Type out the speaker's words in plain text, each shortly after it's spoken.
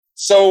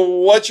So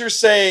what you're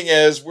saying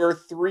is we're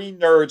three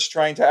nerds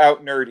trying to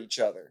out-nerd each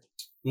other.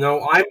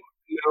 No,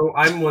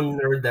 I'm one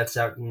nerd that's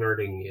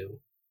out-nerding you.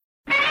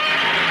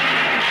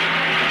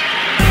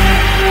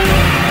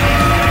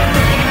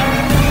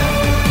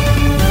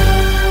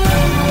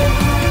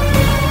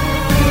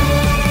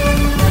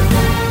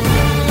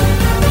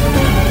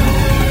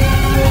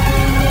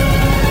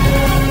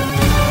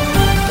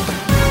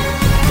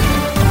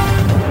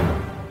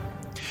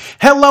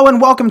 Hello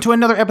and welcome to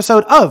another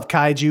episode of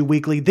Kaiju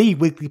Weekly, the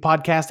weekly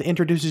podcast that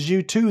introduces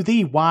you to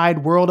the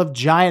wide world of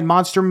giant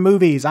monster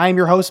movies. I am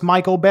your host,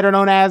 Michael, better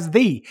known as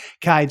the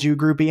Kaiju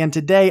Groupie, and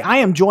today I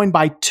am joined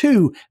by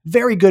two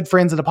very good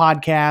friends of the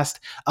podcast,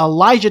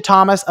 Elijah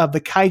Thomas of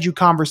the Kaiju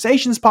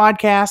Conversations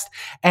podcast,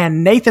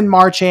 and Nathan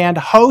Marchand,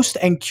 host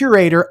and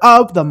curator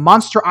of the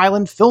Monster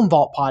Island Film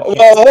Vault podcast.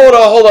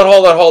 Well,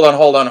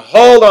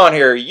 hold on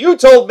here. You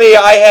told me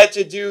I had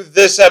to do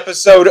this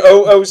episode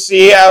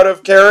OOC out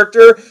of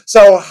character.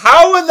 So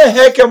how in the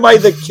heck am I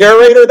the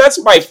curator? That's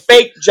my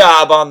fake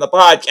job on the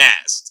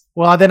podcast.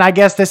 Well, then I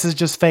guess this is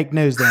just fake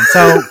news then.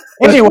 So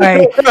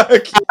anyway,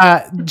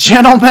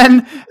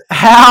 gentlemen,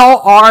 how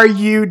are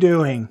you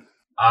doing?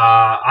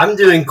 I'm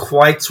doing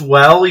quite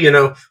well. You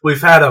know,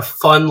 we've had a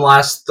fun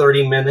last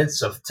 30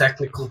 minutes of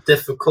technical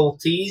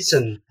difficulties,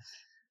 and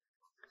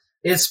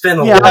it's been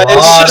a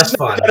lot of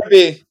fun.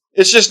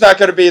 It's just not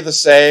going to be the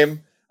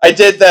same. I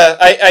did that.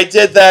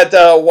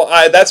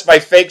 That's my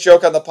fake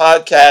joke on the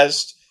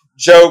podcast.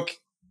 Joke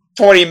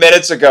 20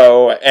 minutes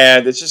ago,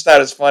 and it's just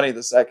not as funny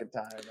the second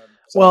time.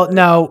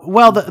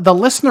 The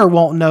listener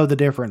won't know the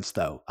difference,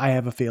 though. I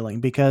have a feeling,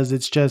 because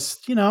it's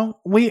just, you know,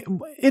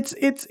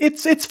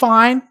 it's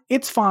fine.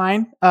 It's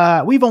fine.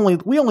 We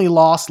only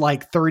lost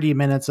like 30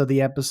 minutes of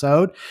the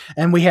episode,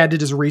 and we had to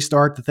just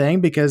restart the thing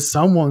because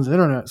someone's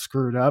internet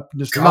screwed up.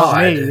 Just not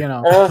me, you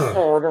know.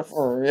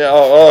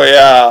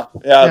 Yeah.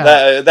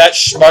 That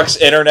schmuck's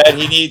internet.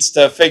 He needs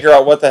to figure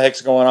out what the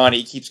heck's going on.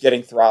 He keeps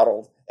getting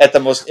throttled at the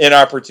most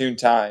inopportune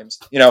times,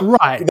 you know,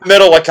 right in the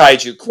middle of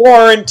Kaiju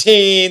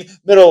quarantine,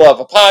 middle of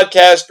a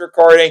podcast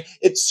recording.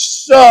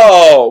 It's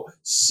so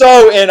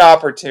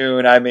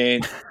inopportune. I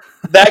mean,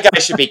 that guy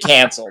should be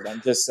canceled. I'm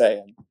just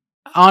saying.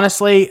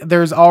 Honestly,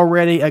 there is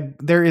already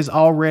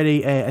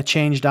a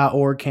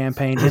change.org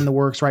campaign in the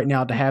works right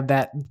now to have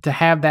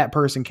that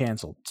person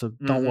canceled. So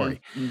don't worry.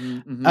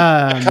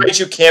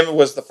 Kaiju Kim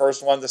was the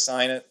first one to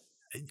sign it.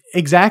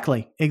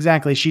 Exactly.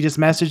 She just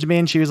messaged me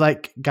and she was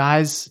like,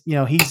 guys, you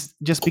know, he's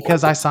just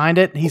because I signed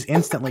it, he's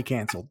instantly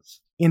canceled.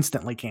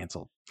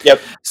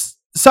 Yep.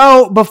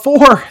 So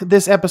before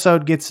this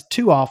episode gets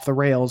too off the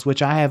rails,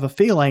 which I have a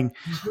feeling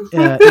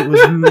it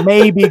was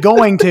maybe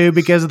going to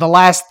because of the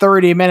last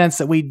 30 minutes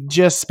that we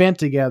just spent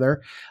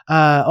together.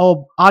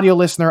 Audio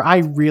listener, I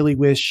really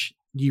wish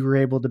you were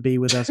able to be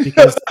with us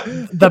because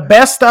the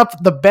best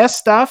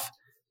stuff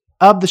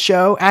of the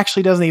show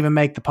actually doesn't even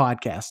make the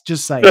podcast.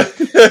 Just saying.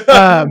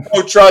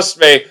 Oh, trust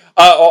me.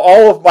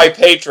 All of my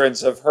patrons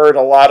have heard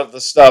a lot of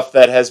the stuff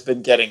that has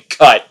been getting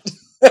cut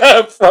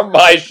from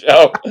my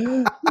show.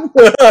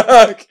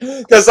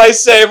 Because I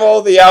save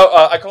all the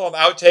I call them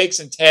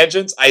outtakes and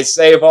tangents. I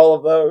save all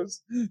of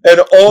those.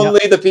 And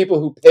only the people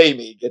who pay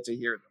me get to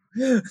hear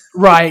them.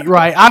 Right.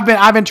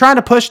 I've been trying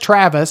to push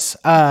Travis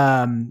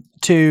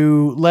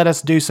to let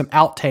us do some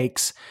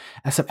outtake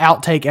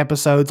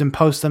episodes and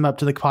post them up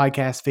to the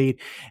podcast feed.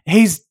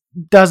 He's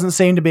doesn't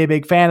seem to be a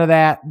big fan of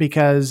that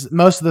because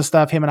most of the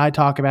stuff him and I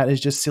talk about is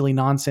just silly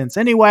nonsense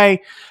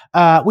anyway.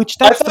 I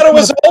thought it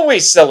was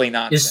always silly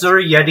nonsense. Is there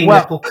a Yeti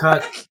nipple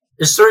cut?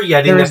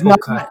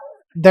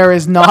 There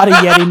is not a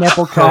Yeti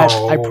nipple cut.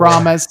 I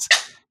promise.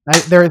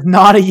 There is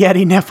not a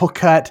Yeti nipple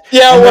cut.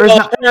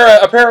 Yeah,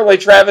 apparently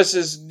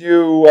Travis's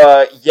new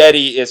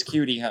Yeti is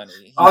Cutie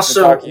Honey.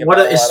 Also,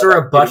 is there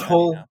a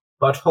butthole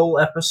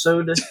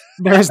episode?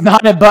 There's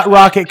not a butt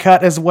rocket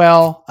cut as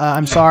well.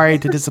 I'm sorry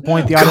to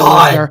disappoint the audio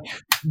listener.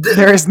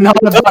 There is not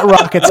a butt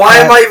rocket. Why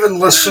am I even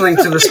listening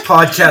to this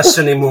podcast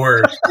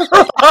anymore?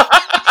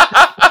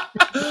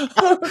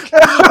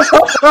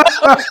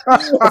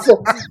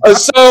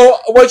 So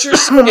what you're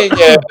saying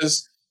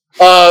is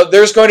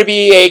there's going to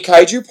be a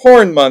Kaiju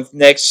porn month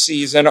next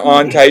season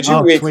on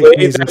Kaiju Weekly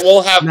that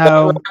will have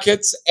butt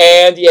rockets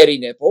and Yeti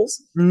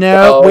nipples.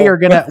 No,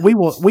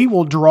 we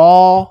will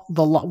draw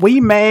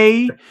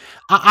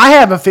I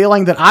have a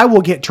feeling that I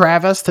will get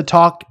Travis to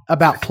talk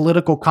about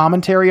political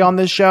commentary on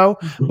this show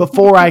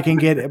before I can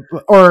get him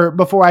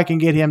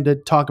to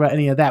talk about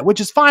any of that, which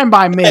is fine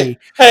by me.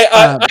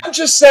 I'm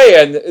just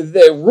saying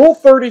that Rule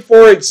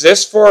 34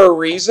 exists for a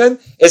reason.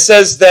 It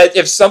says that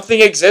if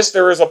something exists,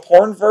 there is a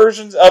porn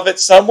version of it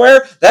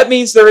somewhere. That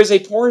means there is a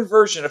porn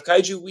version of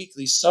Kaiju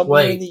Weekly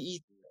somewhere in the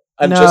ether.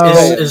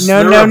 Is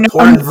there a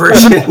porn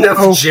version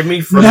of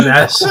Jimmy from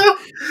NASA?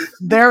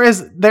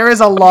 There's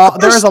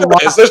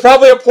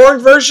probably a porn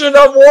version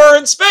of War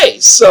in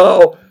Space.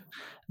 So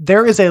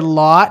there is a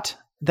lot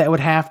that would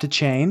have to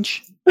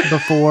change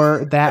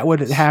before that would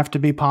have to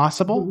be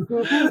possible.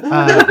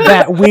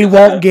 That we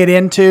won't get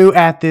into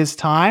at this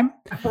time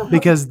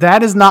because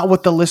that is not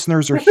what the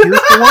listeners are here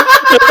for.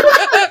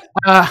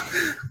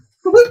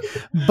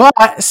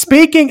 But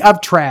speaking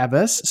of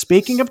Travis,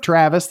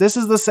 this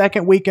is the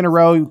second week in a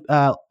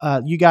row.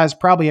 You guys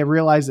probably have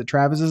realized that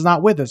Travis is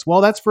not with us.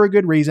 Well, that's for a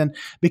good reason,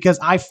 because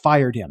I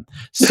fired him.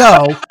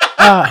 So,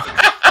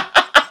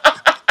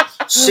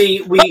 see,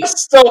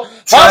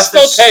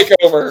 hostile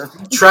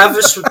takeover.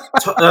 Travis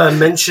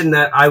mentioned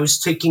that I was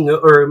taking,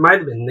 or it might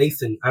have been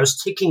Nathan. I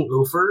was taking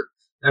over.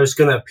 I was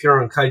going to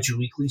appear on Kaiju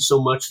Weekly so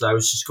much that I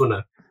was just going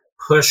to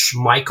push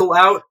Michael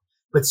out.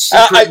 But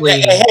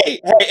secretly,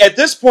 hey, at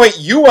this point,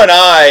 you and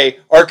I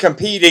are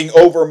competing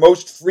over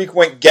most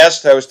frequent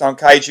guest host on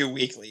Kaiju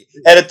Weekly.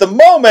 And at the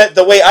moment,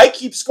 the way I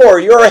keep score,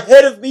 you're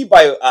ahead of me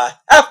by a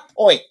half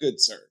point,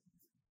 good sir.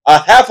 A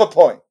half a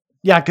point.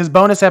 Yeah, because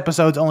bonus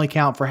episodes only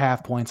count for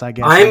half points, I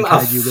guess. I'm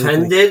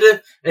offended. Weekly.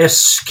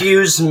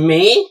 Excuse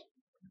me?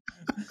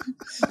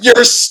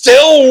 You're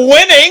still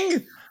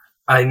winning?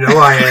 I know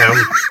I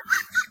am.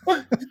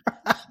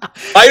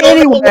 I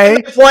don't know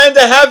if I plan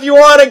to have you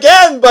on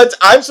again, but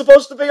I'm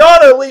supposed to be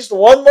on at least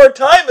one more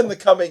time in the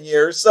coming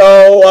year.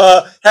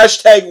 So,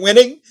 hashtag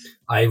winning.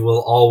 I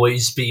will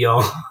always be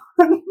on.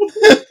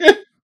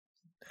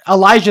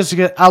 Elijah's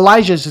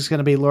just going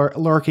to be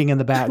lurking in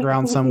the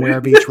background somewhere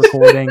of each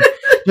recording,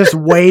 just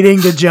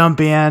waiting to jump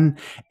in.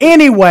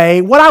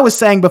 Anyway, what I was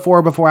saying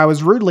before I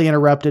was rudely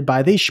interrupted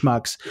by these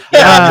schmucks.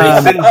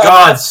 Thank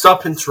God,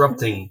 stop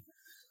interrupting.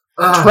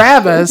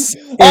 Travis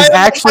is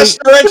actually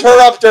Master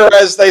Interrupter,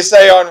 as they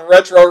say on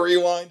Retro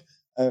Rewind.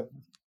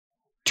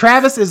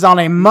 Travis is on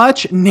a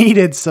much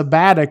needed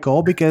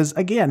sabbatical because,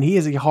 again, he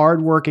is a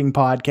hardworking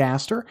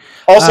podcaster.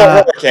 Also a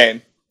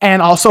hurricane.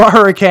 And also a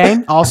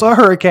hurricane.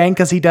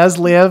 Because he does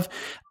live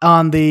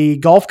on the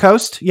Gulf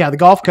Coast. Yeah, the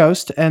Gulf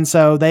Coast. And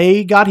so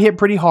they got hit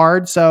pretty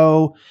hard.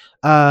 So,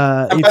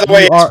 and by the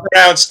way, it's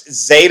pronounced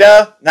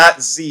Zeta, not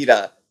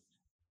Zeta.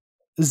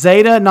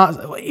 Zeta,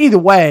 not either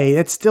way,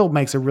 it still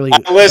makes a really. I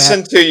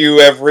listen to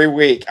you every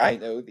week. I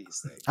know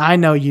these things. I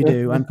know you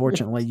do.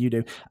 Unfortunately, you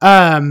do.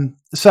 That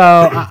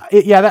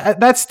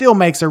still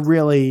makes a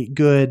really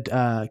good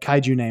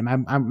kaiju name.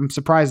 I'm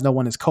surprised no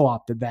one has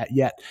co-opted that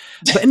yet.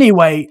 But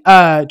anyway,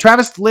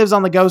 Travis lives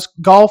on the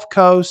Gulf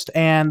Coast,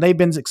 and they've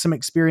been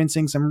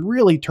experiencing some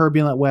really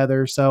turbulent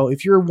weather. So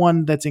if you're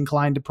one that's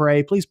inclined to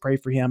pray, please pray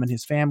for him and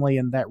his family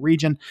in that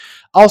region.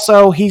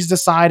 Also, he's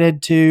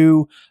decided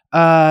to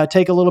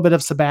take a little bit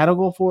of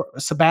sabbatical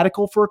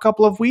for a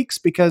couple of weeks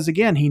because,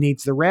 again, he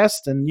needs the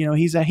rest, and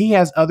he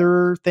has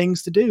other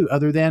things to do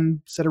other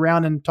than sit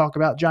around and talk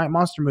about giant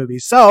monster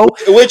movies. So,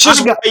 which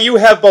is why you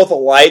have both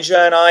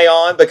Elijah and I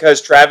on,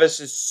 because Travis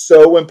is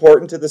so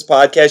important to this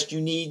podcast. You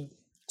need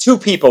two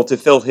people to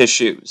fill his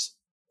shoes.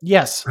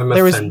 Yes,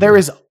 there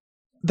is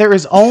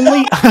only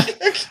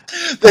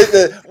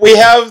we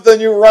have the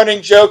new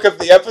running joke of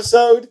the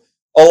episode.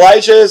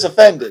 Elijah is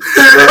offended.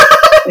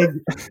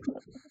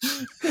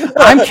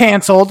 I'm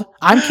canceled,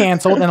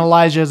 and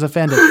Elijah is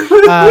offended.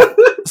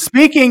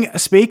 Speaking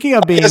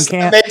of being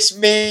canceled, makes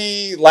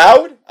me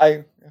loud.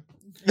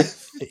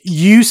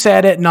 You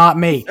said it, not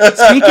me.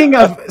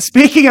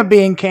 Speaking of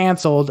being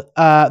canceled,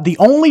 the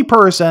only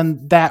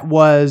person that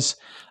was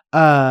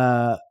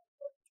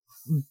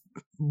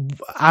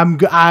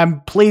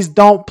please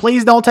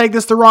don't take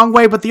this the wrong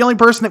way, but the only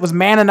person that was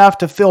man enough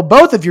to fill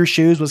both of your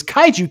shoes was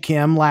Kaiju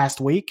Kim last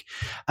week,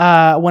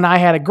 when I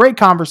had a great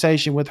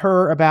conversation with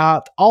her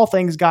about all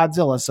things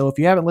Godzilla. So if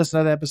you haven't listened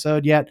to that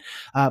episode yet,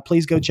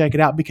 please go check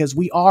it out, because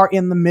we are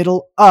in the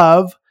middle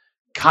of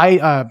we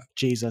are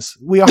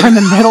in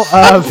the middle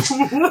of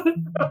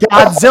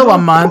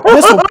Godzilla month.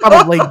 This will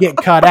probably get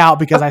cut out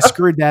because I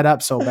screwed that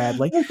up so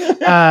badly. We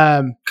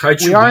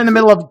are in the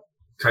middle of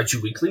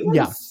Kaiju Weekly.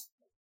 Yeah.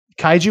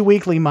 Kaiju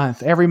Weekly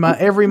month. Every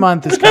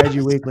month is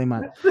Kaiju Weekly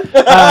month.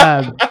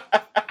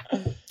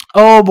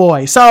 Oh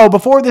boy. So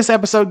before this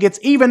episode gets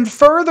even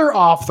further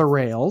off the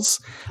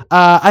rails,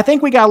 I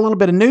think we got a little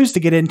bit of news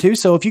to get into.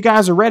 So if you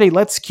guys are ready,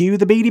 let's cue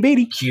the beady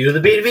beady. Cue the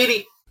beady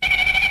beady.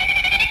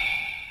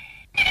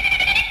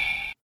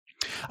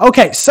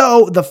 Okay,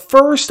 so the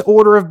first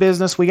order of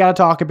business we got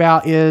to talk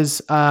about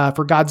is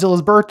for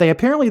Godzilla's birthday.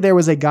 Apparently there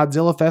was a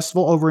Godzilla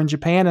festival over in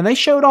Japan, and they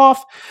showed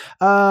off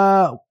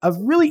a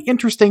really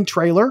interesting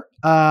trailer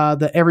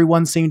that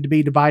everyone seemed to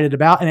be divided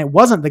about, and it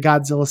wasn't the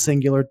Godzilla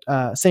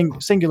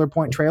singular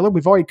point trailer.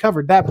 We've already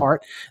covered that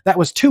part. That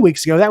was 2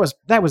 weeks ago.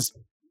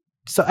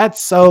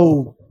 That's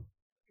so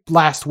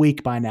last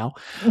week by now.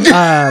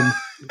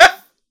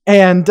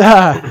 And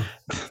a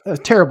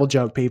terrible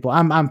joke, people.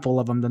 I'm full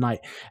of them tonight.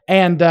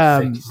 And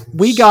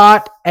we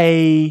got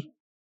a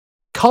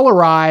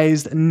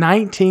colorized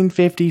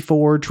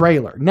 1954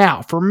 trailer.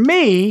 Now, for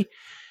me,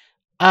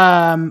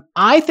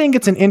 I think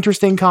it's an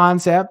interesting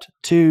concept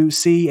to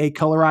see a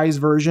colorized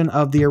version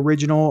of the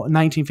original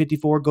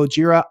 1954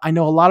 Gojira. I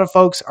know a lot of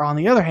folks are, on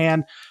the other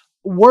hand,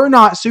 we're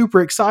not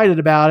super excited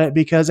about it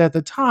because at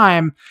the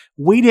time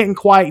we didn't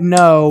quite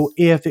know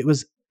if it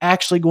was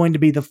actually going to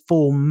be the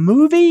full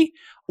movie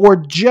or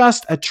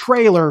just a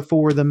trailer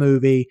for the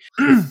movie.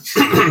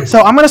 So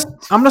I'm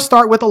gonna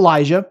start with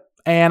Elijah,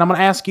 and I'm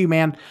gonna ask you,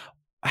 man,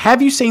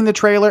 have you seen the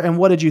trailer, and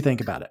what did you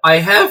think about it? I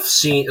have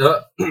seen.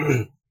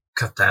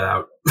 cut that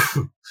out.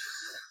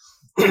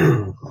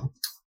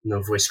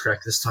 No voice crack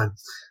this time.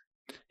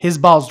 His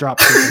balls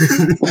dropped.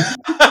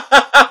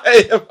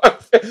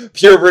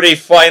 Puberty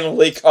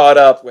finally caught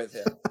up with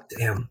him.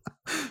 Damn.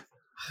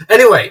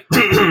 Anyway,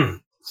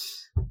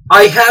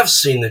 I have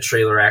seen the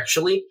trailer,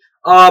 actually.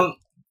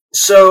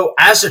 So,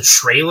 as a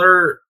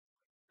trailer,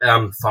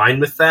 I'm fine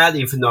with that,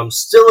 even though I'm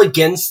still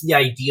against the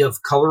idea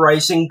of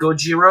colorizing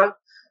Gojira.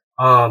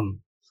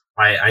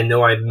 I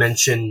know I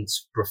mentioned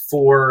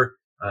before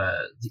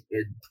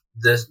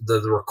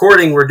the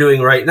recording we're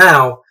doing right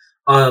now.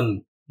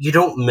 You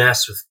don't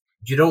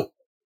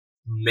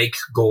make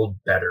gold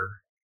better,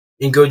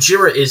 and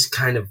Gojira is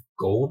kind of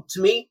gold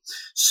to me.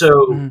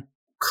 So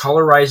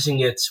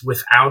colorizing it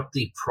without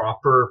the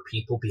proper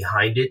people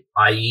behind it,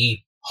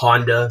 i.e.,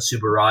 Honda,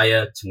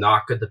 Tsuburaya,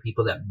 Tanaka, the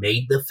people that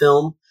made the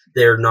film,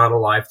 they're not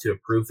alive to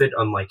approve it,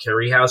 unlike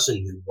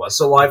Harryhausen, who was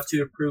alive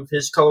to approve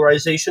his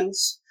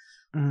colorizations.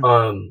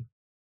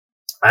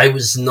 I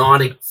was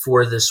not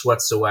for this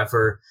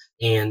whatsoever,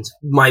 and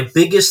my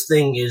biggest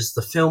thing is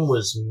the film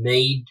was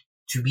made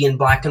to be in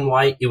black and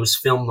white. It was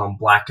filmed on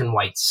black and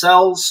white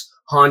cells.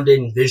 Honda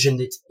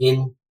envisioned it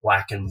in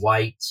black and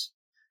white.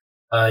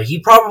 He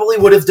probably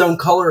would have done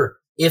color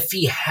if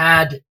he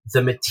had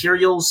the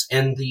materials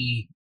and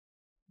the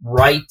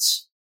right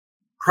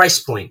price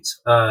point,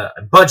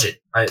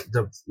 budget.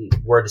 The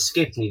word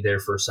escaped me there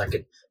for a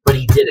second, but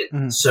he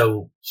didn't.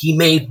 So he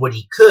made what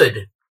he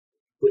could,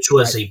 which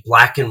was a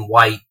black and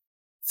white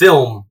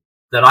film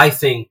that I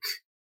think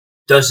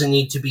doesn't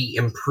need to be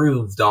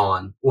improved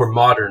on or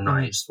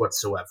modernized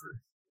whatsoever.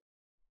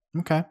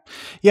 Okay.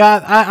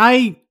 Yeah,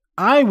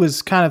 I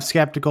was kind of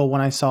skeptical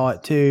when I saw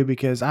it too,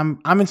 because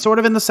I'm sort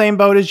of in the same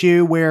boat as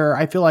you, where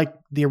I feel like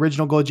the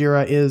original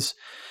Gojira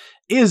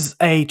is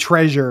a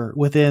treasure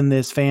within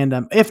this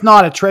fandom, if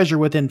not a treasure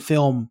within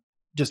film,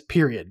 just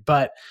period.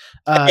 But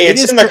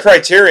it's in the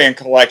Criterion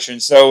Collection,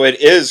 so it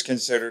is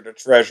considered a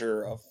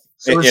treasure of.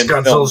 So it's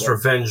Godzilla's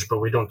Revenge, but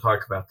we don't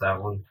talk about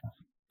that one.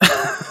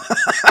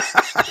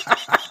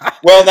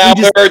 Well, now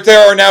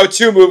there are now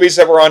 2 movies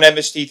that were on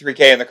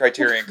MST3K in the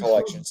Criterion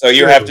Collection, so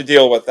you have to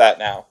deal with that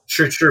now.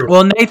 True.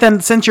 Well,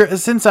 Nathan,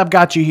 since I've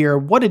got you here,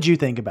 what did you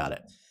think about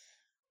it?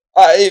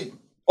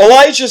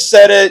 Elijah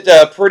said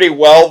it pretty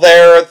well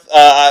there.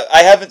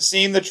 I haven't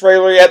seen the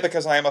trailer yet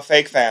because I am a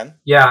fake fan.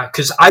 Yeah,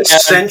 because I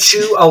sent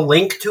you a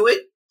link to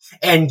it,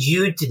 and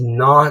you did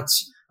not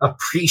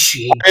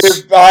appreciate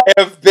it. I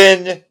have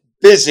been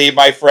busy,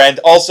 my friend.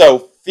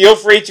 Also, feel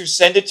free to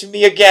send it to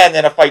me again,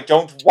 and if I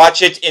don't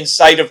watch it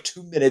inside of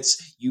 2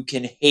 minutes, you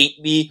can hate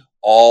me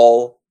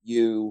all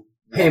you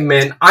want. Hey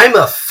man, I'm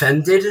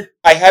offended.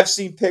 I have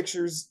seen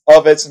pictures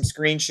of it, some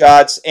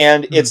screenshots,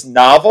 and it's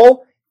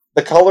novel.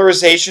 The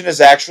colorization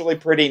is actually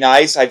pretty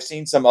nice. I've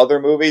seen some other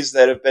movies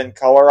that have been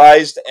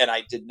colorized, and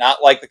I did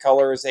not like the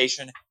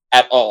colorization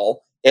at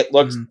all. It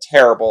looked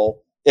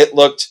terrible. It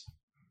looked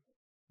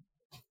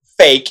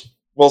fake.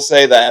 We'll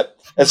say that.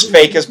 As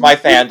fake as my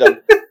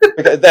fandom.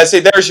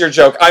 There's your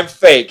joke. I'm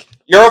fake.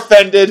 You're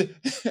offended,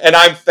 and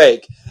I'm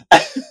fake.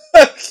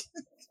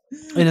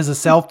 It is a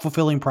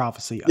self-fulfilling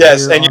prophecy.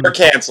 Yes, and you're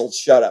canceled.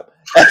 Shut up.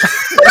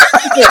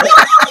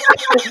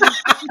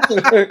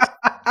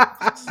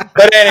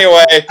 But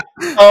anyway,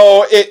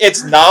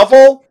 it's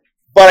novel,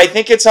 but I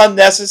think it's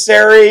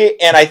unnecessary,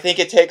 and I think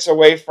it takes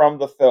away from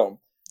the film.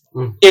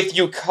 If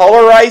you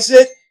colorize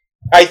it,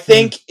 I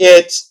think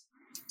it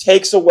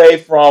takes away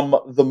from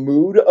the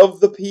mood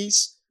of the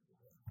piece.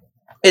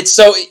 It's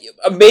so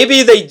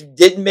maybe they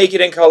didn't make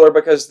it in color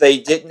because they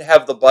didn't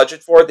have the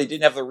budget for it. They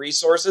didn't have the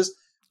resources,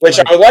 which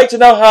I would like to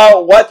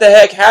know what the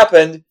heck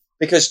happened,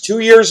 because 2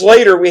 years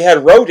later we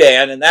had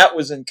Rodan and that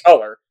was in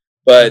color,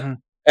 but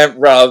and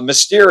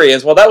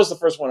Mysterians, well, that was the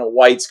first one in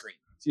widescreen.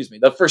 Excuse me,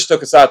 the first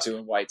Tokusatsu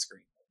in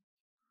widescreen.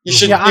 You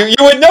should you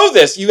would know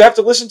this. You have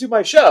to listen to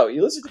my show.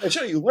 You listen to my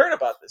show, you learn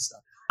about this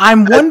stuff.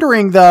 I'm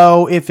wondering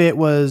though if it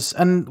was,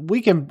 and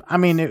we can. I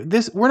mean,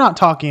 we're not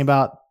talking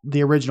about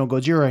the original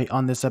Gojira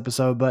on this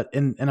episode, but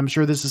and I'm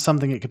sure this is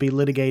something that could be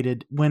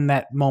litigated when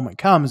that moment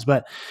comes.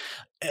 But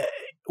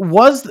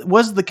was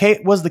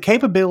the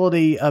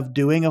capability of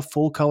doing a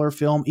full color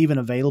film even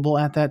available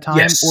at that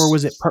time,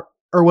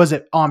 or was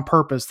it on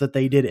purpose that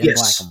they did it in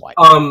black and white?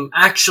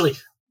 Actually,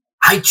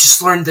 I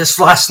just learned this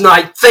last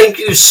night. Thank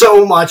you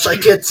so much. I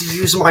get to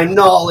use my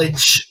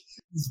knowledge.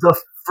 The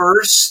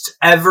first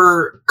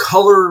ever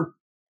color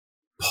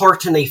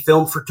part in a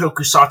film for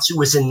Tokusatsu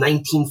was in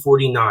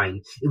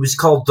 1949. It was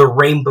called The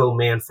Rainbow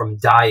Man from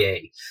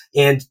Daiei.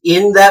 And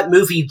in that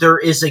movie, there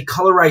is a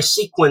colorized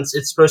sequence.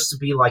 It's supposed to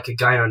be like a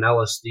guy on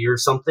LSD or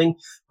something,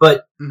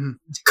 but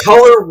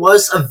color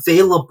was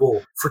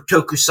available for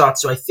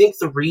Tokusatsu. I think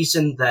the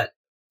reason that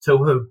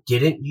Toho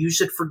didn't use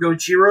it for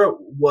Gojira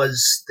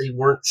was they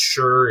weren't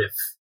sure if...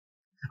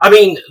 I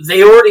mean,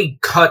 they already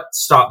cut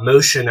stop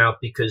motion out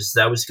because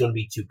that was going to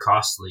be too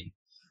costly.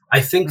 I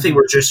think they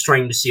were just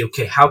trying to see,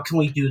 okay, how can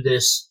we do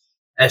this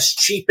as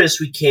cheap as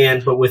we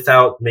can, but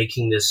without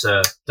making this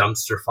a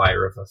dumpster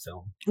fire of a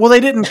film. Well, they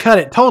didn't cut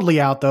it totally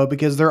out though,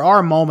 because there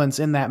are moments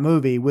in that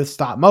movie with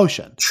stop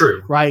motion.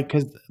 True, right?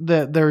 Because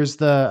there's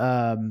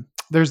the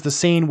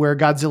scene where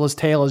Godzilla's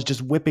tail is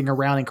just whipping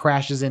around and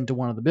crashes into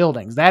one of the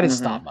buildings. That is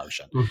stop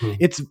motion.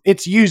 Mm-hmm.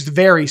 It's used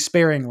very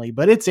sparingly,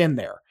 but it's in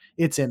there.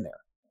 It's in there.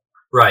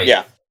 Right?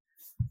 Yeah.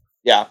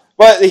 Yeah.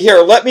 But here,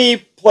 let me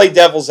play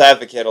devil's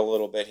advocate a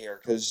little bit here,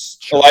 because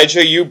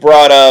Elijah, you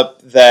brought up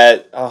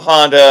that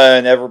Honda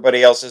and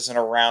everybody else isn't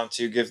around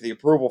to give the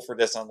approval for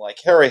this, unlike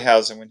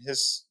Harryhausen when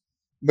his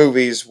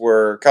movies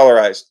were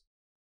colorized.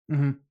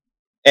 Mm-hmm.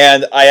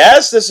 And I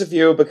asked this of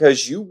you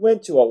because you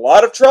went to a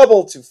lot of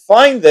trouble to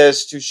find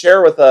this to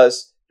share with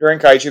us during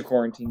Kaiju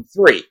Quarantine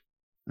 3.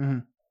 Mm-hmm.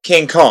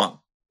 King Kong.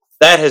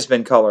 That has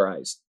been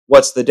colorized.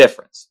 What's the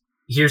difference?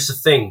 Here's the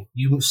thing.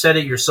 You said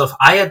it yourself.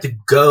 I had to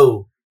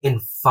go and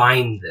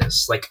find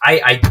this. Like,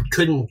 I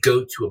couldn't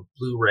go to a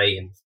Blu-ray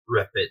and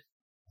rip it.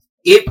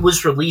 It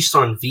was released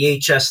on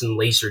VHS and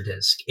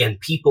Laserdisc, and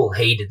people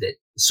hated it.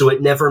 So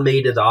it never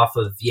made it off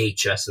of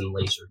VHS and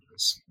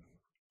Laserdisc.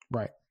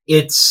 Right.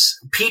 It's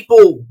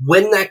people,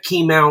 when that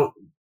came out,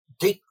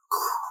 they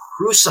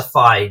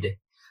crucified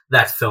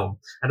that film.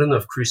 I don't know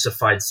if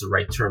crucified's the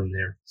right term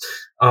there.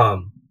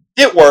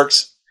 It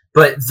works.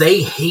 But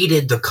they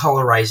hated the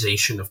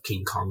colorization of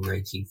King Kong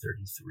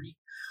 1933.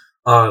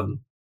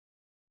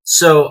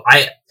 So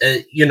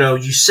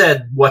you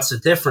said, what's the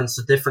difference?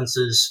 The difference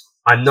is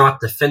I'm not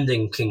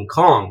defending King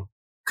Kong,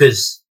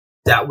 because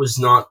that was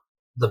not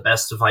the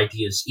best of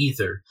ideas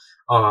either.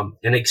 An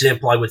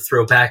example I would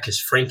throw back is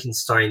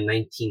Frankenstein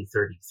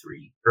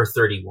 1933 or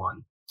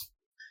 31.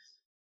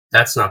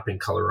 That's not been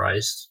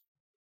colorized.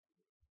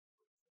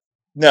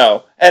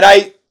 No. And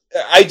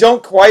I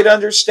don't quite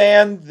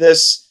understand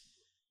this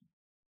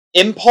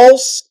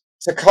impulse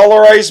to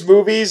colorize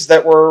movies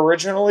that were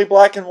originally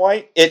black and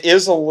white. It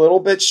is a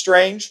little bit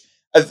strange.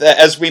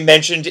 As we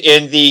mentioned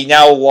in the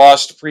now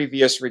lost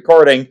previous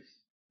recording,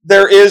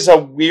 there is a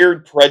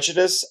weird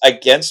prejudice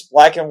against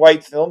black and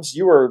white films.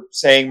 You were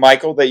saying,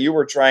 Michael, that you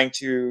were trying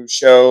to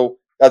show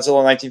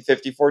Godzilla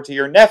 1954 to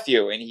your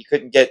nephew, and he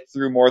couldn't get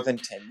through more than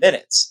 10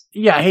 minutes.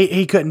 Yeah,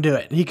 he couldn't do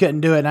it. He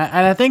couldn't do it. And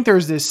I think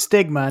there's this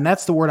stigma, and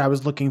that's the word I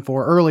was looking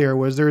for earlier,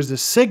 was there's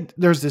this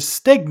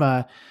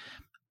stigma,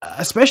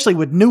 especially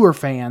with newer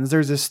fans,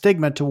 there's a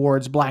stigma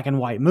towards black and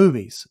white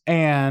movies.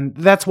 And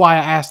that's why I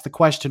asked the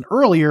question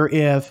earlier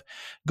if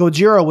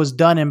Gojira was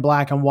done in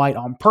black and white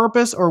on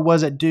purpose, or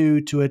was it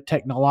due to a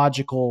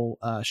technological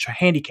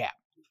handicap?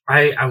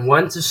 I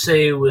want to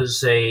say it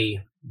was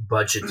a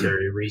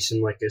budgetary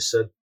reason, like I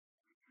said.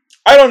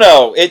 I don't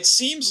know. It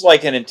seems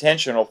like an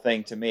intentional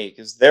thing to me,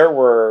 because there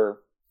were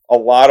a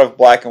lot of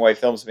black and white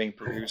films being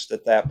produced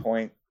at that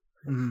point.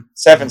 Mm-hmm.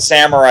 Seven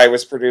Samurai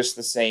was produced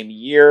the same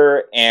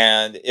year,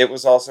 and it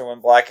was also in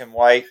black and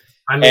white.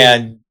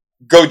 And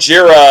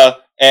Gojira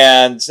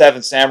and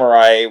Seven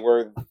Samurai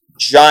were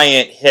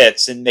giant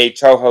hits and made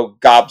Toho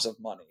gobs of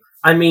money.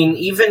 I mean,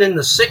 even in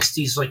the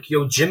 60s, like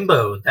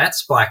Yojimbo,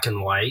 that's black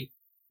and white,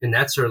 and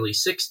that's early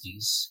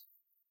 60s.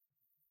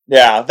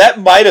 Yeah, that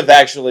might have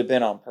actually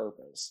been on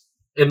purpose.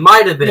 It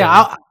might have been.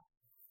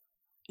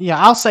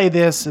 I'll say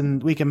this,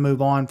 and we can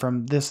move on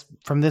from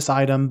this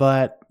item.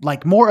 But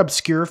like more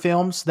obscure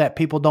films that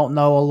people don't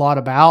know a lot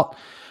about,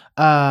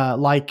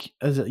 like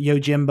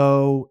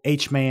Yojimbo,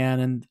 H-Man,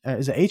 and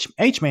is it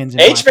H-Man's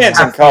in H-Man's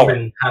in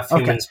color. Half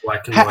Human's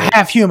black and white.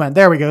 Half Human.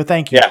 There we go.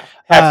 Thank you. Yeah,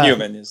 Half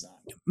Human is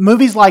not.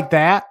 Movies like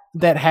that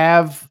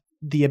have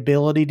the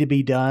ability to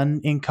be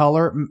done in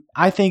color,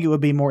 I think it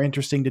would be more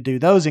interesting to do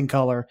those in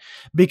color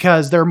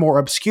because they're more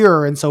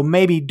obscure. And so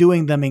maybe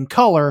doing them in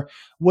color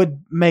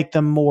would make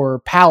them more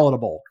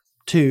palatable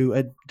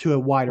to a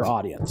wider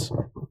audience.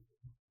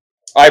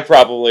 I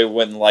probably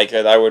wouldn't like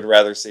it. I would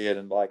rather see it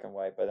in black and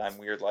white, but I'm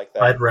weird like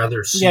that. I'd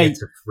rather see it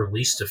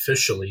released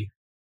officially.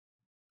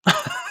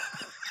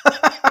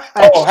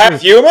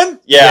 Half Human?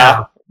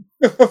 Yeah.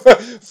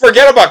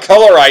 Forget about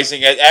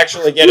colorizing it.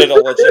 Actually get it a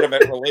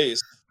legitimate release.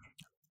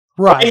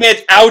 Right. Bring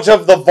it out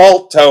of the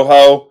vault, Toho.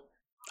 All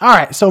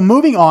right. So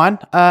moving on,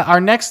 our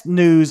next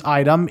news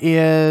item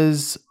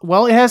is,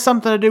 well, it has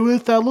something to do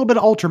with a little bit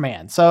of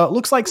Ultraman. So it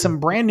looks like some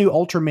brand new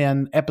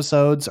Ultraman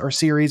episodes or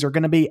series are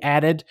going to be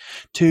added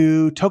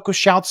to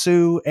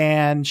Tokusatsu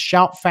and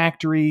Shout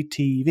Factory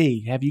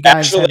TV. Have you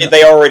guys? Actually,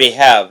 they already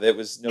have. It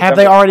was November have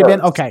they already 1st,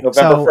 been? Okay.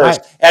 November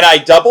 1st. And I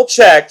double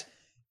checked.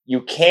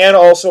 You can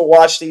also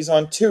watch these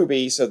on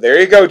Tubi. So there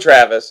you go,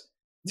 Travis.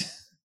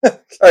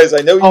 Guys,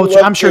 I know you love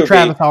I'm sure Tubi.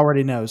 Travis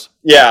already knows.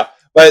 Yeah,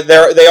 but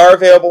they are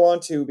available on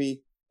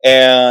Tubi,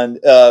 and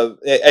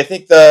I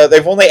think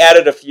they've only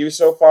added a few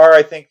so far.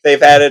 I think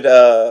they've added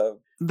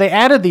they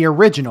added the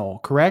original,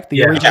 correct?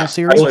 The original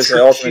series.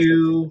 Ultra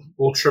Q,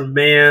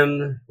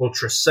 Ultraman,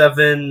 Ultra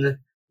 7,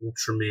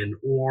 Ultraman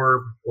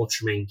Orb,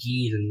 Ultraman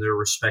Geed in their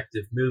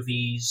respective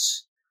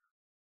movies.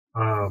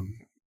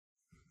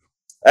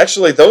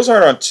 Actually, those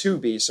aren't on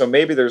Tubi, so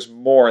maybe there's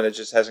more that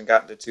just hasn't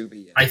gotten to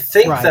Tubi yet. I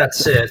think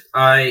that's it.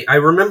 I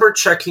remember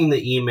checking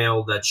the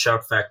email that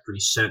Shout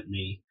Factory sent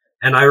me,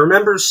 And I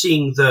remember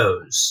seeing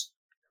those,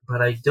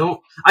 but I don't.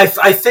 I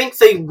think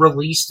they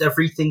released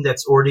everything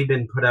that's already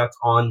been put out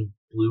on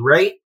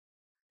Blu-ray.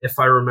 If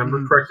I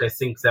remember correct, I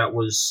think that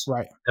was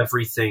right.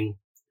 everything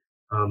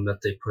that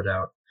they put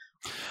out.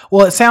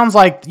 Well, it sounds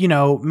like,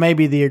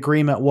 maybe the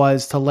agreement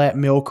was to let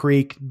Mill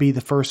Creek be the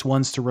first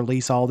ones to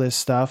release all this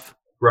stuff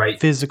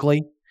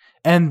physically,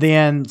 and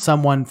then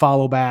someone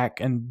follow back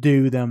and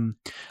do them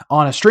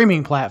on a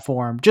streaming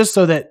platform just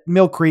so that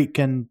Mill Creek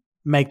can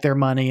make their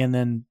money and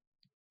then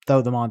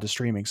throw them onto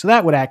streaming. So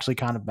that would actually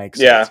kind of make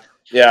sense.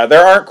 Yeah.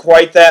 There aren't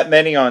quite that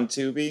many on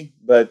Tubi,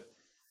 but...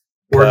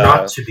 Or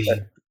not to be.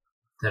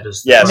 That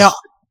is... Yes.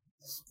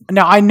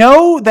 Now I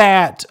know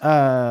that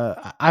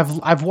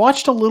I've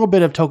watched a little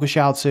bit of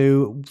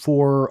Tokusatsu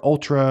for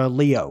Ultra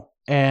Leo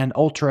and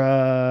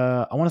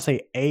Ultra. I want to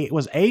say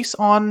was Ace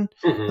on.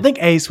 Mm-mm. I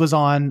think Ace was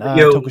on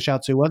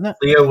Tokusatsu, wasn't it?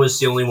 Leo was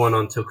the only one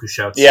on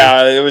Tokusatsu.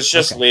 Yeah, it was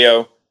just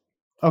Leo.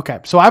 Okay,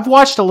 so I've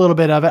watched a little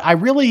bit of it. I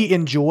really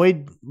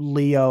enjoyed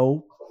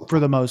Leo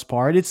for the most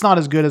part. It's not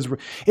as good as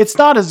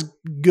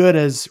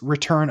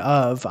Return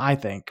of, I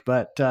think,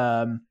 but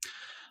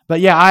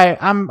yeah,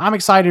 I'm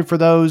excited for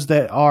those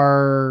that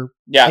are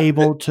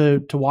able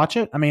to watch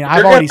it. I mean,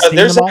 I've already seen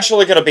there's them all.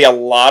 Actually going to be a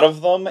lot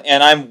of them,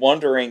 and I'm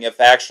wondering if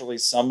actually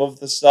some of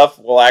the stuff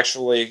will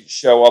actually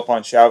show up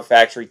on Shout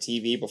Factory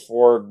TV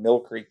before Mill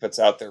Creek puts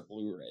out their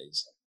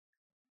Blu-rays.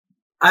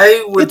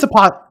 I would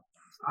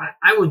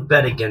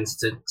bet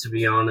against it, to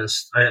be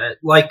honest.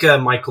 Like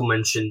Michael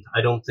mentioned, I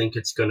don't think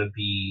it's going to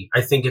be...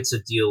 I think it's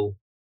a deal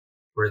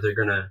where they're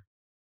going to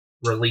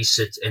release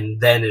it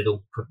and then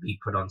it'll be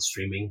put on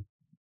streaming.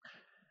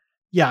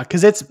 Yeah,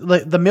 because it's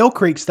the Mill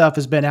Creek stuff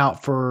has been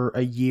out for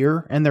a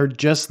year, and they're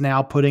just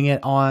now putting it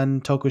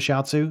on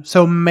Tokusatsu.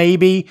 So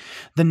maybe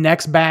the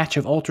next batch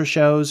of Ultra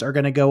shows are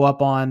going to go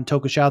up on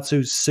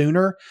Tokusatsu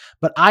sooner.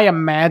 But I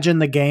imagine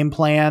the game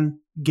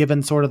plan,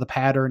 given sort of the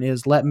pattern,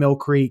 is let Mill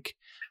Creek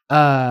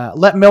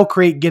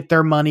get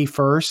their money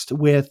first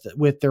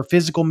with their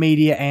physical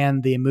media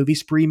and the Movie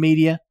Spree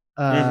media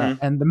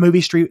and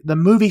the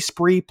Movie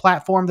Spree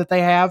platform that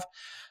they have.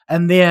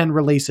 And then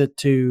release it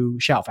to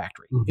Shout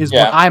Factory is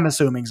what I'm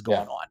assuming is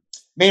going on.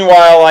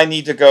 Meanwhile, I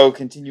need to go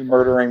continue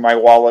murdering my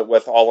wallet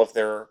with all of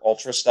their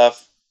Ultra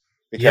stuff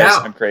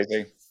because I'm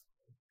crazy.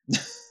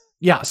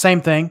 Yeah, same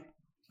thing,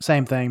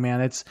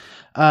 man. It's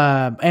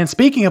and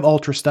speaking of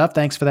Ultra stuff,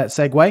 thanks for that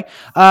segue.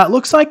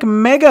 Looks like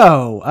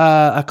Mego,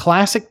 a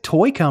classic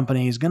toy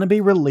company, is going to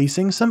be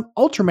releasing some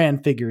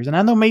Ultraman figures. And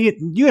I know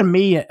you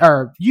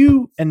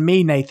and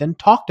me, Nathan,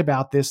 talked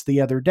about this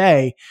the other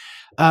day.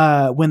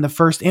 When the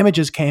first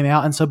images came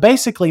out. And so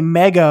basically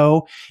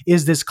Mego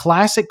is this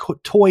classic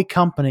toy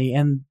company,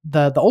 and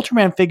the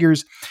Ultraman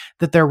figures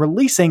that they're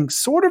releasing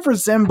sort of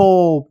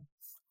resemble,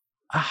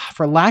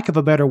 for lack of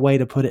a better way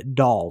to put it,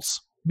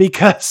 dolls,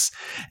 because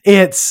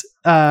it's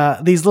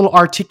these little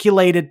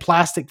articulated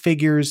plastic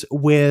figures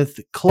with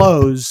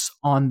clothes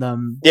on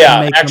them. Yeah,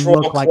 to make actual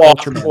them look like cloth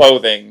Ultraman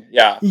clothing.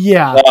 Yeah.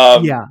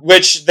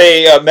 Which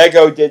they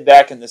Mego did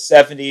back in the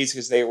 70s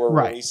because they were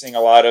releasing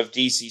a lot of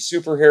DC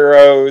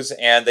superheroes,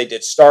 and they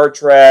did Star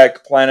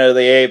Trek, Planet of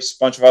the Apes, a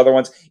bunch of other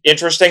ones.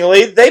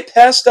 Interestingly, they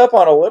passed up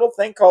on a little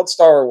thing called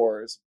Star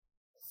Wars.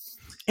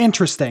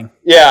 Interesting.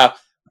 Yeah,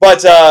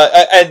 but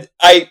and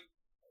I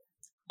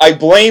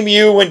blame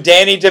you and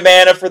Danny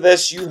DeManna for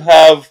this. You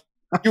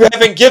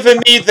haven't given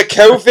me the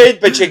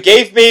COVID, but you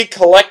gave me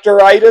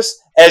collectoritis.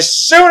 As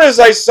soon as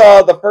I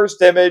saw the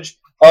first image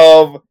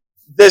of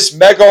this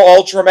Mego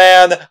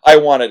Ultraman, I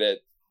wanted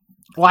it.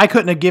 Well, I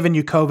couldn't have given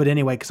you COVID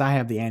anyway because I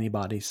have the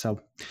antibodies.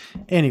 So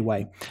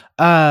anyway,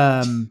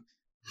 but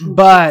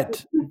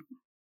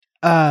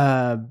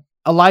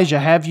Elijah,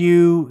 have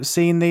you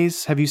seen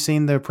these? Have you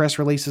seen the press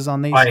releases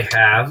on these? I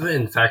have.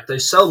 In fact, I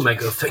sell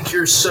Mego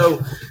figures,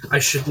 so I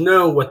should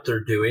know what they're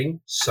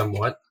doing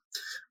somewhat.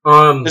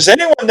 Does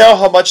anyone know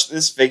how much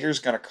this figure is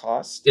going to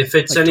cost? If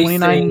it's like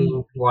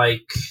anything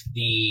like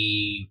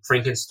the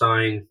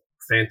Frankenstein,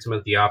 Phantom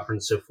of the Opera,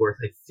 and so forth,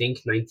 I think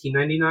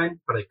 $19.99,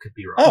 but I could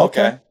be wrong. Oh,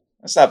 okay.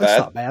 That's not bad. That's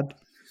not bad.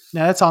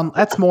 No,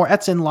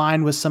 that's in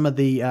line with some of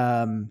the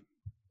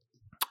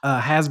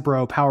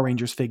Hasbro Power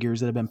Rangers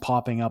figures that have been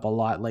popping up a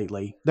lot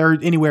lately. They're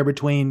anywhere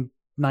between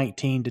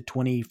 $19 to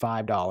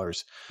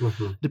 $25,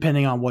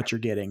 depending on what you're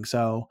getting.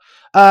 So,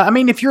 I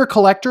mean, if you're a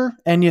collector,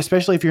 and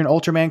especially if you're an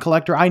Ultraman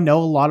collector, I know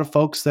a lot of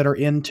folks that are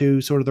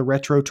into sort of the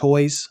retro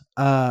toys,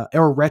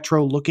 or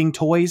retro looking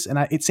toys. And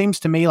it seems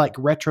to me like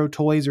retro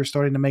toys are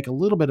starting to make a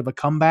little bit of a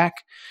comeback,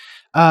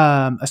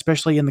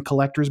 especially in the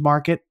collector's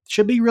market.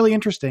 Should be really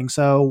interesting.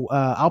 So,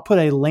 I'll put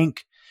a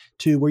link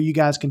to where you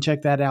guys can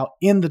check that out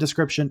in the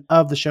description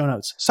of the show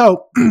notes.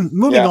 So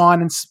moving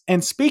on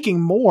and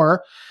speaking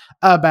more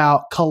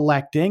about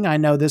collecting, I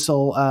know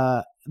this'll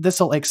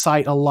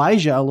excite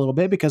Elijah a little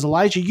bit because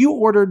Elijah, you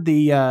ordered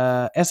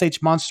the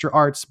SH Monster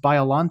Arts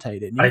Biollante,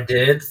 didn't you? I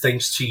did,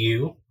 thanks to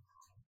you.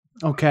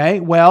 Okay,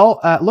 well,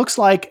 looks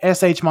like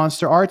SH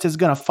Monster Arts is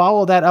going to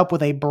follow that up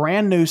with a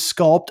brand new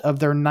sculpt of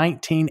their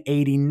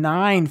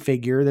 1989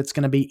 figure that's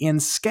going to be in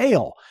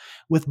scale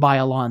with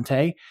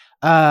Biollante.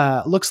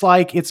 Looks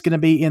like it's going to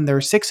be in their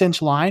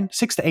 6-inch line,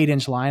 6 to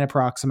 8-inch line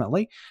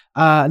approximately.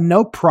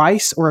 No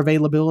price or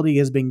availability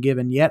has been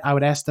given yet. I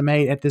would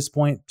estimate at this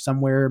point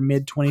somewhere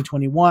mid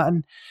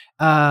 2021,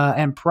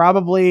 and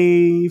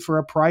probably for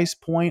a price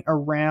point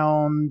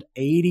around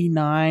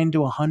 $89 to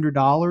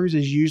 $100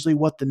 is usually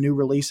what the new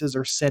releases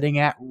are sitting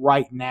at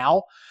right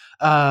now.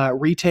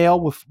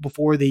 Retail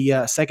before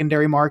the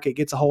secondary market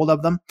gets a hold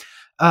of them.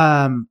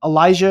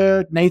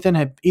 Elijah, Nathan,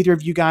 have either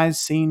of you guys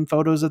seen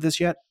photos of this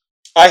yet?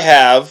 I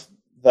have,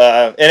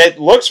 and it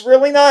looks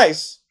really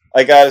nice,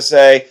 I gotta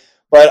say.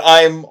 But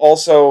I'm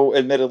also,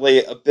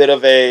 admittedly, a bit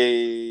of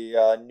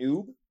a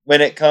noob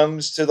when it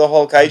comes to the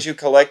whole kaiju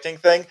collecting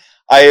thing.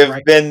 I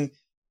have been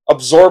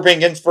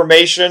absorbing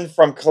information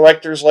from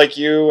collectors like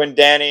you and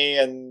Danny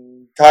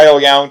and Kyle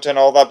Yount and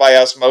all that by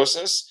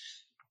osmosis.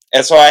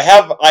 And so I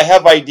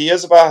have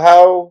ideas about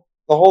how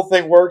the whole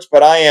thing works,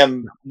 but I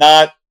am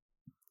not,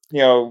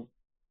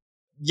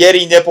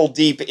 Yeti nipple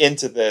deep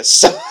into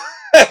this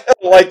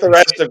like the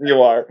rest of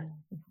you are.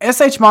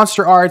 SH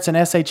Monster Arts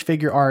and SH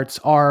Figure Arts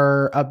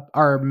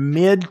are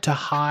mid to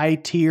high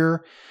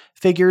tier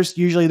figures.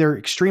 Usually they're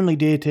extremely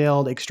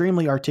detailed,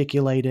 extremely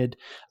articulated.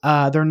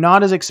 They're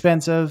not as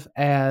expensive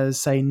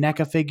as, say,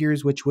 NECA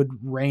figures, which would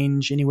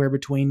range anywhere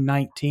between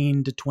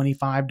 $19 to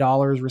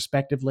 $25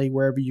 respectively,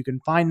 wherever you can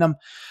find them.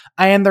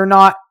 And they're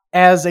not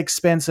as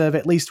expensive,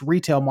 at least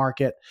retail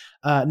market,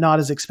 not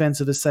as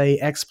expensive as, say,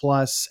 X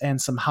Plus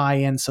and some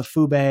high-end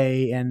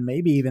Safube and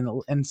maybe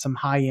even some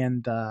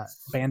high-end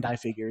Bandai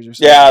figures or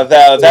something. Yeah,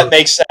 that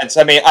makes sense.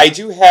 I mean, I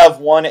do have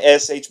one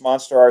SH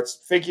Monster Arts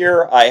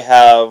figure. I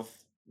have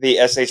the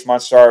SH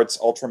Monster Arts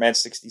Ultraman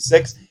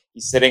 66.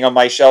 He's sitting on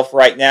my shelf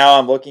right now.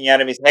 I'm looking at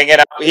him. He's hanging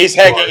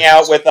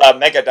out with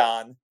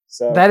Megadon.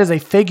 So that is a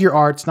Figure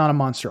Arts, not a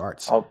Monster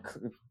Arts. Oh,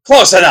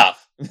 close enough.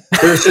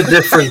 There's a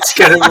difference.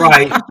 Get it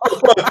right.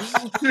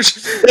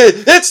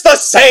 It's the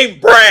same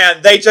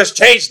brand. They just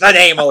changed the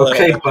name a little.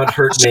 Okay,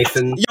 butthurt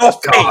Nathan. Your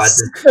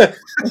face.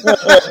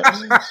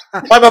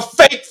 I'm a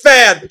fake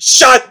fan.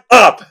 Shut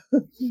up.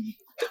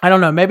 I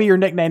don't know. Maybe your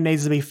nickname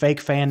needs to be Fake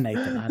Fan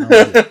Nathan. I don't know.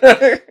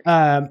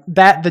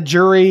 That the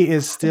jury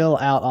is still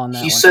out on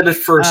that. He said it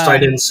first. I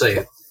didn't say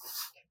it.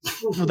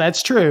 Well,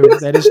 that's true.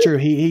 That is true.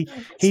 He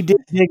did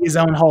dig his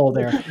own hole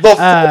there.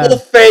 The full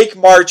fake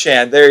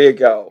Marchand. There you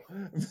go.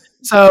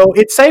 So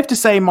it's safe to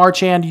say,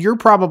 Marchand, you're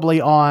probably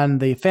on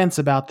the fence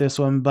about this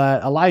one.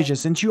 But Elijah,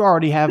 since you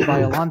already have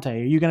Violante,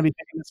 are you going to be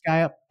picking this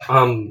guy up?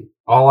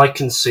 All I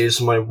can say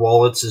is my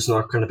wallet is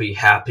not going to be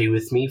happy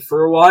with me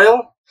for a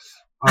while.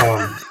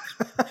 I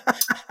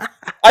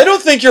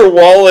don't think your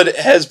wallet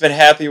has been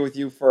happy with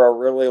you for a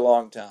really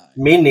long time.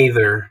 Me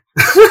neither.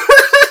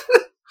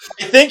 I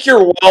think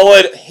your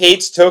wallet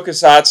hates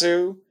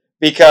Tokusatsu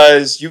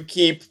because you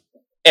keep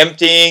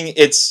emptying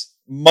its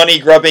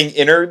money-grubbing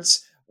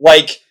innards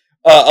like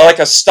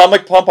a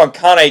stomach pump on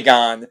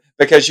Kanegon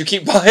because you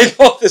keep buying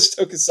all this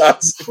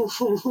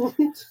Tokusatsu.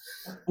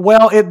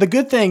 Well, the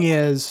good thing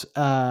is,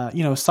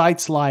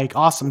 sites like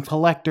Awesome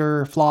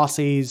Collector,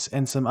 Flossies,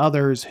 and some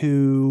others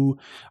who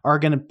are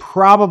going to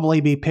probably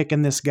be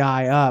picking this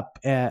guy up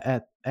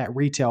at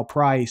retail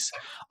price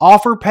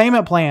offer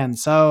payment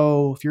plans.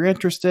 So if you're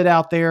interested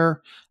out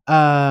there,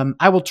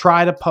 I will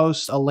try to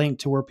post a link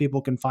to where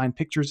people can find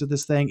pictures of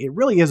this thing. It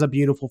really is a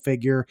beautiful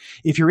figure.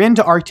 If you're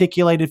into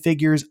articulated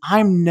figures,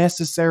 I'm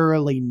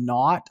necessarily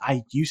not.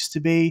 I used to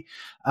be.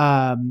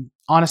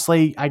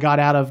 Honestly, I got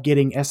out of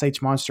getting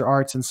SH Monster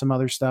Arts and some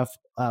other stuff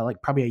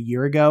like probably a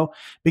year ago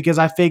because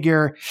I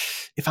figure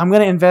if I'm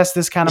going to invest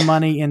this kind of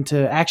money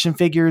into action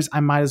figures,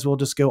 I might as well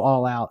just go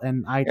all out.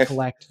 And I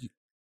collect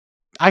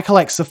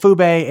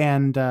Safube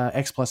and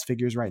X Plus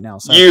figures right now.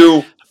 So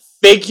you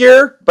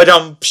figure, but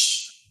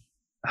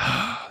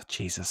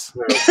Jesus.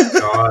 Oh,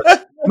 God.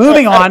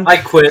 Moving on. I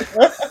quit.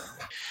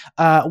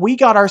 We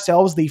got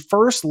ourselves the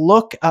first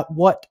look at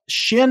what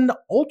Shin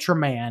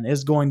Ultraman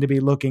is going to be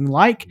looking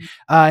like.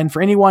 And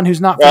for anyone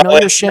who's not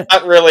familiar, it's Shin...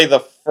 not really the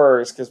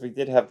first because we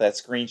did have that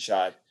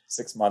screenshot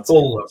 6 months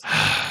Full ago.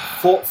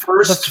 look.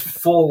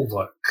 Full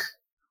look.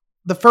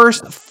 The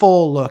first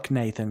full look,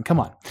 Nathan. Come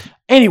on.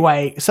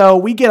 Anyway, so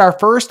we get our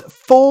first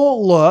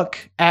full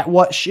look at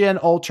what Shin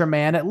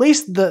Ultraman, at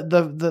least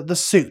the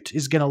suit,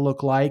 is going to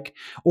look like,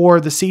 or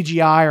the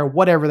CGI, or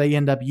whatever they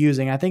end up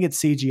using. I think it's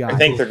CGI. I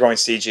think they're going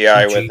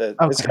CGI with it.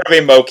 Okay. It's going to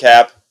be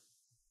mocap.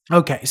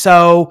 Okay,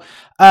 so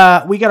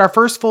we got our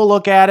first full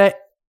look at it.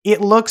 It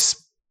looks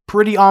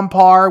pretty on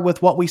par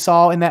with what we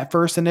saw in that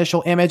first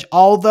initial image,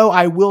 although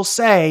I will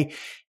say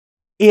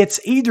it's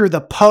either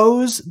the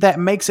pose that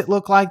makes it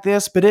look like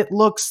this, but it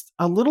looks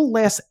a little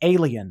less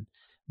alien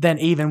than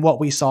even what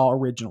we saw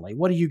originally.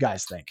 What do you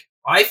guys think?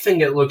 I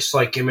think it looks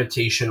like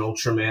imitation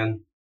Ultraman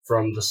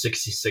from the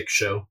 66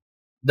 show.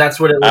 That's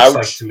what it looks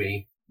like to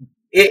me.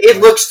 It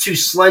looks too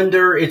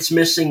slender. It's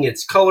missing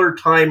its color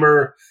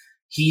timer.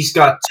 He's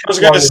got... I was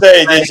going to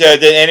say,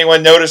 did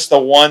anyone notice the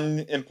one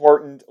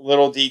important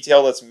little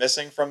detail that's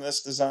missing from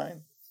this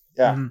design?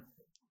 Yeah. Mm-hmm.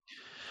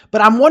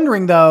 But I'm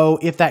wondering though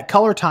if that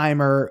color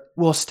timer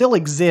will still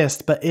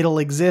exist, but it'll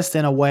exist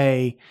in a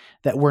way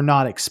that we're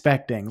not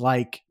expecting.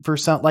 Like for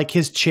some, like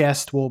his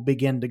chest will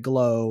begin to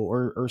glow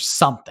or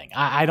something.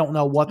 I don't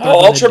know what they're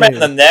going to do. Ultraman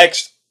the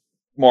Next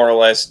more or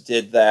less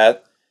did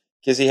that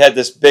because he had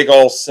this big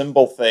old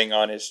symbol thing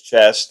on his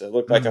chest that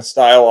looked like a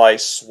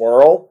stylized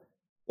swirl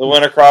that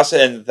went across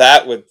it, and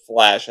that would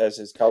flash as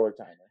his color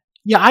timer.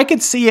 Yeah, I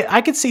could see it.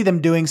 I could see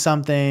them doing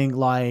something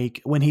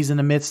like when he's in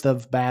the midst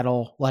of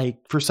battle, like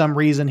for some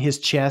reason his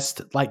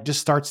chest like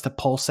just starts to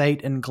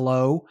pulsate and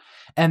glow,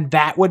 and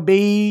that would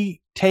be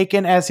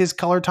taken as his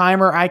color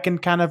timer. I can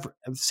kind of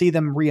see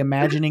them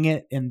reimagining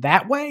it in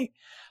that way.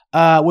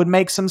 Would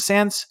make some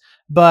sense.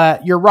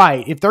 But you're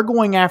right. If they're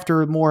going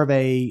after more of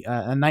a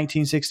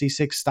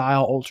 1966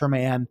 style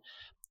Ultraman,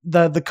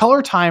 the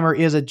color timer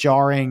is a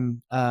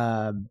jarring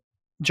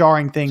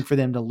thing for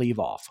them to leave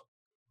off.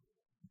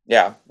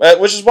 Yeah,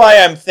 which is why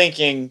I'm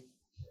thinking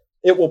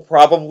it will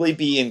probably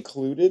be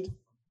included.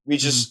 We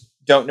just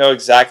don't know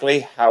exactly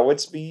how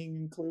it's being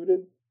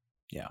included.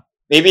 Yeah.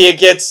 Maybe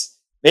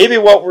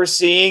what we're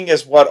seeing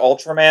is what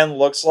Ultraman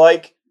looks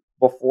like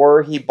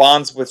before he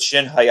bonds with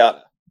Shin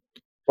Hayata.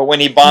 But when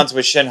he bonds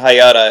with Shin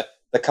Hayata,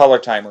 the color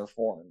timer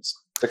forms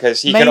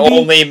because he can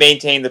only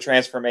maintain the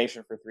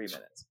transformation for 3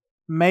 minutes.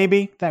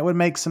 Maybe that would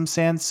make some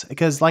sense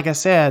because, like I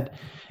said,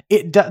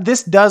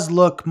 this does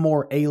look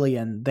more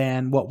alien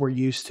than what we're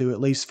used to,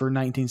 at least for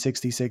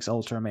 1966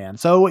 Ultraman.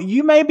 So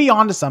you may be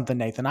onto something,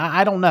 Nathan.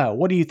 I don't know.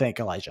 What do you think,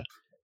 Elijah?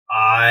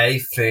 I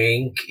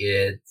think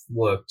it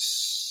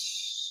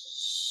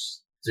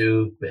looks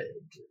stupid.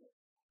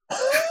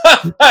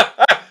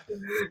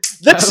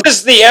 This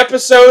is the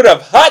episode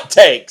of Hot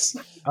Takes.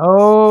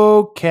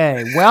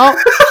 Okay. Well,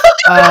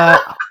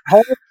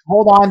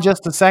 hold on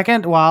just a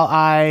second while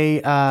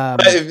I.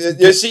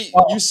 You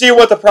see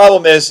what the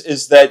problem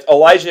is that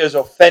Elijah is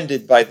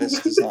offended by this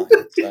design.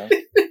 So.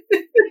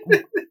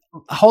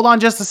 Hold on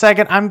just a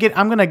second. I'm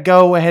going to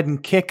go ahead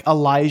and kick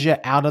Elijah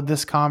out of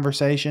this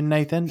conversation,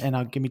 Nathan, and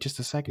I'll give me just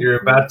a second.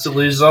 You're about to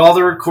lose all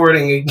the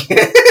recording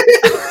again.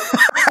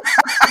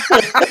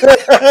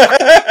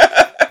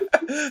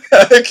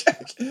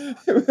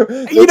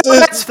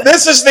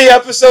 This is the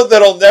episode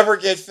that'll never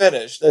get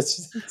finished.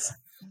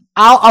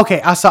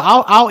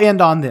 I'll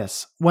end on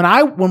this.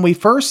 When we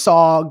first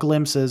saw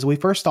glimpses, we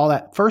first saw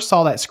that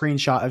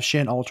screenshot of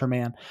Shin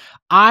Ultraman,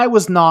 I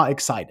was not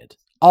excited.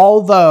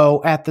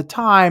 Although at the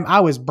time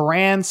I was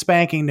brand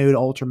spanking new to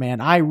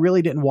Ultraman. I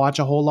really didn't watch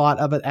a whole lot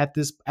of it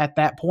at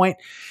that point.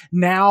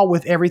 Now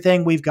with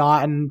everything we've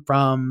gotten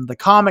from the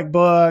comic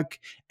book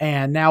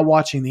and now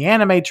watching the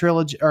anime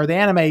trilogy or the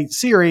anime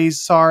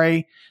series,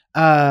 from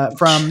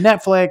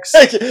Netflix.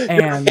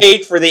 Your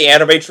hate for the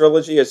anime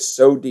trilogy is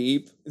so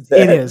deep.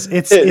 It is.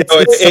 It's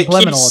subliminal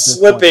keeps at this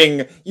slipping.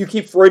 point. You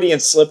keep Freudian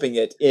slipping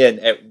it in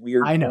at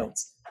weird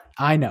points.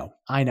 I know.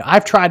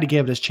 I've tried to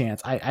give it a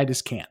chance. I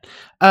just can't.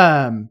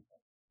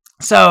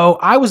 So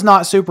I was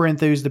not super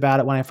enthused about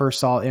it when I first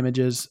saw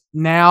images.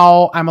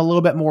 Now I'm a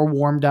little bit more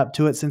warmed up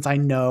to it since I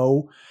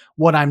know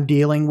what I'm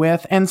dealing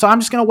with. And so I'm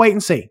just going to wait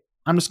and see.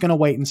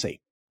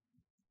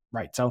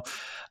 Right. So,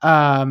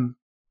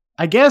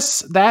 I guess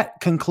that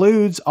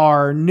concludes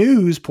our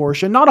news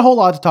portion. Not a whole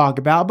lot to talk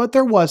about, but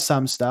there was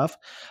some stuff.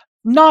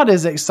 Not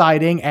as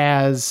exciting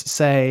as,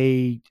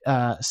 say,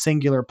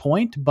 Singular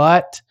Point,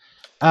 but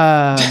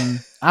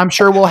I'm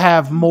sure we'll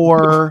have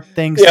more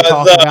things to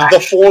talk about. The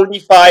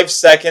 45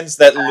 seconds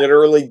that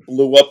literally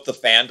blew up the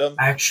fandom.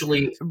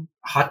 Actually,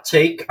 hot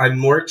take, I'm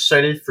more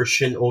excited for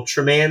Shin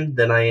Ultraman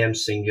than I am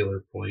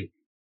Singular Point.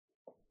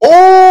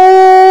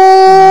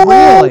 Oh!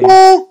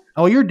 Really?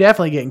 Oh, you're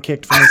definitely getting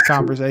kicked from this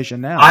conversation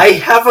now. I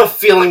have a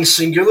feeling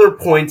Singular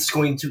Point's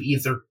going to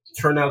either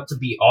turn out to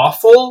be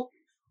awful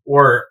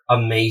or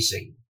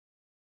amazing.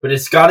 But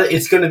it's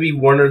going to be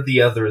one or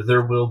the other.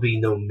 There will be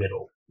no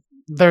middle.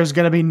 There's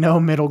going to be no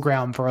middle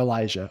ground for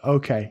Elijah.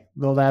 Okay.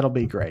 Well, that'll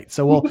be great.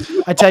 So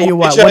I tell you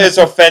what. Elijah is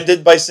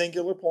offended by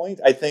Singular Point.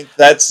 I think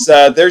that's,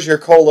 there's your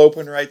cold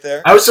open right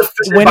there. I was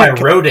offended by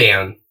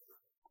Rodan.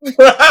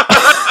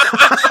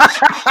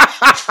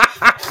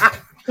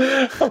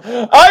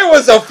 I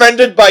was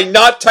offended by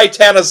not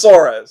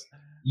Titanosaurus.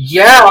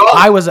 Yeah.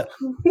 I was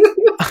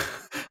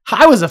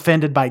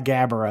offended by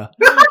Gabara.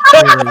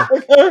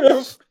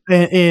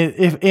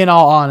 Really. In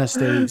all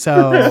honesty.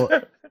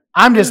 So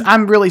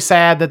I'm really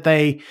sad that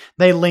they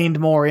leaned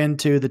more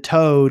into the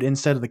toad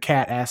instead of the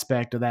cat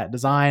aspect of that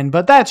design,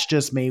 but that's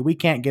just me. We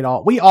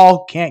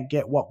all can't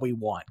get what we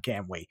want,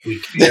 can we?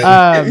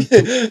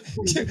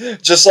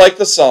 Just like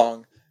the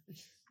song.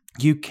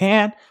 You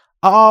can't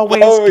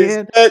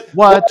always get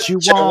what you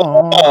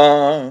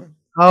want.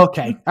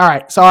 Okay. All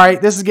right. Sorry.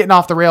 This is getting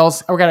off the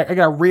rails. I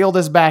gotta reel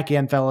this back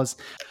in, fellas.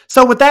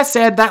 So with that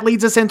said, that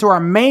leads us into our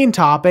main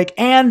topic.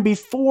 And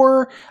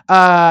before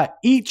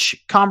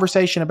each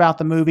conversation about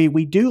the movie,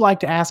 we do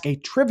like to ask a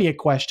trivia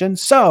question.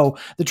 So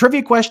the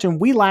trivia question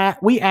we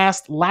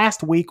asked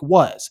last week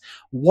was,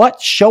 what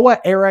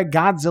Showa-era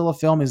Godzilla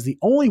film is the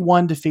only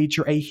one to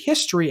feature a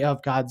history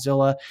of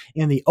Godzilla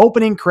in the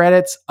opening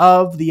credits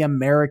of the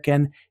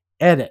American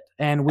edit,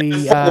 and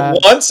we For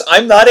once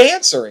I'm not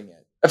answering it.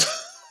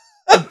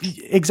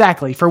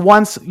 exactly. For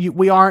once,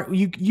 you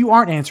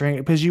aren't answering it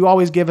because you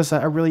always give us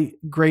a really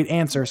great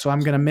answer. So I'm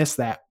going to miss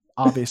that.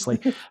 Obviously,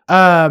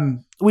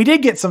 we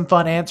did get some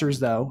fun answers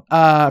though.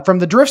 From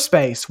the Drift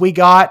Space, we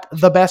got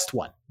the best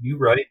one. You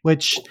right?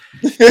 Which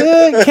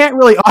can't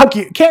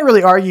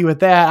really argue with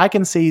that. I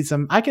can see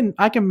some. I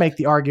can make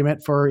the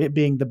argument for it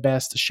being the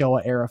best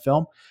Showa era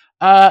film.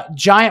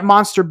 Giant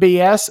Monster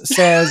BS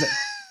says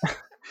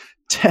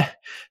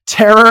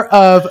Terror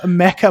of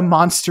Mecha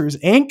Monsters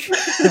Inc.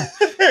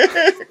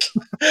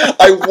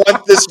 I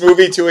want this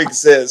movie to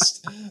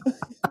exist.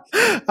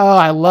 Oh,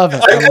 I love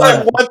it.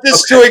 I want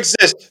this to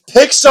exist.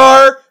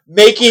 Pixar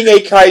making a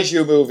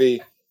kaiju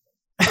movie.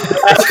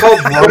 It's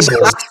called Rumble.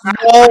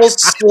 Small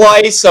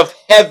slice of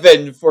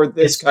heaven for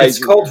this kaiju.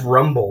 It's called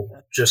Rumble.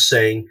 Just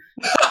saying.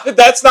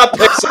 That's not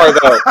Pixar,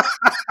 though.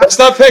 That's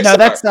not Pixar. No,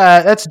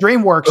 that's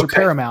DreamWorks or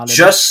Paramount.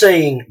 Just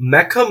saying,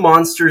 Mecha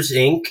Monsters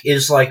Inc.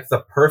 is like the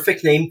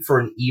perfect name for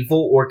an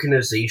evil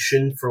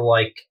organization for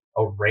like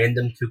a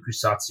random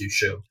tokusatsu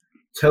show.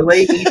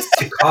 Toei needs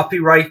to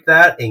copyright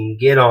that and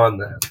get on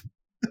that.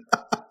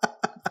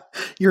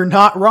 You're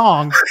not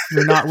wrong.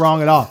 You're not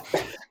wrong at all.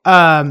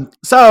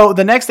 So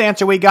the next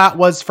answer we got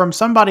was from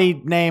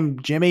somebody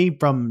named Jimmy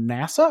from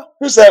NASA.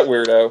 Who's that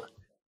weirdo?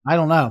 I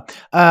don't know.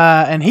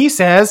 And he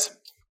says,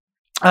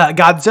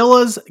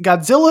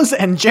 Godzilla's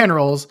and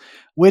Generals,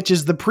 which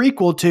is the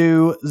prequel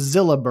to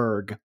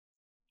Zillaberg.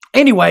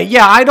 Anyway,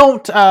 yeah,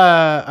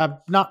 I'm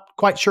not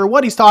quite sure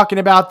what he's talking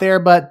about there,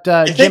 but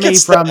Jimmy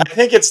from... I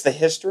think it's the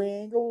history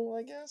angle,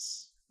 I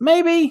guess.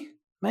 Maybe.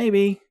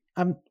 Maybe.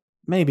 I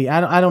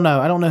don't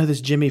know. I don't know who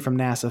this Jimmy from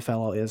NASA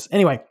fellow is.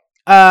 Anyway,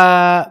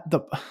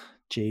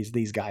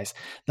 these guys.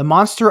 The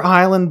Monster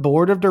Island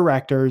Board of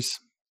Directors.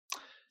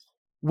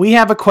 We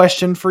have a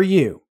question for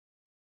you.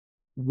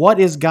 What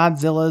is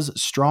Godzilla's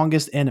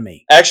strongest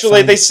enemy?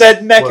 Actually, they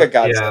said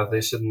Mechagodzilla. Yeah,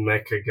 they said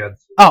Mechagodzilla.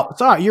 Oh,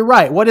 sorry, you're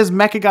right. What is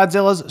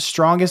Mechagodzilla's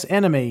strongest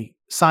enemy?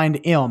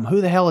 Signed M.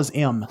 Who the hell is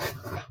M?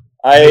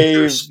 I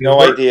have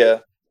no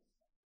idea.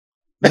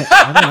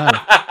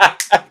 I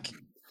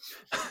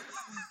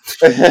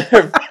don't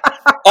know.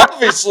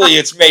 Obviously,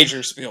 it's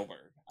Major Spielberg.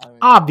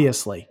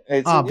 Obviously.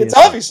 It's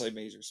obviously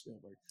Major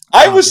Spielberg.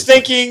 I was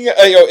thinking,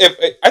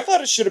 I thought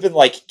it should have been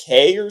like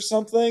K or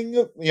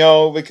something,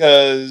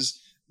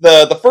 because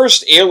the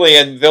first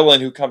alien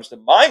villain who comes to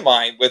my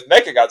mind with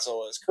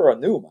Mechagodzilla is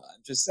Kuronuma.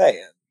 I'm just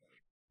saying.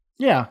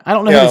 Yeah, I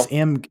don't know who his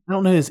M. I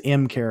don't know who his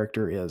M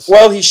character is.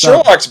 Well, he's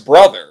Sherlock's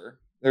brother.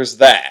 There's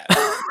that.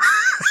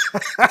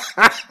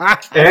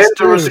 And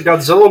there was a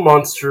Godzilla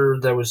monster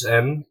that was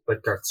M,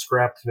 but got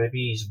scrapped.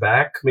 Maybe he's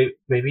back.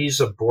 Maybe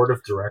he's a board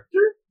of director.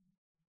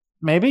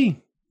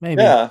 Maybe.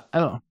 Yeah. I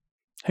don't know.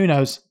 Who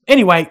knows?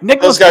 Anyway,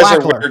 Nicholas Those guys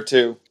Blackler. are weird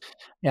too.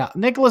 Yeah,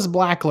 Nicholas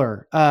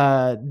Blackler,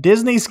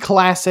 Disney's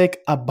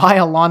classic A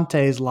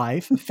Biolante's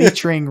Life,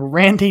 featuring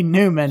Randy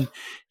Newman,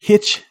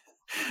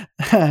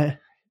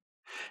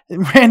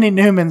 Randy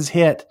Newman's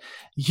hit,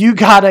 You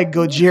Got a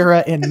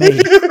Gojira in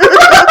Me.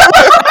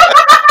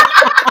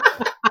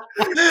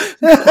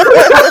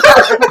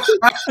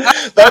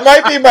 That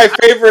might be my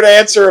favorite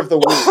answer of the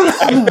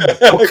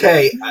week.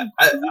 Okay.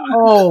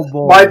 Oh,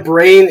 boy. My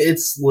brain,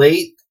 it's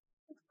late.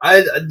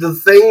 The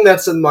thing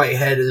that's in my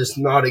head is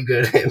not a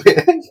good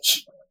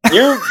image.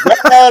 You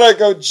gotta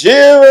go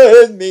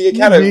Jira in me. It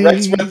kind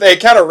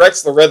of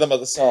wrecks the rhythm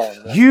of the song.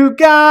 Right? You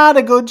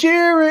gotta go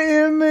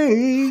Jira in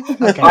me.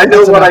 Okay, I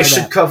know what I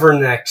should cover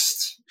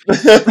next.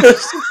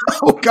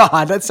 Oh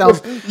God, that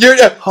sounds.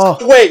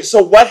 Wait.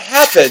 So what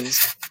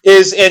happens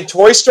is in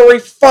Toy Story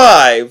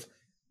 5,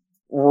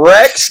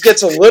 Rex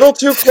gets a little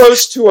too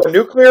close to a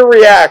nuclear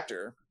reactor.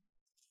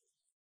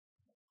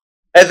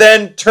 And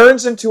then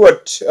turns into a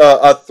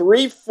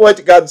 3-foot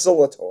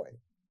Godzilla toy.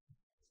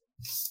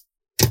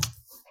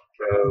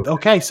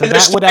 Okay, so and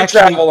that would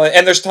actually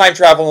and there's time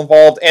travel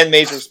involved, and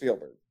Major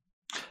Spielberg.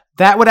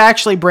 That would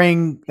actually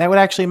make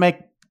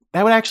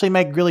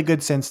really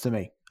good sense to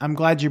me. I'm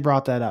glad you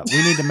brought that up.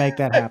 We need to make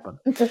that happen.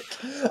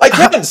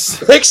 Again,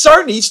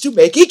 Pixar needs to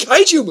make a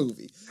kaiju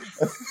movie.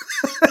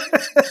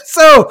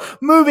 So,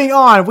 moving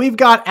on, we've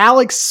got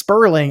Alex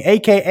Sperling,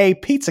 aka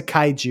Pizza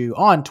Kaiju,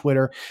 on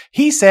Twitter.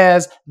 He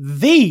says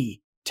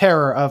the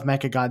Terror of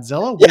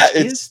Mechagodzilla, which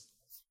is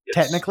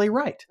technically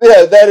right.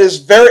 Yeah, that is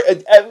very.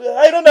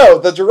 I don't know.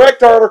 The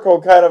direct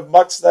article kind of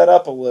mucks that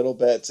up a little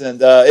bit,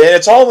 and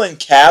it's all in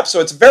caps,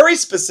 so it's very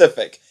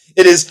specific.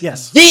 It is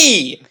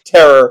the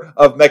Terror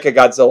of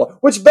Mechagodzilla,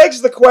 which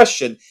begs the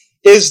question: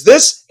 Is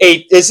this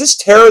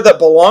terror that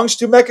belongs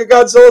to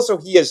Mechagodzilla, so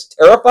he is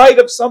terrified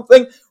of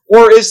something,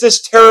 or is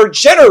this terror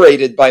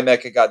generated by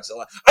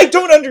Mechagodzilla? I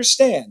don't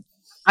understand.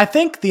 I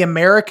think the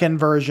American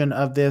version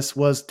of this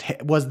was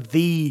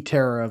the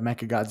Terror of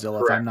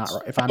Mechagodzilla. Correct. If I'm not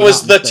right, It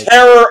was the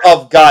Terror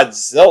of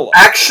Godzilla.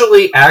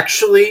 Actually, here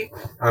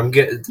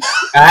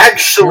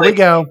we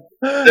go.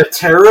 The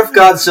Terror of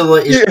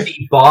Godzilla is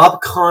the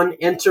Bob Con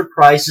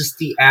Enterprises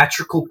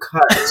theatrical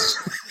cuts.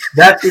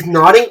 That did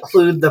not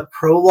include the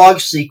prologue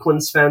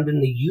sequence found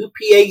in the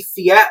UPA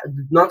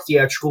not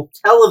theatrical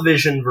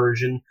television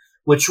version,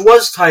 which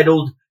was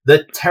titled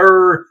The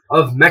Terror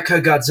of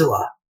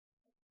Mechagodzilla.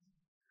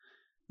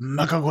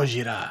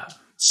 Mechagodzilla.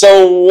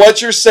 So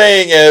what you're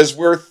saying is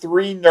we're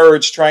three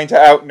nerds trying to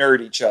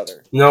out-nerd each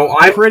other. No,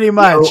 Pretty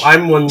much. No,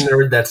 I'm one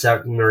nerd that's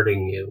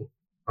out-nerding you.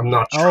 I'm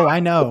not Oh, I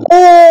know.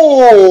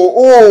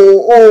 Oh,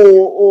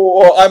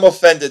 I'm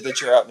offended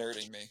that you're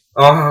out-nerding me.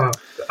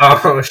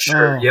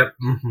 Sure, Oh. yep.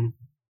 Mm-hmm.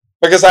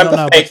 Because I'm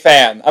the fake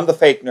fan. I'm the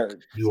fake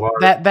nerd. You are.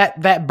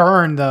 That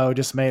burn though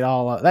just made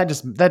that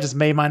just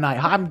made my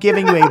night. I'm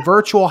giving you a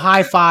virtual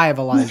high five,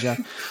 Elijah.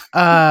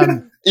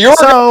 You're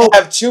gonna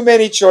have too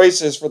many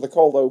choices for the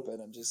cold open.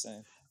 I'm just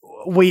saying.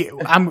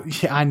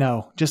 I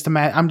know. Just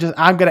imagine.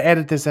 I'm gonna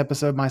edit this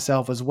episode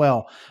myself as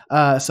well.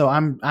 So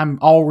I'm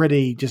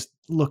already just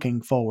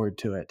looking forward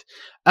to it.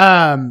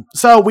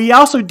 So we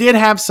also did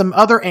have some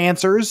other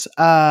answers.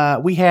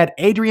 We had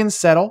Adrian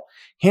Settle,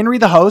 Henry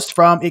the host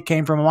from It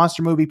Came From a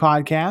Monster Movie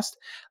podcast,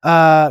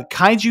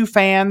 Kaiju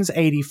Fans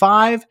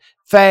 85,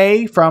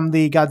 Faye from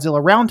the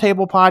Godzilla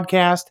Roundtable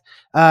podcast,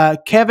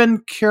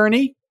 Kevin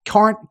Kearney.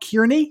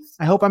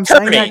 I hope I'm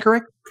saying that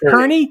correct.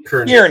 Kearney.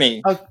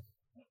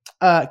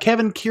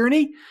 Kevin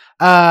Kearney,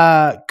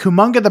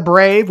 Kumunga the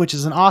Brave, which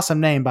is an awesome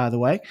name, by the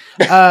way.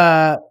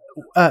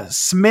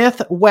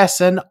 Smith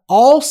Wesson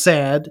all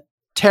said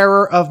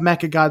Terror of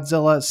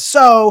Mechagodzilla.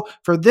 So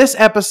for this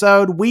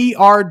episode, we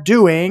are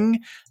doing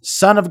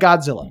Son of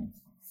Godzilla.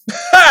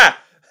 Ha!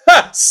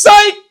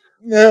 Psych!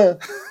 Yeah.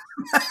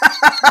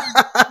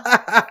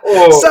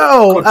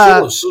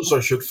 Godzilla says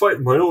I should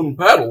fight my own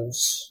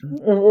battles.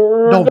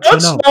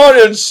 That's not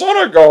in Son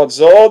of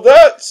Godzilla.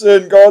 That's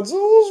in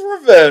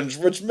Godzilla's Revenge,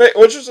 which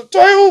is a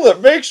title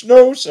that makes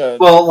no sense.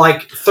 Well,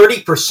 like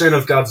 30%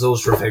 of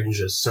Godzilla's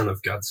Revenge is Son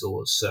of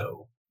Godzilla,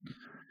 so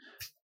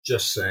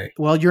just saying.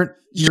 Well, you're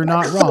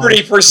not wrong.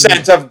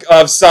 30%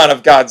 of Son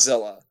of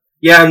Godzilla.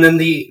 Yeah, and then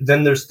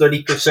there's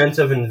 30%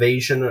 of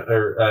Invasion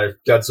or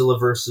Godzilla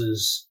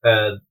versus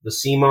the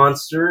Sea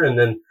Monster, and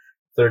then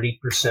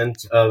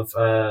 30% of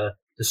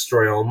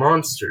Destroy All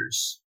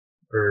Monsters,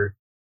 or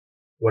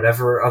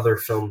whatever other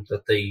film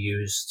that they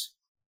used.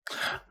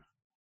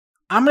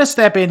 I'm going to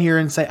step in here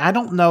and say I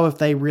don't know if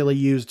they really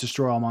used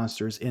Destroy All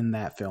Monsters in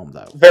that film,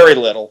 though. Very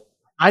little.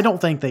 I don't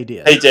think they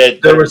did. They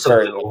did. There was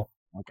very little.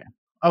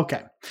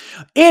 Okay.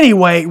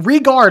 Anyway,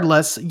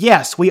 regardless,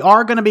 yes, we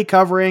are going to be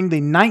covering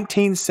the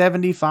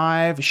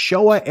 1975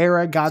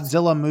 Showa-era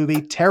Godzilla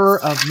movie, Terror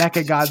of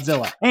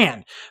Mechagodzilla.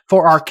 And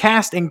for our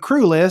cast and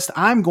crew list,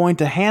 I'm going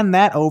to hand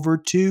that over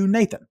to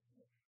Nathan.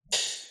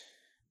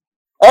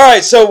 All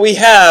right, so we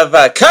have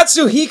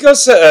Katsuhiko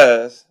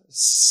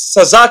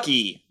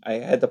Sasaki. I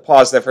had to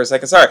pause there for a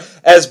second. Sorry.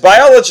 As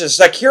biologist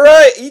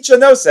Sakura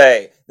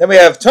Ichinose. Then we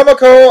have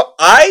Tomoko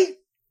Ai.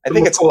 I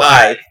think it's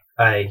Ai.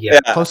 Yeah.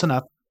 Close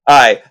enough.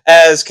 Ai.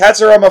 As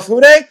Katsura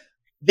Mifune.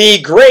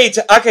 The great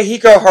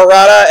Akihiko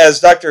Harada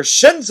as Dr.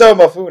 Shinzo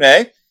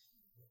Mifune.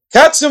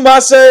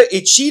 Katsumasa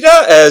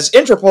Ichida as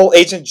Interpol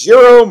agent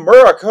Jiro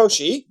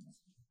Murakoshi.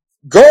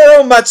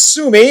 Goro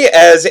Matsumi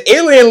as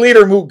alien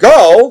leader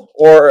Mughal,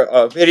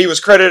 or he was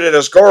credited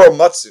as Goro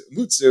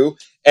Mutsu.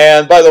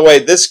 And by the way,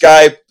 this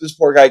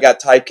poor guy got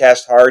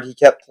typecast hard. He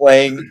kept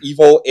playing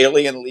evil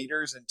alien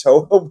leaders in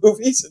Toho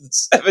movies in the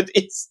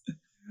 70s.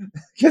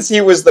 Because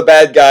he was the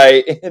bad guy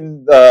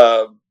in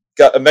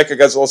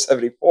Mechagodzilla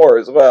 74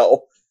 as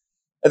well.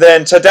 And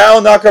then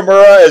Tadao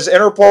Nakamura as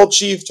Interpol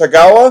Chief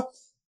Tagawa.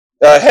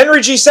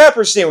 Henry G.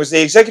 Saperstein was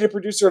the executive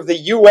producer of the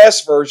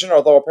U.S. version,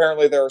 although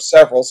apparently there are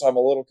several, so I'm a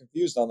little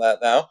confused on that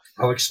now.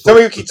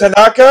 Tomoyuki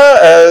Tanaka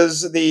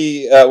as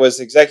was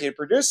the executive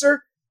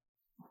producer.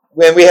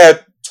 When we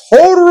had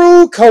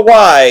Toru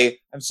Kawai,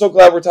 I'm so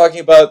glad we're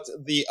talking about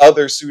the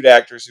other suit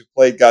actors who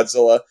played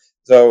Godzilla.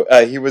 So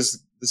he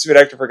was the suit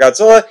actor for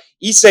Godzilla.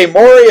 Issei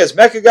Mori as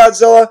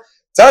Mechagodzilla.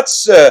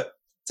 Tatsumi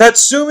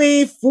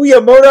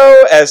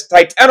Fuyamoto as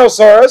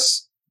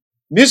Titanosaurus.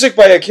 Music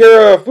by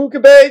Akira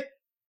Fukabe.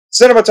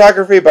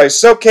 Cinematography by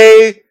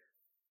Soke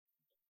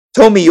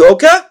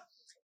Tomioka.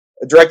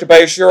 Directed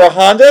by Yoshiro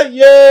Honda.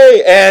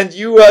 Yay! And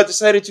you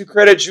decided to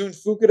credit Jun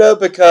Fukuda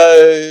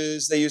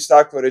because they used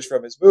stock footage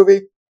from his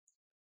movie.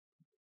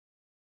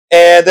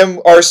 And then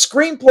our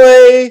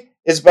screenplay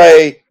is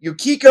by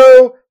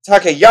Yukiko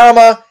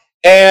Takayama.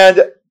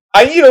 And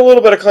I need a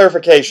little bit of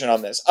clarification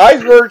on this.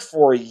 I've heard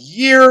for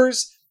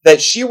years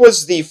that she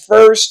was the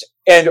first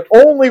and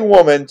only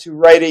woman to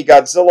write a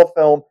Godzilla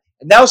film.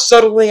 And now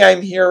suddenly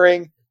I'm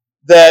hearing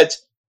that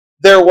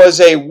there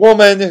was a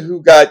woman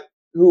who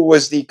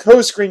was the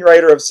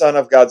co-screenwriter of Son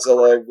of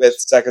Godzilla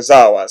with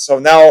Sekizawa. So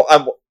now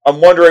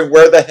I'm wondering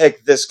where the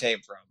heck this came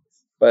from.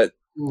 But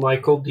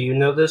Michael, do you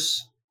know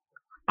this?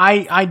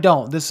 I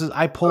don't.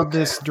 I pulled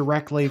this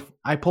directly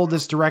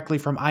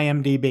from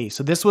IMDb.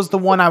 So this was the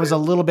one I was a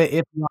little bit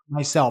iffy on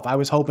myself. I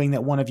was hoping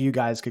that one of you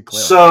guys could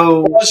clear.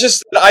 So it's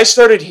just I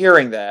started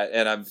hearing that,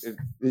 and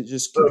it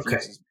just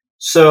confuses me.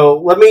 So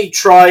let me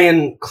try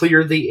and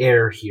clear the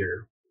air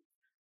here.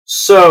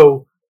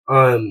 So,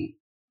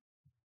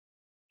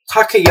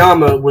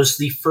 Takayama was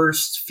the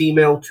first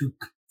female to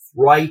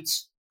write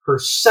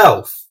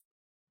herself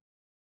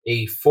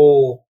a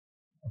full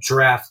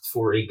draft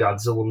for a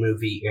Godzilla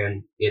movie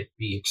and it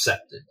be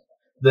accepted.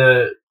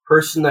 The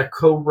person that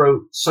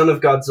co-wrote Son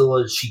of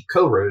Godzilla, she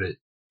co-wrote it.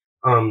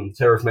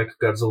 Terror of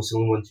Mechagodzilla is the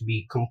only one to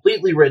be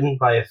completely written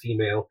by a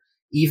female,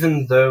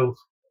 even though,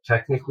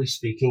 technically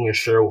speaking,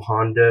 Ishiro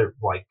Honda,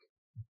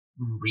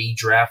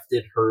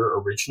 redrafted her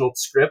original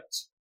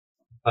script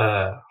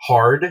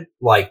hard,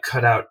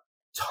 cut out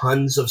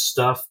tons of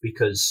stuff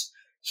because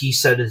he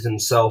said it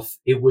himself.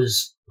 It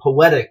was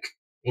poetic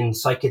and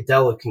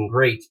psychedelic and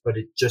great, but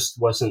it just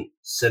wasn't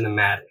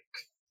cinematic.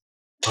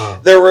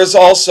 There was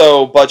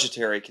also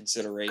budgetary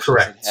considerations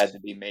Correct. that had to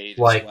be made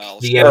Like as well.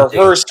 the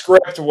Her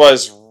script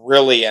was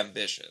really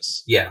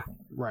ambitious. Yeah.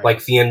 Right.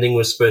 Like the ending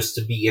was supposed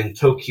to be in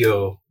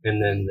Tokyo,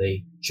 and then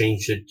they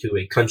changed it to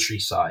a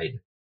countryside.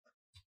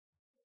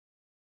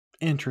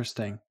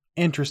 Interesting.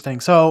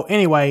 So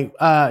anyway,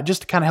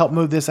 just to kind of help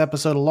move this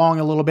episode along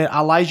a little bit,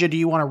 Elijah, do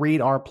you want to read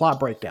our plot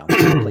breakdown,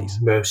 please?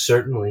 Most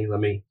certainly. Let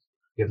me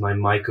get my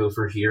mic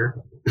over here.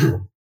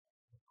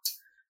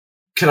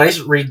 Can I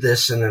read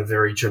this in a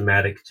very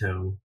dramatic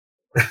tone?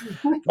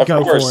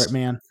 Go for it,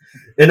 man.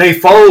 In a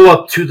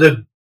follow-up to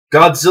the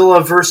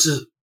Godzilla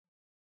versus...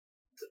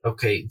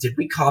 Okay, did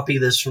we copy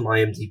this from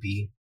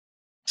IMDb?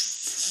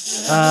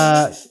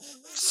 Some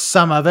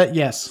of it,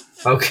 yes.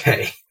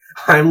 Okay,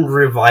 I'm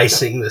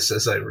revising this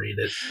as I read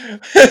it.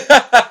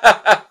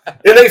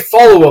 In a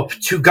follow-up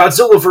to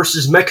Godzilla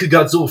vs.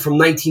 Mechagodzilla from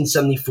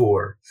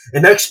 1974,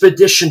 an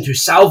expedition to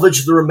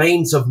salvage the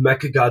remains of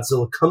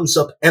Mechagodzilla comes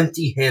up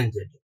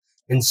empty-handed.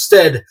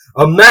 Instead,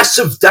 a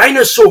massive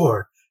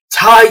dinosaur,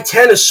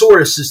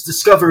 Titanosaurus, is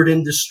discovered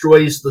and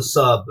destroys the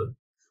sub.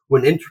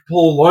 When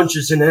Interpol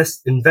launches an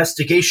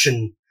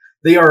investigation,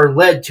 they are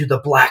led to the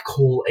black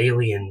hole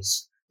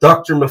aliens,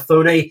 Dr.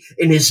 Mifune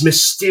and his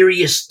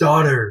mysterious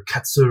daughter,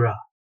 Katsura.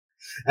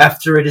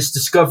 After it is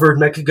discovered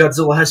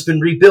Mechagodzilla has been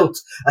rebuilt,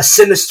 a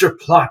sinister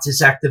plot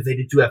is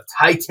activated to have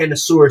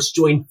Titanosaurus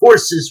join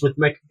forces with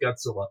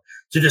Mechagodzilla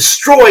to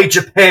destroy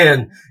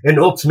Japan and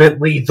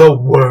ultimately the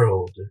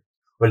world.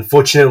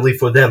 Unfortunately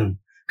for them,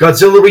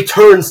 Godzilla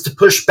returns to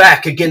push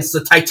back against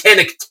the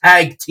titanic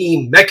tag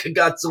team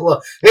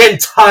Mechagodzilla and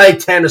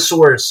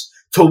Titanosaurus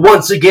to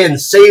once again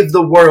save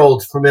the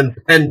world from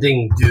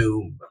impending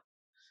doom.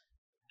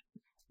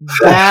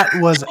 That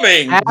was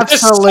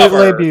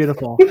absolutely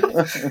beautiful.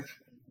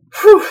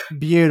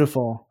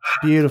 Beautiful.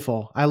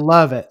 I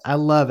love it.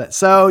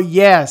 So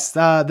yes,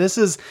 this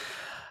is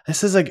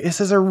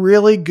a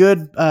really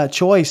good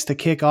choice to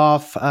kick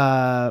off.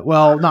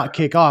 Well, not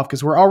kick off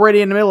because we're already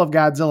in the middle of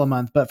Godzilla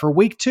month, but for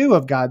week 2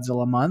 of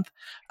Godzilla month,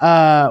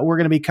 we're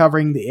going to be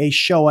covering a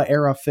Showa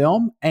era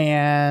film.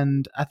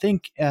 And I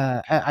think,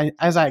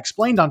 as I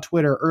explained on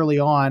Twitter early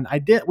on,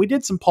 we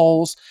did some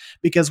polls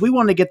because we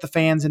wanted to get the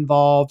fans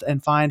involved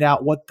and find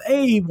out what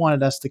they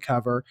wanted us to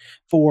cover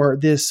for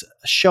this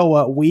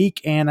Showa week.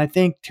 And I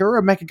think Terror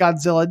of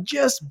Mechagodzilla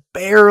just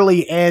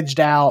barely edged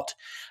out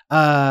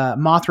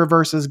Mothra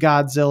versus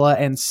Godzilla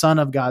and Son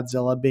of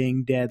Godzilla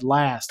being dead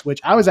last,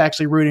 which I was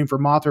actually rooting for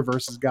Mothra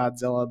versus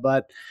Godzilla,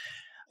 but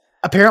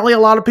apparently a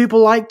lot of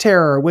people like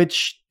Terror,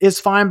 which is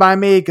fine by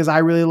me because I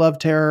really love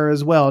Terror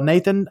as well.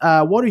 Nathan,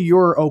 what are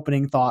your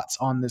opening thoughts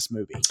on this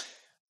movie?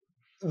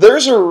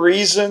 There's a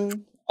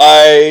reason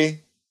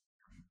I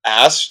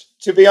asked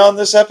to be on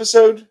this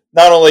episode,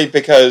 not only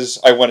because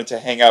I wanted to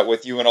hang out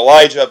with you and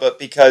Elijah, but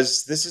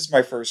because this is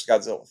my first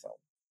Godzilla film.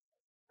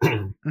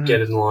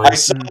 Get in line. I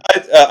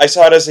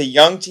saw it as a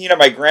young teen at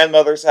my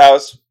grandmother's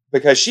house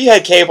because she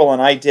had cable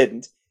and I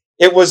didn't.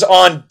 It was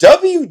on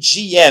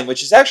WGN,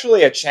 which is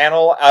actually a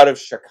channel out of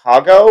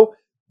Chicago,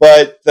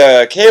 but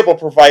the cable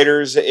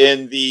providers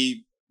in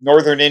the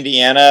northern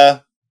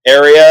Indiana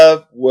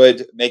area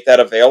would make that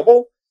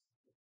available.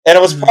 And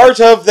it was part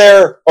of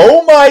their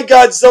Oh My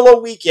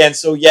Godzilla weekend.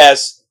 So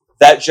yes,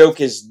 that joke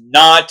is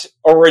not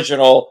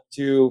original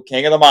to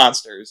King of the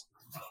Monsters.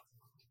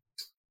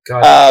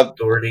 God,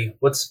 Doherty,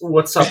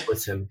 what's up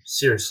with him?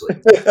 Seriously,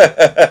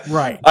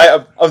 right?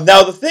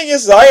 Now the thing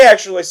is, I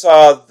actually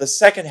saw the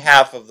second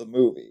half of the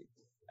movie.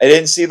 I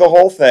didn't see the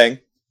whole thing,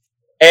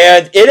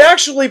 and it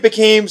actually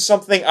became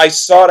something I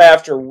sought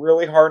after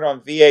really hard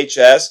on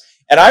VHS.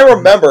 And I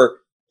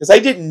remember because I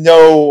didn't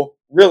know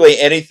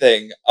really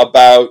anything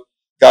about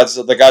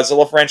the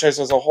Godzilla franchise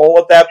as a whole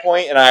at that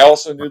point, and I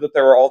also knew that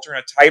there were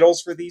alternate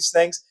titles for these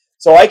things.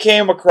 So I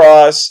came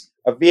across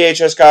a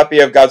VHS copy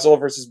of Godzilla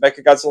vs.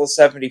 Mechagodzilla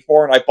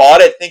 74, and I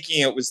bought it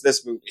thinking it was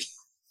this movie.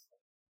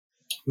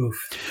 Oof.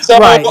 So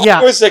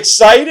I was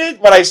excited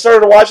when I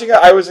started watching it.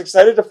 I was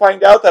excited to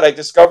find out that I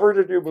discovered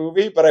a new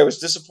movie, but I was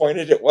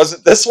disappointed it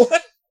wasn't this one.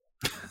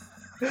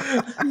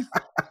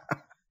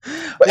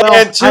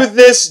 And to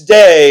this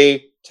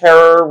day,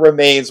 Terror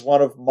remains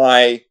one of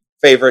my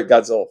favorite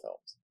Godzilla films.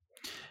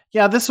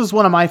 Yeah, this was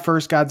one of my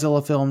first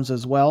Godzilla films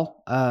as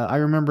well. I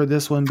remember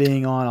this one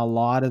being on a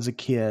lot as a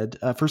kid.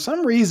 For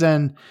some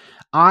reason,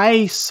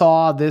 I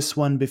saw this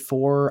one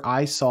before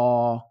I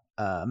saw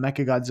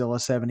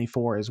Mechagodzilla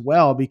 74 as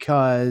well,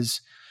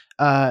 because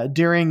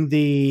during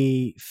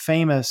the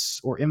famous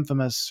or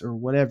infamous or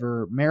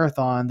whatever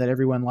marathon that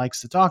everyone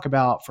likes to talk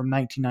about from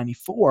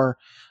 1994,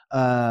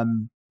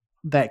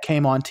 that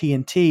came on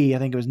TNT. I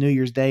think it was New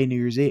Year's Day, New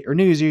Year's Eve, or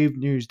New Year's Eve,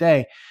 New Year's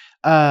Day.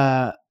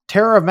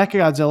 Terror of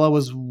Mechagodzilla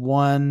was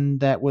one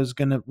that was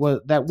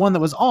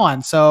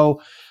on.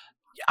 So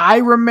I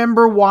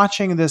remember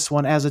watching this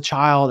one as a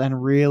child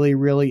and really,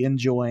 really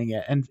enjoying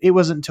it. And it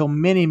wasn't until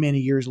many, many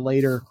years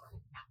later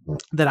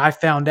that I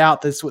found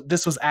out this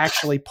was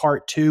actually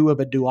part 2 of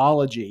a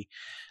duology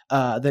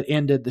that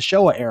ended the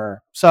Showa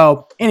era.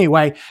 So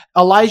anyway,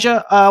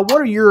 Elijah, what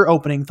are your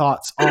opening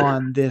thoughts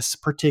on this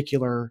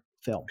particular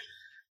film?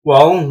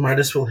 Well, might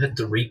as well hit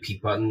the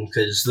repeat button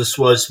because this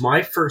was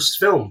my first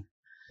film.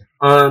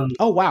 Oh,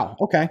 wow.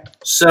 Okay.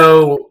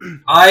 So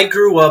I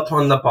grew up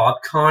on the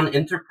BobCon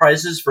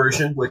Enterprises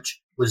version,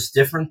 which was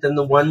different than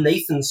the one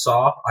Nathan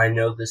saw. I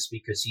know this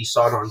because he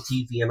saw it on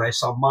TV and I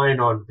saw mine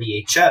on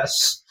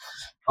VHS.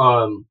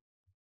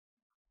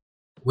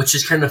 Which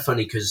is kind of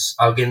funny because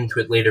I'll get into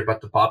it later,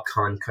 but the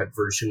BobCon cut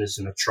version is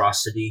an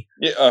atrocity.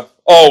 Yeah.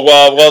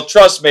 Well,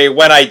 trust me,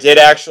 when I did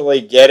actually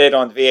get it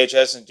on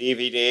VHS and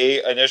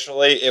DVD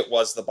initially, it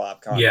was the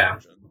BobCon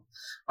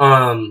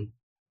version.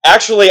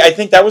 Actually, I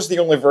think that was the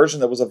only version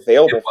that was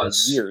available for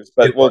years,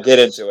 but we'll get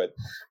into it.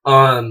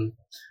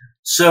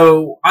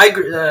 So I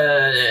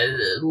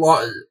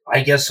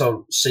guess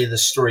I'll say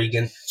this story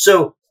again.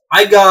 So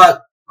I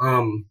got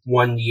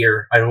 1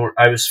 year.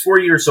 I was 4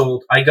 years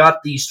old. I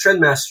got these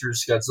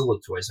Trendmasters Godzilla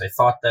toys. I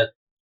thought that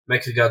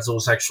Mechagodzilla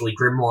was actually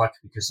Grimlock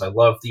because I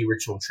love the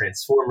original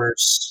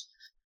Transformers.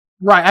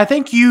 Right. I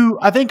think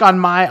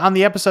on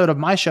the episode of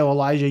my show,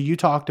 Elijah, you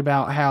talked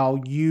about how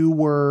you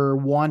were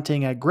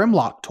wanting a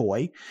Grimlock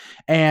toy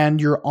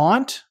and your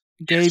aunt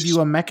gave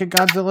you a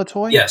Mechagodzilla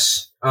toy?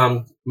 Yes.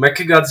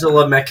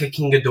 Mechagodzilla, Mecha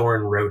King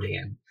Ghidorah, and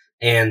Rodan.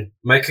 And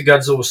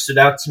Mechagodzilla stood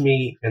out to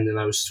me, and then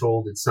I was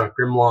told it's not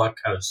Grimlock.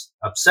 I was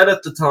upset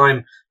at the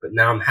time, but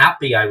now I'm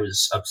happy I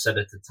was upset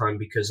at the time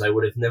because I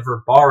would have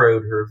never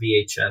borrowed her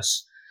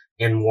VHS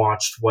and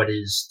watched what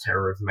is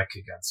Terror of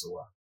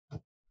Mechagodzilla.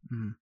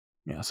 Mm-hmm.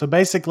 Yeah, so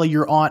basically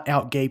your aunt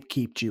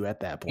out-gatekeeped you at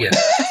that point.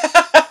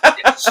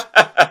 Yes.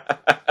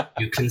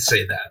 You can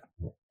say that.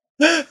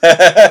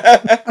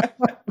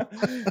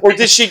 Or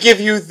did she give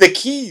you the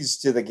keys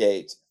to the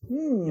gate?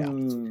 Yeah.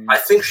 I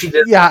think she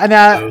did. Yeah, and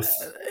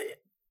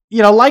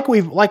like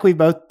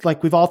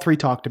we've all three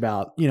talked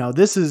about,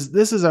 this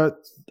is a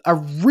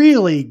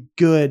really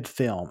good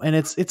film, and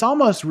it's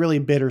almost really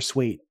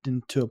bittersweet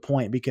to a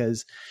point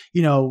because,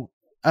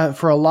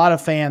 for a lot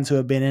of fans who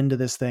have been into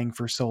this thing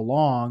for so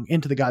long,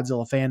 into the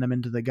Godzilla fandom,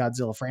 into the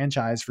Godzilla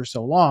franchise for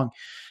so long,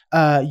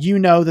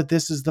 that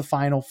this is the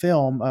final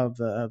film of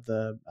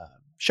the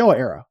Showa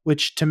era,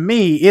 which to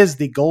me is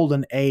the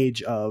golden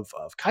age of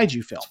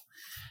kaiju film.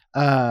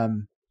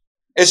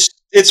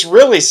 It's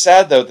really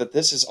sad though that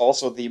this is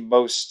also the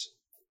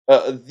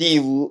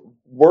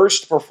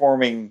worst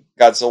performing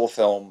Godzilla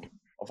film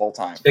of all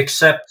time.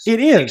 Except it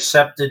is.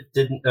 Except it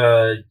didn't.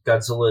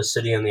 Godzilla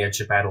City on the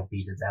Edge of Battle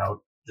beat it out.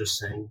 Just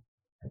saying.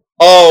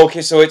 Oh,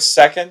 okay. So it's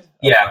second.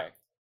 Yeah. Okay.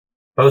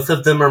 Both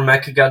of them are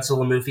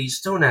Mechagodzilla movies.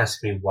 Don't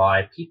ask me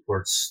why. People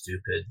are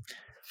stupid.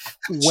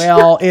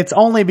 Well, it's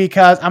only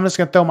because I'm just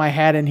going to throw my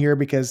hat in here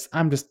because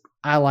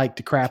I like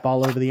to crap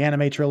all over the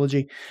anime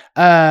trilogy.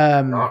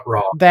 Not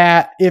wrong.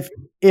 That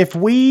if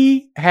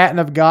we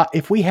hadn't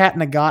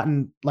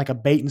gotten like a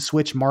bait and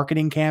switch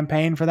marketing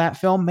campaign for that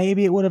film,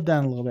 maybe it would have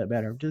done a little bit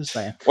better. Just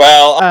saying.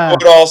 Well, I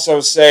would also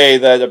say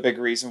that a big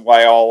reason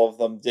why all of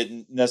them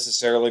didn't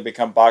necessarily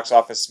become box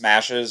office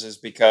smashes is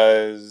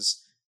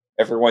because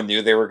everyone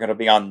knew they were going to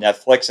be on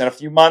Netflix in a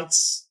few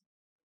months.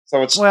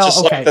 So it's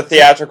like the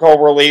theatrical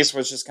release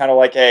was just kind of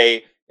like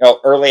a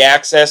early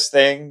access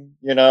thing,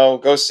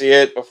 go see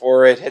it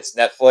before it hits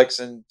Netflix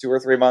in 2 or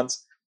 3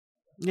 months.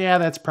 Yeah,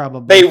 that's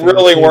probably. They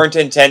really weren't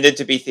intended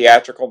to be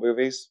theatrical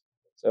movies.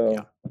 So,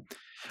 yeah.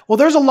 Well,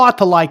 there's a lot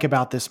to like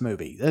about this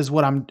movie. Is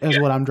what I'm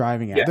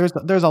driving at. Yeah.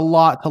 There's a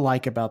lot to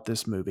like about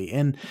this movie,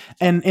 and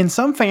in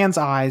some fans'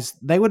 eyes,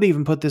 they would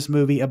even put this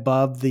movie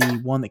above the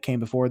one that came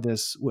before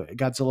this,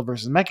 Godzilla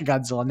versus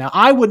Mechagodzilla. Now,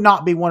 I would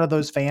not be one of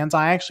those fans.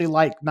 I actually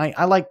like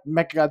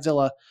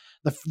Mechagodzilla,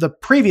 the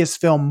previous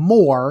film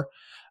more.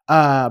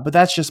 But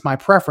that's just my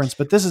preference.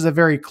 But this is a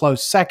very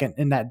close second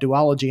in that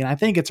duology, and I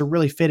think it's a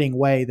really fitting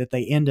way that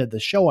they ended the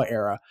Showa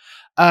era.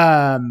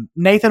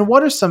 Nathan,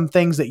 what are some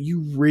things that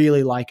you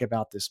really like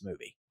about this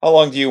movie? How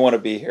long do you want to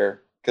be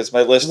here? Because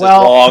my list is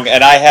long,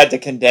 and I had to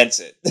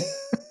condense it.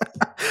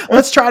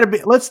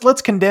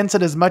 Let's condense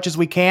it as much as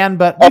we can,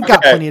 but we've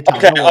got plenty of time.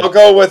 Okay, I'll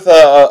go with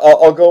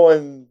I'll go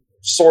in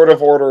sort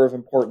of order of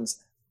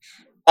importance.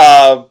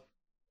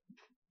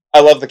 I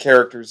love the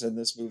characters in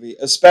this movie,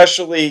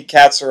 especially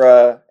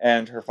Katsura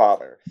and her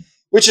father,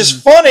 which is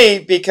funny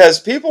because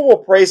people will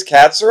praise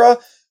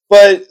Katsura,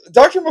 but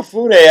Dr.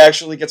 Mifune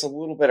actually gets a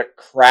little bit of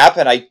crap,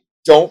 and I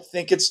don't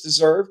think it's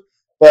deserved.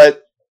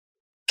 But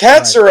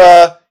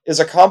Katsura is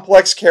a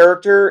complex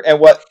character,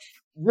 and what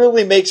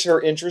really makes her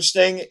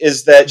interesting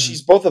is that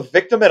she's both a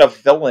victim and a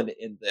villain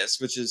in this,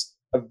 which is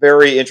a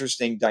very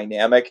interesting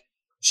dynamic.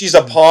 She's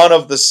a pawn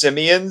of the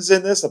simians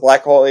in this, the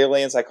black hole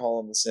aliens. I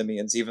call them the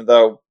simians, even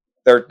though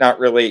they're not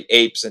really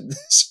apes in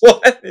this one.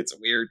 It's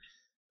weird.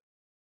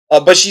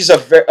 But she's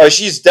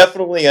she's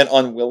definitely an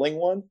unwilling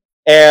one.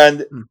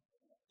 And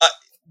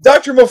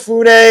Dr.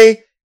 Mifune,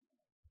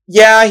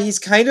 yeah, he's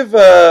kind of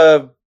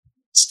a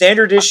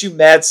standard issue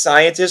mad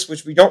scientist,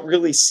 which we don't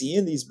really see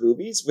in these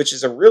movies, which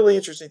is a really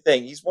interesting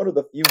thing. He's one of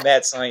the few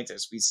mad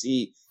scientists we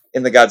see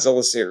in the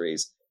Godzilla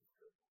series.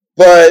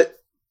 But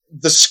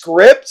the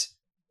script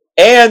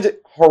and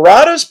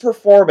Harada's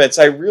performance,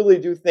 I really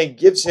do think,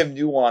 gives him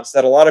nuance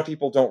that a lot of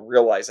people don't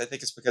realize. I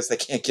think it's because they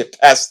can't get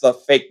past the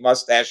fake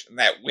mustache and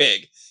that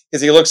wig,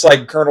 because he looks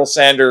like Colonel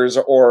Sanders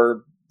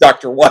or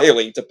Dr.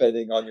 Wily,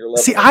 depending on your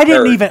level. See, I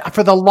didn't even,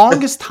 for the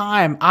longest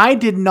time, I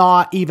did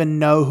not even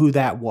know who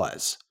that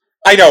was.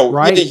 I know,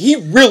 right? He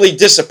really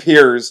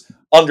disappears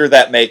under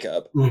that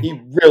makeup.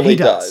 He really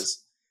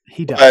does.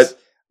 He does.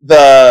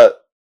 But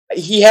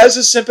he has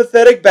a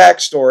sympathetic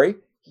backstory.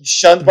 He's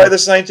shunned by the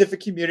scientific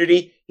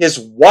community. His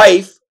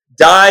wife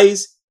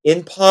dies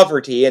in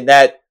poverty, and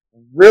that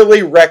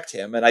really wrecked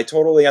him, and I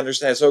totally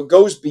understand. So it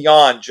goes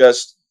beyond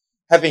just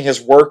having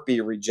his work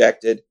be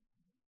rejected.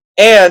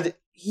 And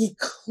he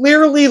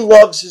clearly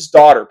loves his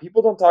daughter.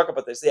 People don't talk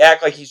about this. They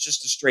act like he's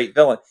just a straight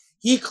villain.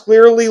 He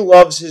clearly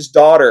loves his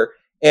daughter,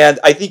 and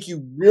I think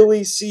you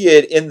really see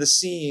it in the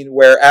scene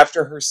where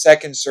after her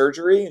second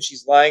surgery, and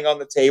she's lying on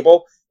the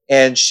table,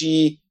 and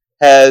she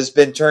has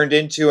been turned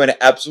into an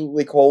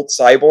absolutely cold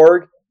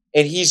cyborg,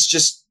 and he's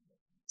just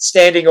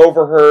standing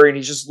over her, and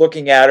he's just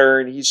looking at her,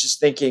 and he's just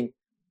thinking,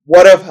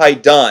 what have I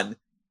done?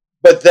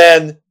 But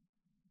then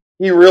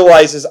he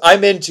realizes,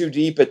 I'm in too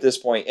deep at this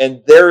point,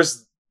 and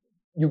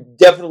you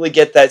definitely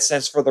get that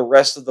sense for the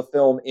rest of the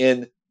film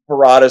in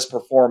Harada's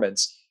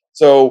performance.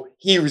 So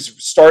he was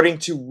starting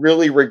to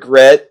really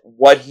regret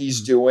what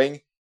he's doing,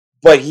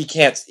 but he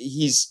can't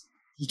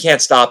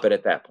stop it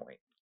at that point.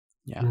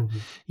 Yeah.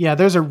 Yeah.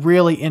 There's a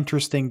really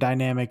interesting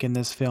dynamic in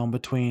this film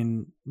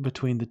between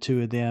the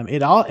two of them.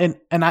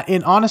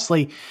 And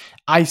honestly,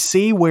 I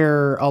see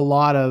where a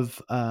lot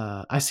of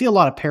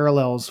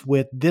parallels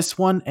with this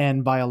one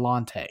and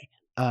Biollante,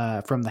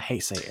 from the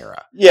Heisei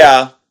era.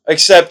 Yeah.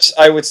 Except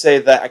I would say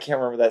that I can't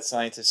remember that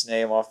scientist's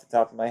name off the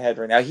top of my head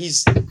right now.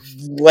 He's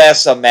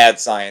less a mad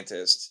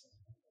scientist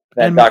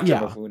than Dr.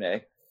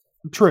 Mifune.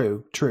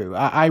 True.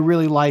 I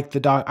really like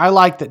I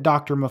like that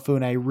Dr.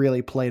 Mifune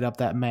really played up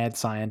that mad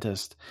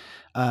scientist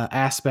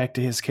aspect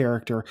to his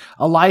character.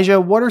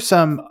 Elijah, what are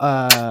some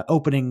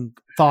opening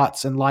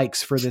thoughts and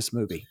likes for this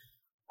movie?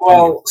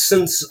 Well,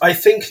 since I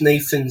think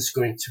Nathan's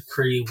going to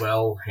pretty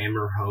well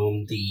hammer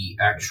home the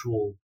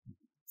actual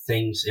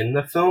things in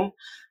the film,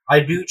 I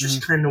do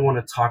just kind of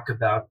want to talk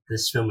about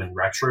this film in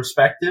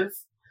retrospective.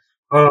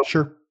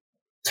 Sure.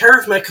 Terror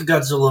of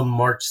Mechagodzilla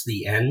marks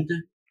the end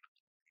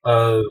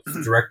of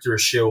director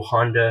Ishiro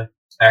Honda,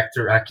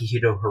 actor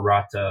Akihito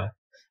Hirata,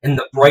 and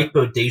the bright,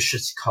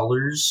 bodacious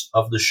colors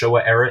of the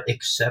Showa era,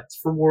 except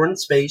for War in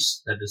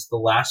Space. That is the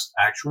last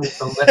actual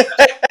film that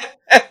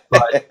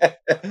But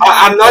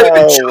I'm not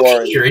even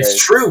joking here. It's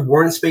true.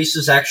 War in Space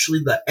is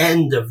actually the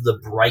end of the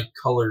bright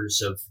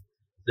colors of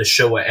the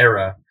Showa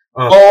era.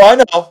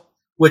 I know.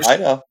 Which I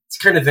know. It's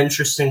kind of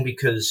interesting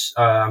because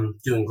I'm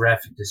doing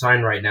graphic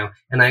design right now,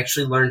 and I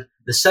actually learned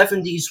the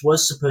 70s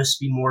was supposed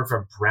to be more of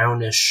a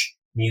brownish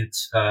mute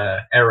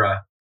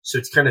era. So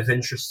it's kind of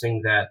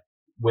interesting that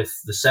with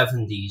the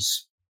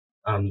 70s,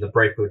 the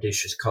bright,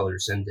 bodacious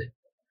colors ended.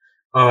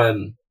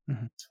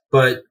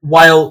 But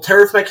while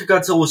Terror of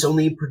Mechagodzilla was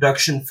only in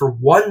production for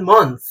 1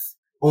 month,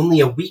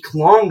 only a week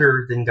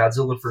longer than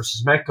Godzilla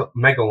vs.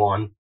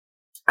 Megalon,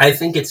 I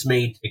think it's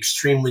made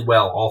extremely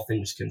well, all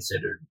things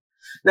considered.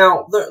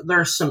 Now, there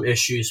are some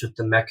issues with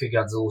the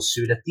Mechagodzilla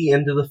suit at the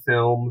end of the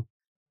film.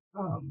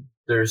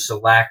 There's a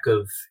lack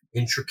of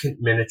intricate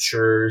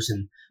miniatures,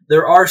 and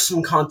there are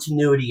some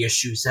continuity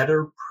issues that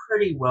are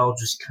pretty well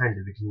just kind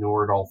of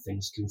ignored, all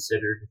things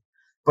considered.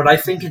 But I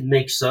think it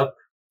makes up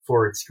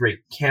for its great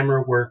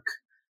camera work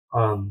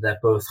that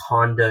both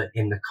Honda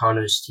and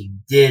Nakano's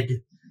team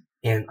did.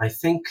 And I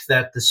think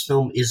that this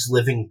film is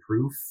living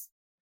proof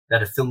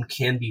that a film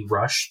can be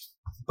rushed,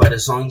 but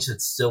as long as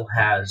it still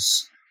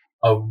has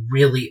a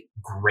really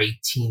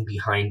great team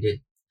behind it,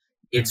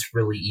 it's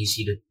really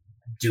easy to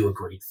do a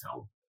great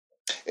film.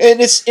 And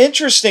it's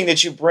interesting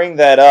that you bring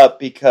that up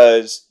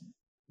because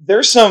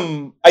there's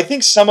I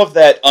think some of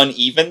that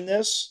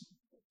unevenness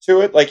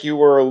to it, like you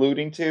were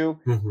alluding to,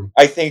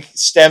 I think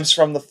stems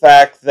from the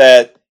fact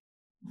that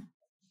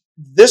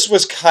this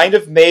was kind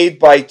of made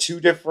by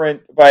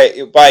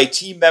by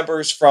team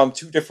members from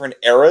two different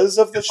eras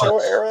of the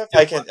Showa era,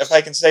 if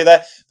I can say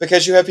that,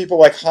 because you have people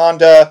like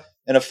Honda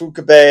and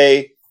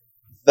Ifukube,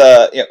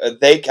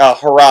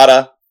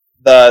 Harada,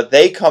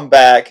 they come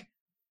back,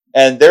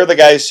 and they're the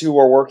guys who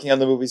were working on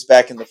the movies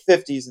back in the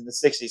 50s and the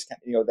 60s,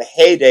 the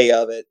heyday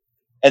of it.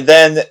 And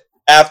then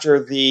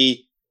after the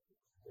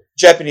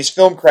Japanese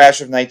film crash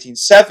of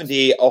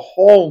 1970, a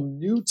whole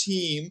new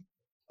team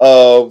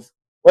of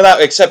well,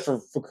 not except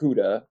for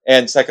Fukuda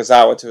and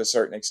Sekizawa to a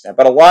certain extent,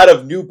 but a lot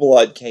of new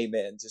blood came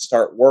in to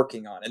start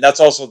working on it. And that's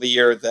also the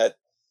year that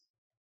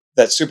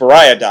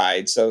Tsuburaya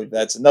died, so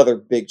that's another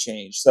big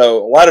change.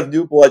 So a lot of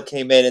new blood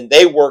came in, and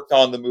they worked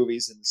on the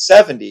movies in the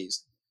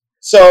 70s.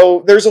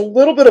 So there's a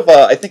little bit of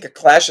I think, a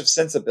clash of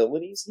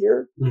sensibilities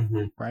here,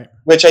 right?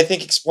 Which I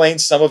think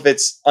explains some of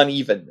its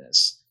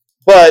unevenness.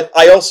 But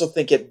I also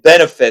think it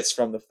benefits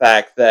from the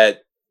fact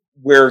that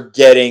we're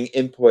getting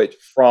input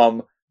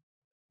from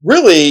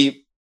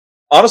really,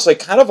 honestly,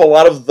 kind of a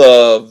lot of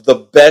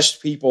the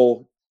best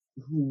people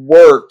who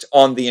worked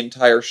on the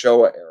entire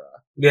Showa era.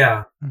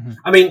 Yeah.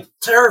 I mean,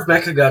 Terror of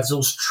Mechagodzilla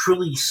is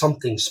truly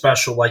something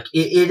special. Like,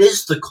 it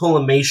is the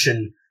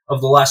culmination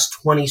of the last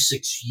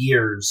 26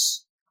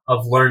 years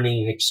of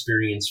learning and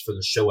experience for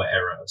the Showa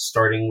era,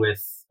 starting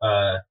with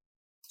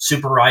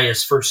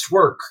Tsuburaya's first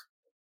work,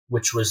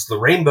 which was The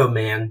Rainbow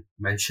Man,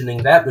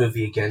 mentioning that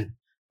movie again,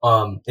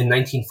 in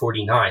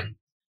 1949.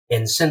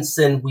 And since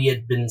then, we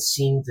had been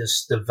seeing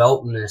this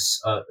developing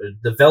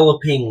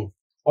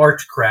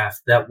art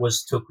craft that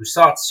was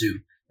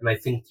tokusatsu. And I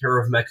think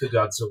Terror of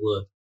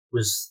Mechagodzilla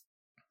was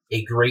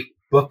a great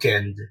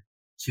bookend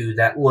to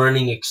that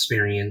learning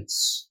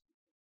experience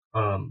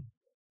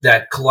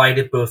that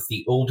collided both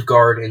the old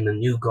guard and the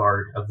new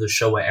guard of the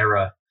Showa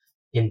era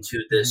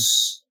into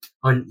this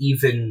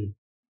uneven,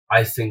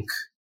 I think,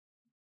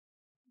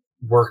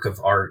 work of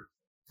art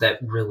that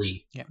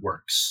really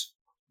works.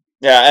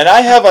 Yeah, and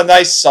I have a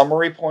nice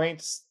summary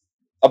point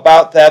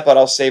about that, but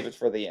I'll save it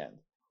for the end.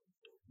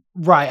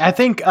 Right. I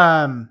think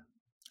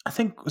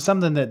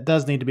something that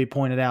does need to be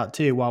pointed out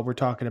too while we're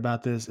talking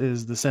about this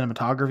is the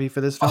cinematography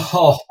for this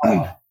film.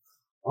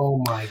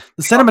 Oh my.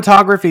 The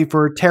cinematography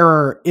for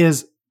Terror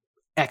is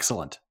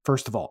excellent.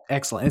 First of all,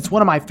 excellent. It's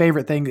one of my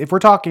favorite things. If we're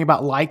talking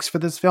about likes for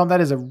this film,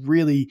 that is a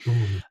really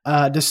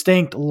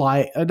distinct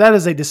that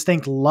is a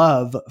distinct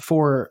love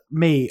for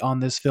me on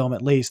this film,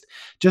 at least.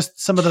 Just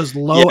some of those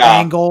low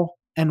angle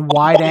and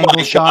wide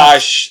angle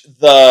shots.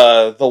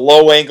 The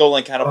low angle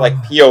and kind of like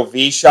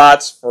POV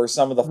shots for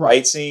some of the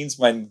fight scenes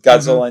when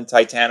Godzilla and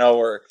Titano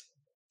were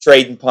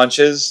trading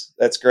punches.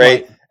 That's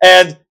great. Right.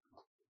 And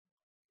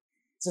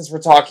since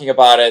we're talking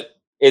about it,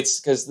 it's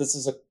because this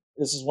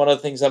is one of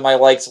the things on my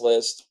likes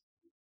list.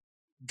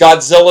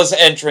 Godzilla's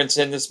entrance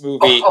in this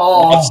movie.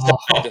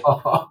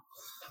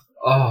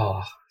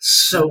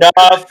 So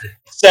enough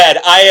said.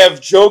 I have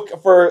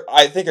joked for,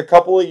 I think, a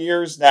couple of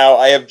years now.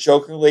 I have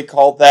jokingly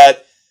called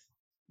that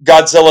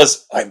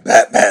Godzilla's "I'm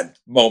Batman"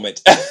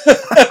 moment.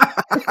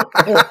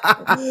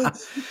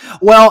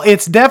 Well,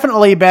 it's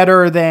definitely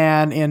better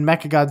than in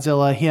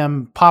Mechagodzilla,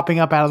 him popping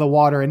up out of the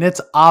water, and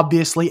it's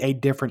obviously a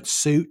different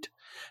suit.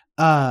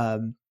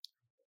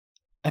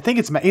 I think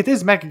it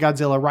is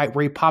Mechagodzilla, right,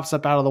 where he pops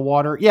up out of the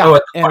water. Yeah,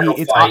 at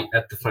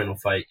the final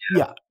fight.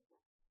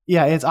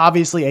 Yeah, it's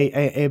obviously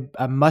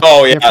a much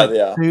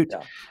different suit.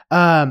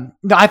 Yeah.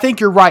 No, I think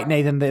you're right,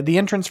 Nathan. The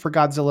entrance for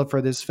Godzilla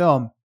for this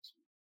film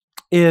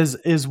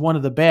is one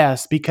of the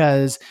best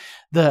because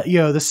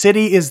the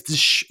city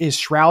is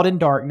shrouded in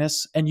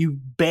darkness, and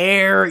you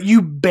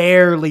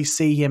barely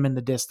see him in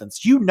the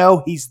distance. You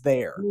know he's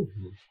there.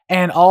 Mm-hmm.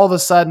 And all of a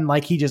sudden,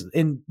 like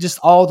just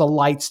all the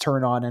lights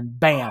turn on, and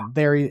bam,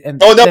 there he. And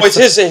it's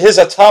his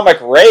atomic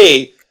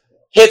ray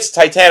hits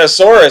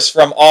Titanosaurus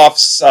from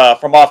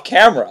off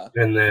camera,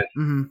 and then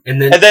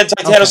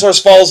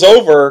Titanosaurus falls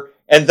over,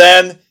 and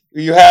then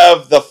you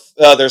have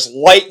there's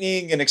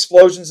lightning and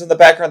explosions in the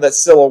background that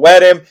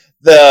silhouette him.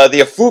 The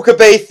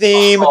Afukabe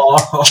theme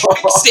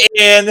kicks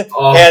in,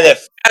 and it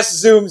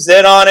fast zooms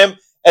in on him,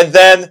 and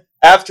then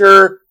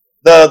after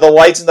the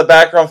lights in the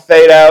background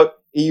fade out,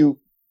 you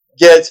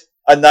get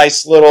a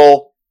nice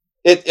little...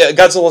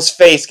 Godzilla's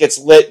face gets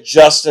lit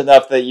just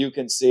enough that you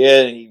can see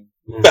it, and he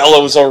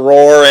bellows a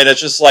roar, and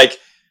it's just like,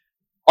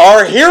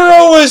 our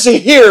hero is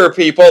here,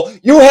 people!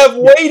 You have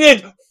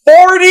waited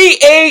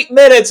 48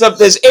 minutes of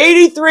this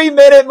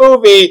 83-minute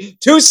movie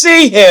to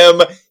see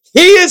him!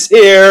 He is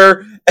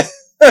here!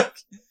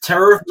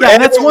 Terrible. Yeah,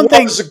 that's one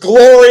thing. It's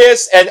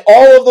glorious, and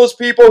all of those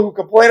people who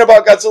complain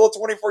about Godzilla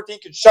 2014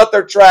 can shut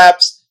their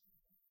traps.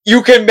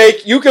 You can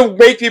make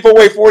people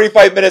wait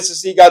 45 minutes to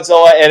see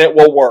Godzilla, and it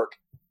will work.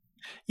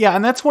 Yeah,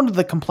 and that's one of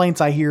the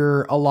complaints I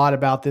hear a lot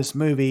about this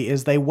movie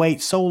is they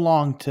wait so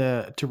long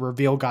to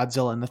reveal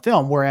Godzilla in the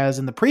film, whereas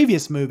in the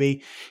previous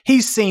movie,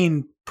 he's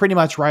seen pretty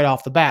much right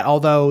off the bat.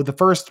 Although the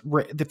first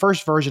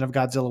version of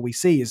Godzilla we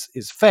see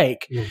is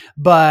fake,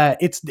 but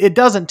it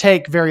doesn't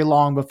take very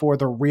long before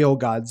the real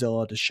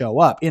Godzilla to show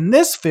up. In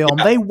this film,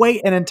 they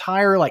wait an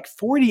entire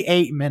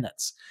 48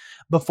 minutes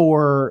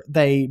before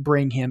they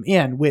bring him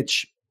in,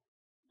 which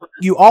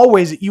you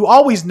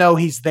always know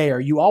he's there.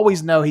 You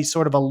always know he's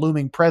sort of a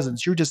looming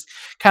presence. You're just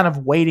kind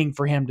of waiting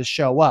for him to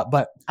show up.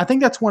 But I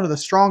think that's one of the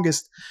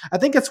strongest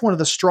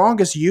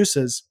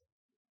uses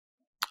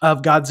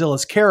of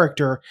Godzilla's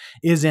character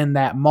is in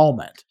that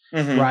moment.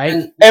 Mm-hmm.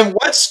 Right. And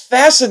what's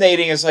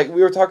fascinating is, like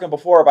we were talking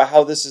before about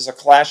how this is a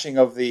clashing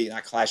of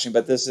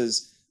this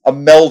is a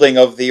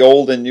melding of the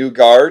old and new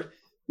guard.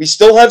 We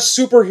still have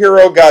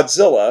superhero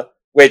Godzilla,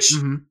 which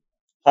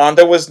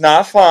Honda was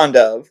not fond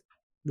of,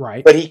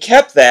 Right. but he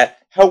kept that.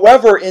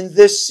 However, in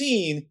this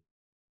scene,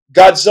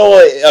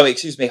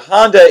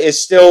 Honda is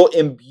still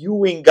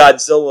imbuing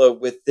Godzilla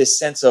with this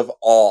sense of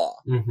awe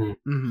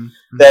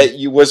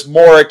that was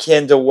more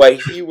akin to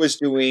what he was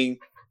doing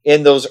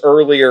in those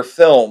earlier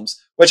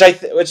films, which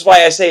is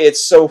why I say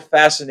it's so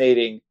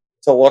fascinating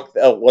to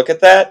look at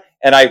that.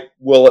 And I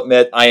will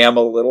admit, I am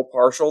a little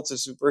partial to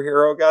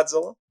superhero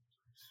Godzilla.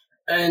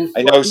 And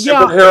I know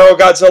superhero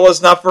Godzilla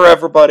is not for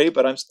everybody,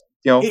 but I'm still.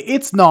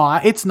 It's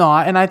not,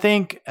 and I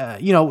think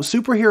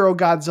superhero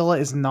Godzilla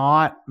is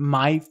not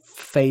my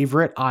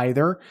favorite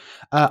either.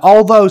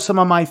 Although some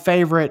of my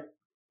favorite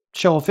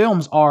Showa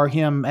films are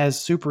him as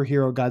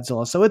superhero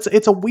Godzilla, so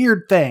it's a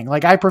weird thing.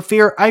 Like I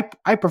prefer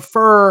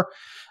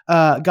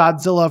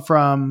Godzilla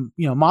from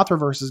Mothra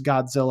versus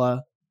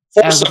Godzilla,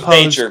 Force of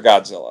Nature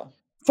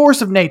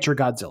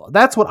Godzilla.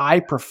 That's what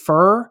I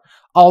prefer.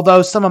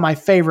 Although some of my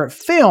favorite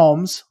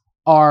films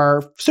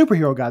are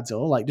superhero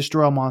Godzilla, like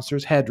Destroy All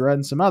Monsters, Hedorah,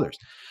 and some others.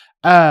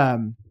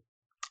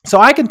 So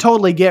I can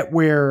totally get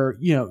where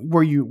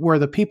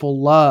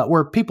people love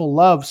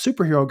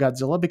superhero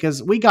Godzilla,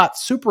 because we got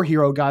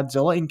superhero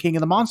Godzilla in King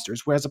of the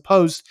Monsters, as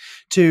opposed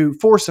to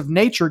Force of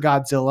Nature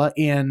Godzilla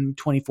in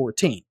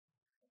 2014.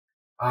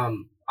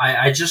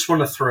 I just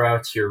want to throw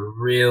out here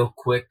real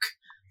quick.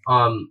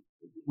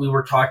 We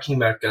were talking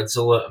about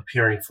Godzilla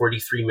appearing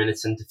 43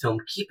 minutes into film.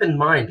 Keep in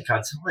mind,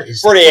 Godzilla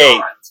is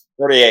 48.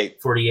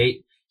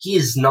 He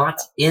is not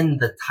in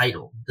the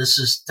title. This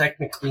is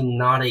technically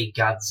not a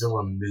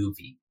Godzilla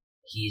movie.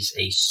 He's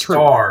a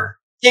star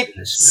in this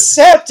movie.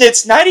 Except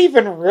it's not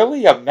even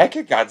really a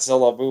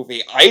Mechagodzilla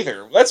movie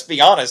either. Let's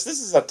be honest.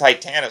 This is a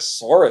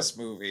Titanosaurus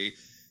movie.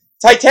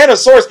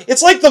 Titanosaurus,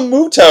 it's like the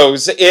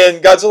Mutos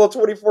in Godzilla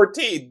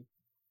 2014.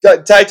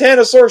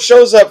 Titanosaurus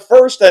shows up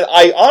first, and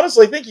I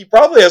honestly think he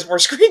probably has more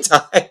screen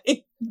time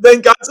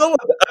than Godzilla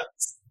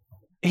does.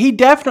 He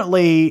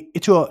definitely,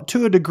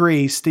 to a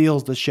degree,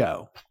 steals the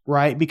show,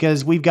 right?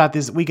 Because we got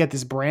this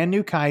brand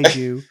new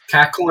kaiju,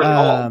 cackle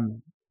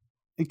and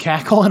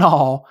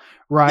all,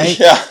 right?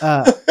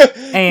 Yeah,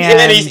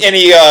 and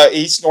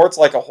he snorts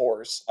like a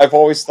horse. I've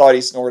always thought he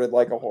snorted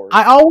like a horse.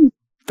 I always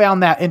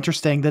found that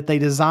interesting that they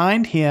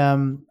designed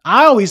him.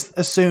 I always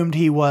assumed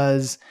he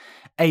was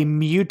a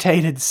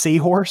mutated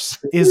seahorse,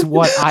 is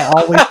what I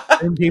always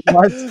assumed he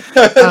was.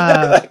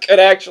 That could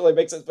actually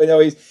make sense, but no,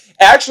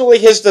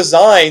 his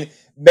design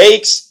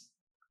makes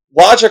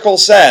logical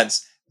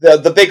sense.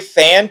 The big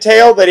fan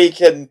tail that he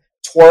can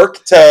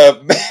twerk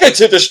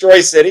to destroy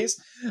cities.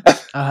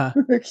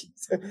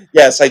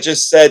 Yes, I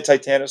just said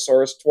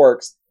Titanosaurus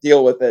twerks.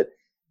 Deal with it.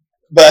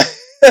 But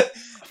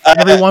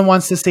everyone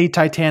wants to see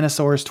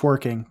Titanosaurus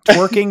twerking.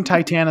 Twerking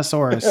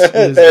Titanosaurus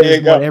is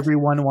what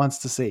everyone wants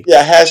to see.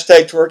 Yeah,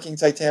 hashtag twerking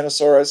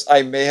Titanosaurus.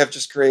 I may have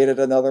just created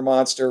another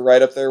monster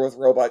right up there with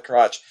Robot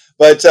Crotch.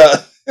 But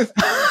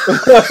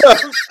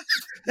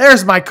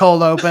there's my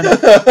cold open.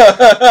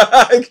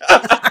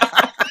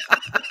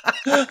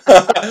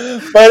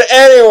 But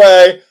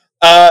anyway,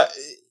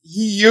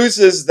 he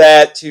uses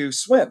that to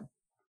swim.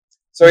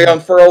 So he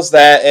unfurls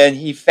that and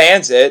he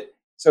fans it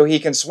so he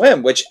can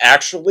swim, which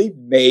actually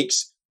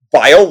makes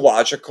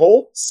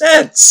biological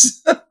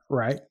sense.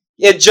 Right.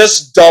 It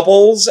just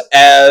doubles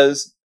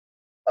as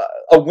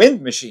a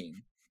wind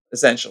machine,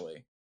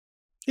 essentially.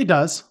 It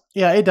does.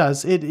 Yeah, it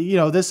does.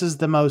 This is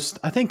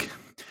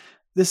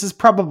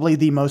probably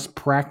the most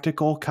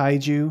practical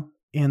kaiju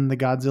in the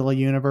Godzilla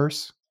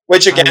universe.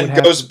 Which again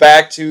goes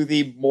back to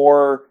the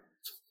more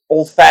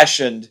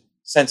old-fashioned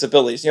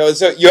sensibilities.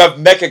 So you have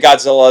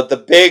Mechagodzilla, the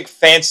big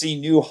fancy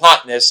new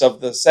hotness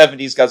of the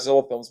 70s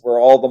Godzilla films, where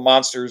all the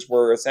monsters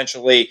were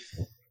essentially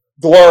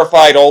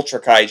glorified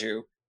ultra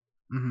kaiju.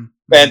 Mm-hmm.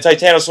 And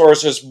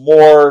Titanosaurus is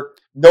more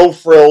no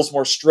frills,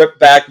 more stripped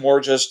back,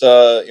 more just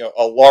a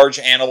large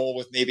animal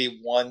with maybe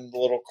one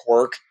little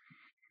quirk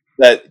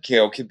that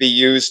could be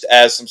used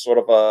as some sort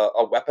of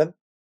a weapon.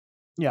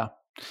 Yeah.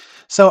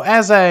 So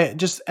as a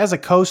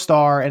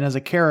co-star and as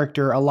a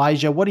character,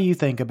 Elijah, what do you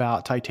think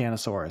about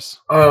Titanosaurus?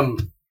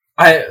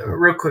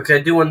 Real quick, I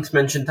do want to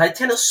mention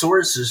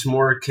Titanosaurus is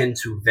more akin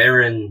to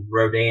Varan,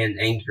 Rodan,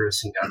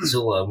 Anguirus, and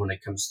Godzilla when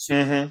it comes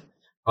to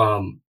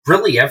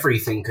really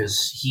everything,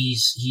 because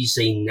he's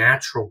a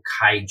natural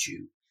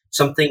kaiju,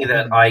 something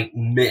that I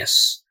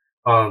miss.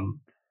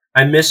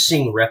 I miss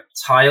seeing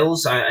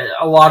reptiles.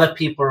 A lot of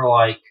people are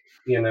like,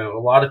 a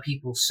lot of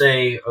people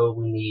say, oh,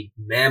 we need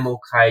mammal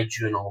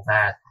kaiju and all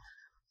that.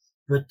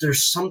 But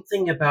there's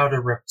something about a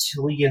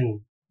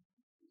reptilian,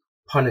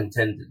 pun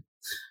intended,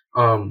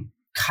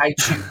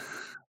 kaiju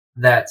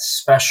that's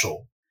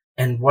special.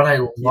 And what I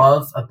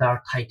love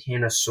about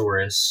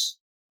Titanosaurus,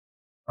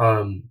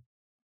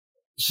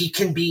 he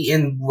can be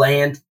in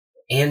land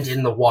and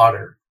in the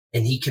water,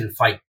 and he can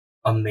fight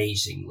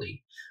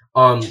amazingly.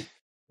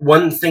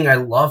 One thing I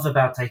love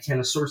about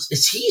Titanosaurus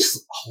is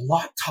he's a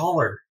lot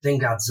taller than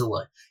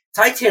Godzilla.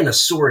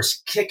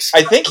 Titanosaurus kicks.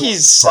 I think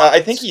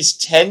he's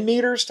 10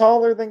 meters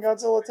taller than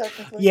Godzilla,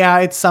 technically. Yeah,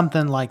 it's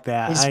something like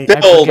that.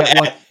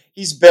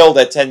 He's billed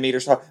at 10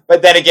 meters tall.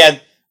 But then again,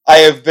 I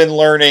have been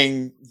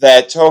learning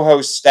that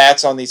Toho's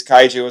stats on these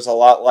kaiju is a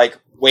lot like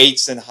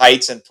weights and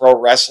heights in pro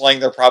wrestling.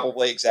 They're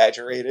probably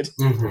exaggerated.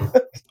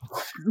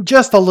 Mm-hmm.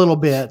 Just a little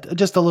bit.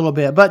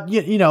 But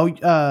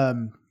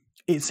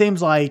it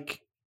seems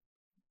like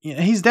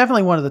he's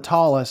definitely one of the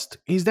tallest.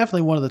 He's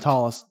definitely one of the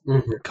tallest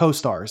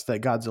co-stars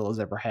that Godzilla's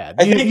ever had.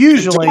 I think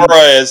Usually,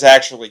 Ghidorah is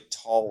actually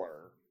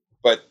taller,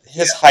 but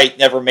his height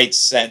never made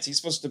sense. He's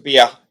supposed to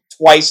be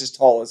twice as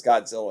tall as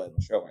Godzilla in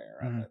the Showa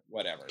era, but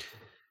whatever.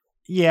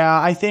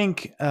 Yeah, I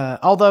think.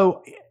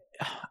 Although,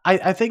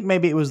 I think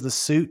maybe it was the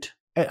suit.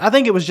 I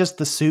think it was just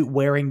the suit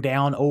wearing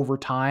down over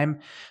time,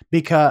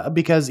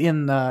 because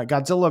in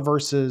Godzilla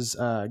versus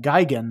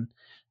Gigan,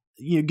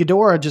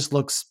 Ghidorah just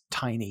looks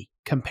tiny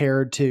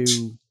compared to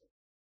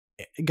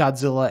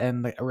Godzilla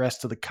and the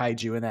rest of the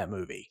kaiju in that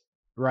movie,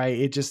 right?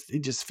 It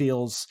just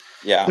feels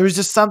there was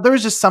just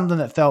something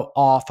that felt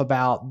off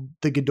about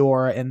the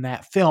Ghidorah in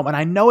that film, and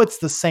I know it's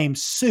the same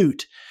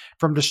suit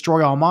from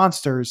Destroy All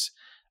Monsters,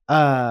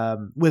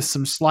 with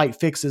some slight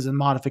fixes and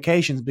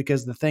modifications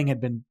because the thing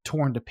had been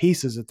torn to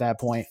pieces at that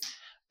point.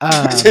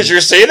 Did you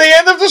see the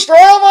end of Destroy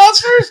All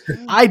Monsters?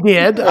 I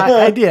did.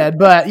 I did.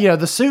 But,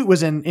 the suit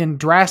was in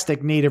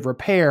drastic need of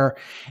repair,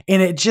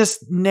 and it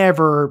just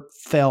never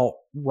felt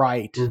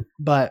right.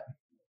 But,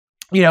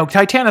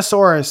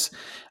 Titanosaurus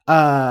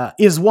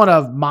is one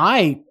of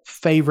my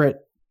favorite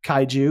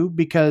kaiju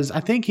because I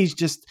think he's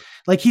just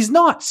he's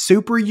not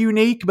super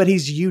unique, but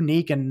he's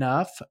unique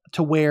enough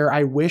to where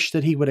I wish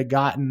that he would have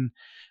gotten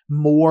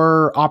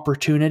more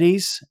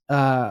opportunities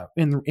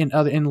in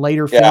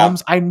later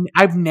films.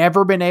 I've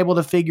never been able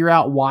to figure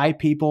out why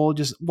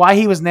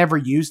he was never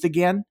used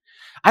again.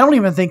 I don't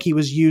even think he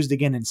was used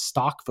again in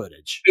stock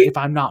footage, if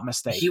I'm not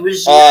mistaken. He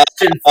was.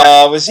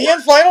 Was he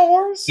in Final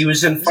Wars? He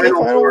was in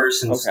Final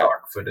Wars in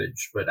stock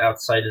footage, but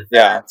outside of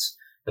that,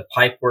 the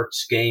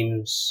Pipeworks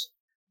games.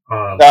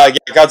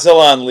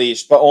 Godzilla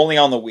Unleashed, but only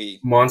on the Wii.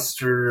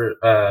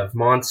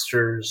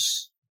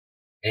 Monsters,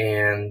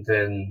 and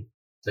then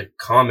the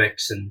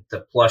comics and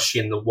the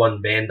plushie and the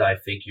one Bandai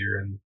figure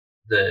and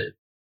the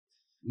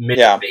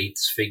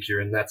Mini-Bates figure,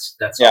 and that's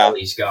all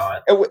he's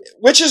got.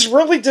 Which is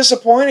really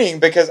disappointing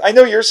because I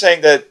know you're saying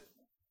that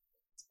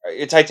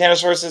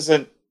Titanosaurus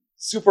isn't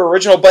super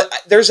original, but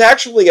there's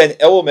actually an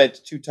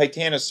element to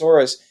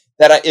Titanosaurus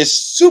that is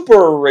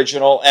super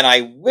original, and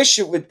I wish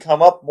it would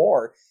come up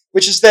more.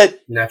 Which is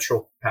that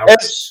natural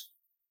powers?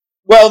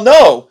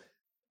 No.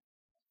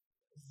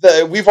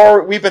 We've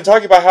been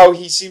talking about how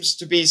he seems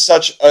to be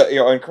such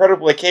a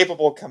incredibly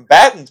capable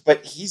combatant,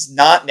 but he's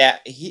not.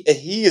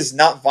 He is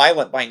not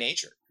violent by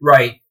nature.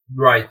 Right.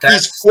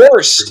 He's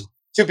forced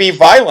to be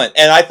violent,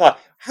 and I thought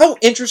how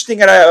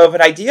interesting of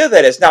an idea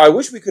that is. Now I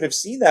wish we could have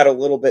seen that a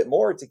little bit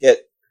more to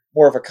get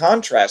more of a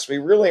contrast. We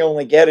really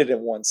only get it in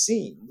one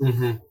scene.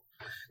 Mm-hmm.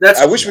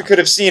 I wish we could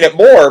have seen it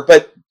more,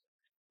 but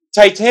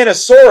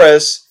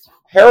Titanosaurus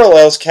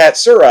parallels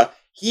Katsura.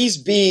 He's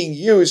being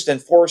used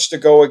and forced to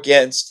go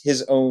against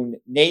his own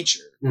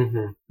nature.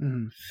 Mm-hmm.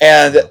 Mm-hmm.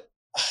 And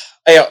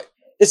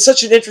it's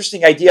such an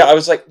interesting idea. I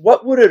was like,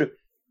 what would it...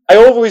 I've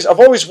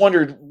always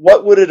wondered,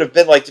 what would it have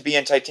been like to be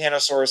in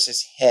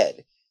Titanosaurus's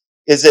head?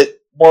 Is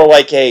it more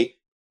like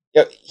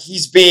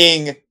he's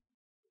being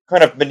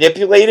kind of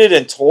manipulated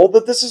and told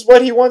that this is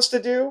what he wants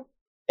to do,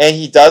 and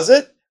he does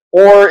it?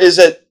 Or is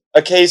it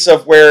a case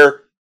of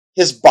where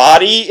his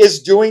body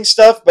is doing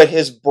stuff, but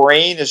his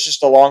brain is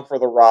just along for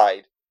the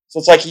ride? So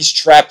it's like he's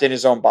trapped in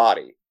his own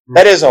body. Mm-hmm.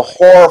 That is a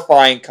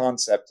horrifying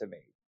concept to me.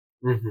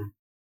 Mm-hmm.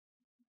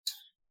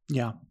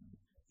 Yeah.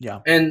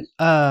 And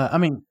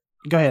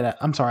go ahead.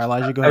 I'm sorry,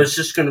 Elijah. Go ahead. I was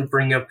just going to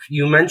bring up,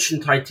 you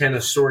mentioned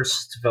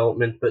Titanosaurus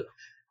development, but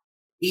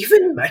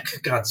even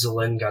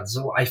Mechagodzilla and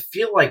Godzilla, I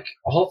feel like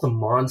all the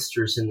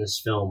monsters in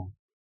this film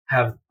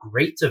have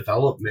great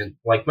development.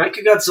 Like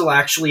Mechagodzilla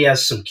actually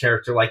has some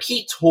character. Like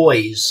he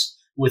toys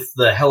with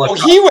the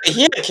helicopter. Oh,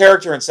 he had a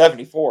character in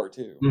 74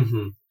 too.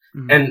 Mm-hmm.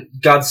 Mm-hmm. And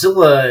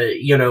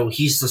Godzilla,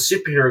 he's the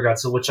superhero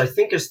Godzilla, which I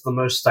think is the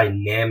most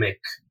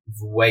dynamic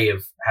way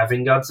of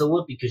having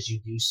Godzilla, because you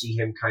do see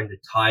him kind of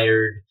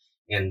tired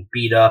and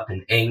beat up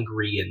and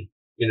angry and,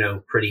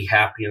 pretty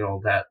happy and all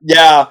that.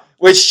 Yeah,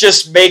 which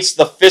just makes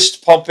the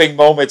fist-pumping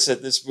moments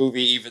in this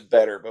movie even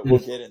better, but we'll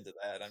get into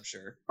that, I'm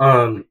sure.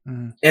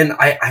 And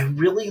I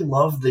really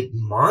love the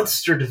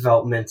monster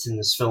development in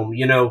this film.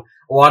 A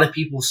lot of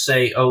people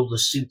say, the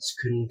suits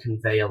couldn't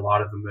convey a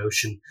lot of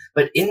emotion.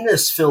 But in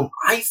this film,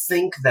 I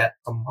think that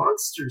the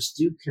monsters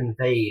do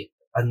convey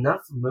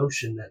enough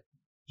emotion that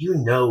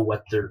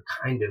what they're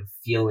kind of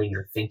feeling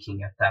or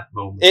thinking at that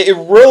moment. It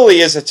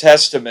really is a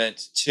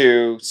testament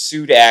to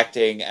suit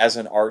acting as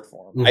an art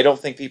form. I don't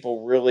think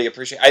people really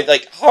appreciate...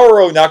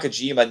 Haruo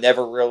Nakajima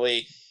never really...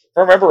 If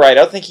I remember right, I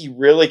don't think he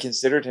really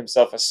considered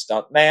himself a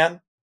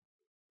stuntman.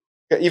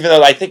 Even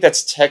though I think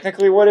that's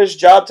technically what his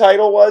job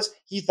title was,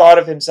 he thought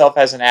of himself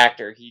as an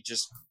actor. He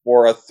just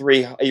wore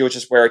he would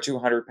just wear a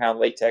 200-pound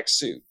latex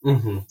suit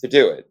to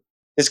do it.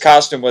 His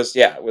costume was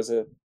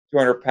a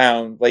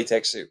 200-pound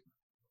latex suit.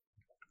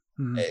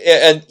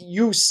 And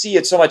you see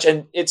it so much,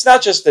 and it's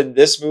not just in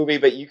this movie,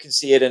 but you can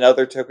see it in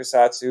other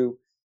tokusatsu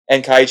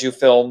and kaiju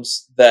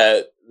films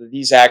that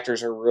these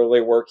actors are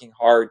really working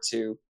hard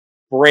to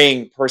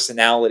bring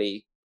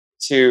personality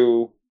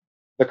to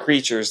the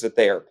creatures that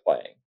they are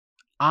playing.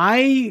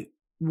 I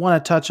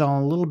want to touch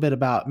on a little bit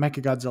about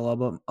Mechagodzilla,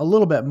 but a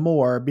little bit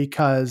more,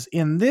 because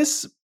in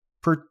this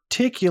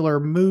particular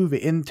movie,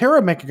 in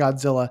Terror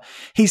Mechagodzilla,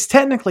 he's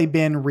technically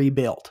been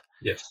rebuilt.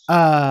 Yes.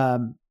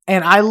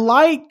 And I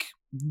like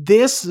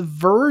this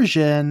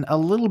version a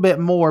little bit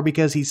more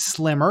because he's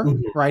slimmer,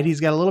 right? He's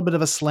got a little bit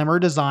of a slimmer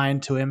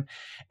design to him.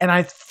 And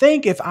I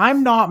think, if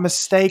I'm not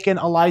mistaken,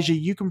 Elijah,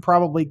 you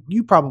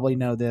probably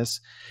know this.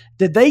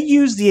 Did they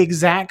use the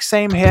exact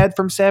same head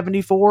from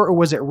 74, or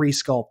was it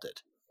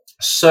resculpted?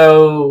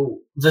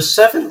 So the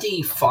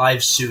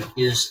 75 suit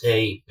is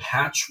a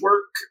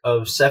patchwork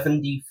of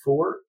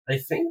 74, I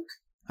think.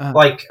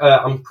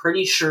 I'm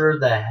pretty sure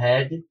the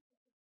head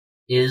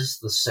is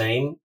the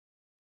same,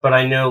 but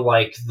I know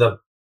the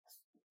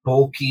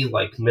bulky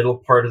middle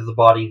part of the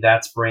body,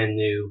 that's brand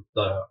new.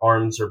 The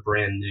arms are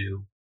brand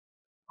new.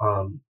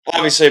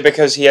 Obviously,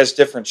 because he has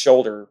different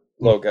shoulder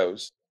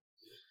logos.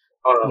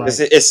 Right.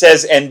 It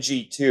says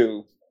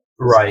NG2.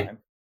 Right. Time.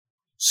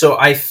 So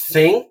I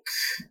think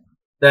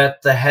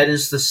that the head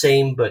is the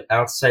same, but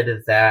outside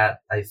of that,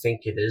 I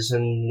think it is a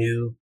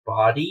new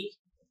body.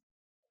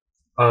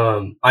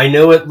 I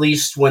know at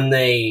least when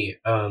they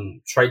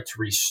tried to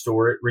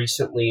restore it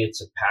recently,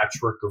 it's a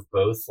patchwork of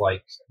both.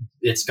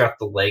 It's got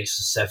the legs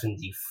of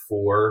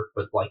 74,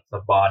 but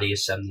the body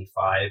is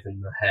 75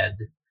 and the head,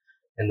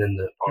 and then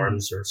the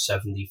arms are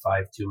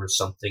 75 too or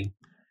something.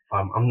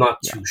 I'm not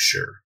too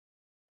sure.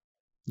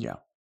 Yeah.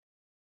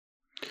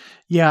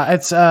 Yeah,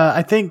 it's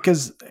I think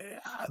because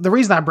the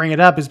reason I bring it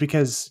up is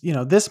because,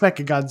 this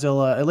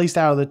Mechagodzilla, at least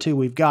out of the two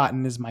we've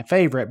gotten, is my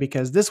favorite,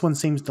 because this one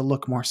seems to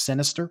look more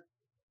sinister,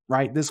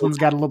 right? This one's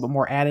got a little bit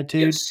more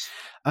attitude. Yes.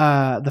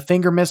 The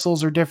finger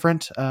missiles are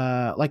different.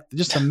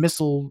 Just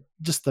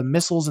the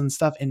missiles and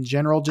stuff in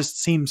general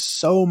just seems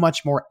so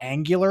much more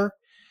angular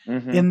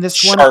in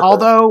this one.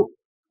 Although,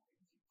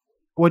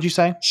 what'd you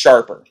say?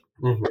 Sharper.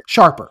 Mm-hmm.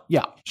 Sharper.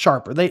 Yeah,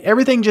 sharper.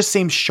 Everything just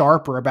seems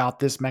sharper about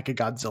this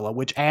Mechagodzilla,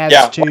 which adds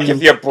to...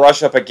 if you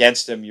brush up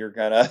against him, you're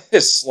gonna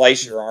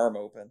slice your arm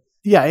open.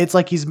 Yeah, it's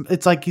like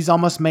he's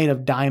almost made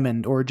of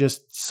diamond, or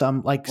just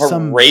some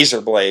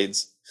razor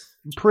blades.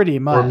 Pretty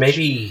much. Or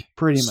maybe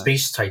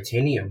space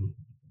titanium.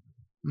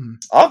 Mm-hmm.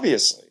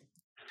 Obviously.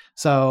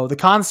 So the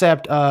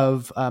concept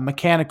of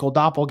mechanical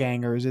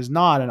doppelgangers is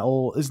not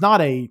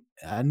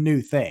a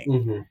new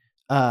thing.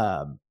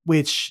 Mm-hmm.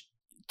 Which,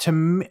 to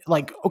me,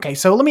 okay,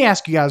 so let me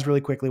ask you guys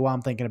really quickly while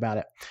I'm thinking about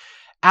it.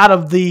 Out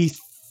of the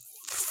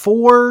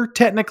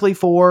technically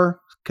four,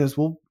 because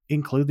we'll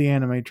include the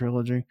anime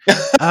trilogy.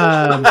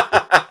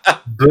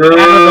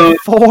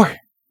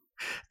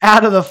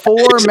 Out of the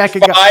four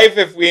Mechagodzilla, 5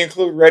 if we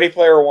include Ready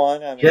Player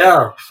One. I mean,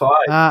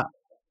 5.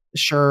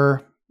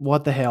 Sure.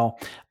 What the hell?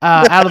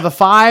 Out of the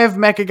 5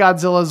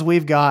 Mechagodzillas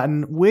we've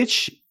gotten,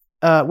 which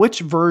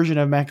version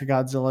of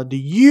Mechagodzilla do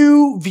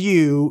you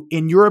view,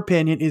 in your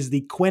opinion, is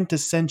the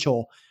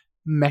quintessential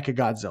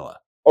Mechagodzilla?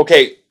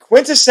 Okay,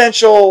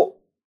 quintessential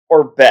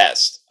or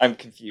best? I'm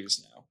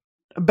confused now.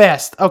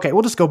 Best. Okay,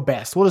 we'll just go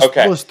best. We'll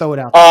just throw it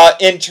out there.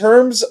 In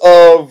terms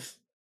of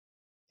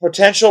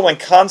potential and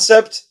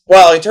concept,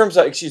 in terms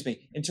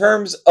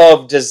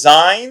of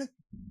design,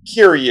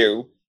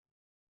 Kiryu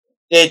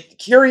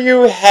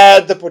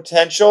had the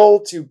potential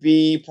to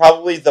be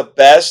probably the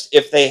best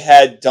if they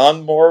had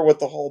done more with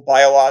the whole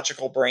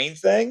biological brain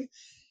thing.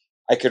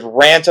 I could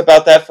rant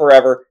about that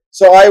forever.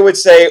 So I would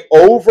say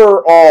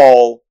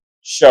overall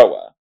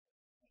Showa.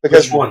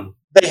 Because which one?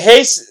 The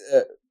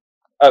Heisei,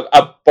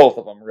 both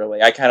of them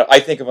really. I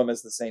think of them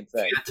as the same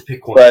thing. You have to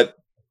pick one. But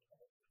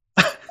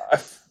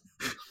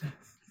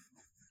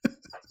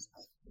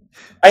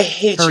I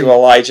hate you,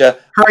 Elijah.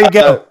 Hurry,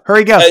 go.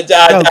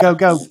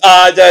 Go.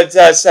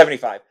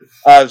 75.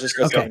 Just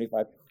go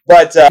 75.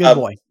 But Good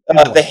boy.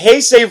 The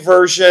Heisei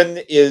version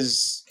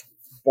is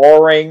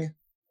boring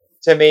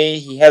to me.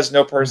 He has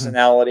no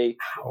personality.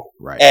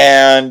 Right.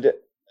 And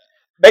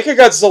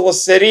Mechagodzilla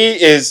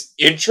City is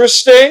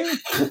interesting,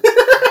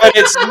 but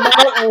it's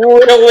not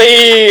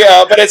really.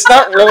 But it's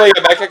not really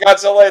a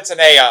Mechagodzilla. It's an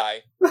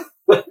AI.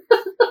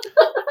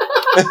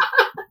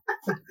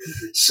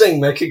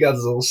 Saying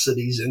Mechagodzilla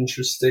City's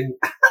interesting.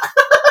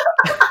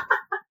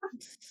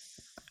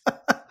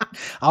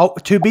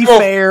 To be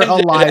fair,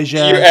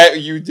 Elijah,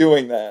 you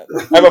doing that?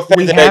 I'm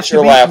offended at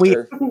your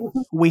laughter.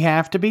 We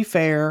have to be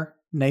fair.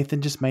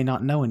 Nathan just may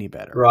not know any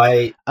better,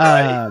 right?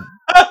 But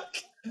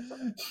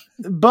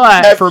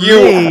have for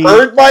you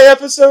heard my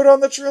episode on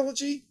the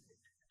trilogy?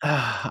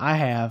 I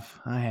have.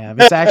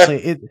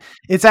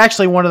 It's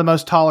actually one of the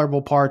most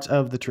tolerable parts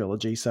of the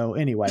trilogy. So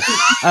anyway,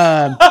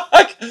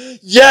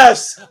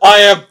 yes, I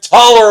am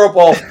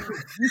tolerable.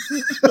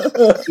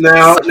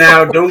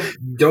 Now,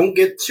 don't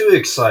get too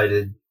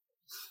excited.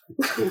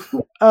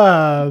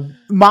 To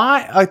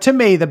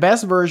me, the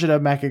best version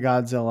of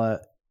Mechagodzilla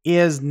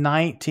is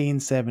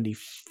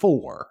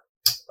 1974.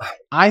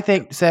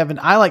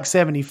 I like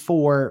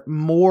 74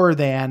 more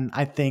than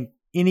I think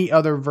any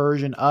other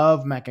version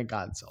of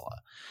Mechagodzilla.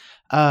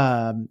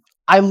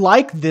 I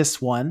like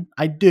this one,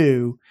 I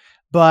do,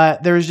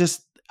 but there's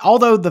just,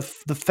 although the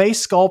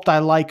face sculpt I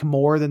like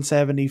more than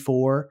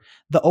 74,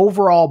 the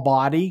overall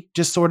body,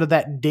 just sort of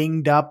that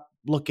dinged up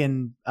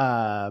looking,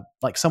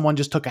 like someone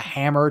just took a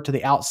hammer to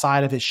the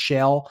outside of his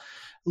shell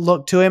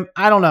look to him.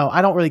 I don't know.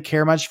 I don't really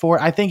care much for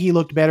it. I think he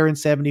looked better in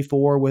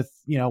 74 with,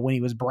 when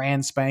he was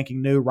brand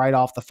spanking new right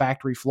off the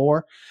factory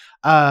floor.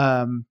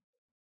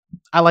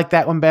 I like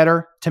that one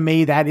better. To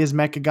me, that is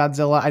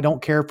Mechagodzilla. I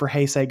don't care for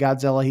Heisei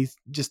Godzilla.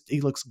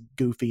 He looks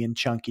goofy and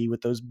chunky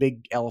with those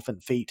big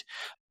elephant feet.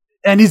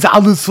 And he's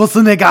Arnold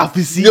Schwarzenegger.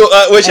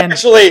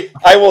 Actually,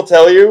 I will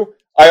tell you,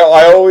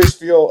 I always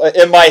feel,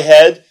 in my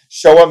head,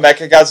 Showa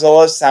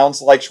Mechagodzilla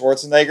sounds like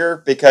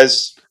Schwarzenegger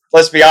because,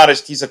 let's be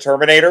honest, he's a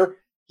Terminator.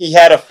 He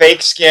had a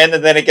fake skin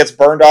and then it gets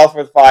burned off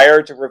with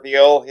fire to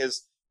reveal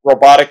his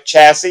robotic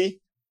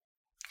chassis.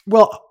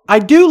 Well, I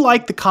do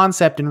like the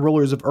concept in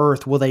Rulers of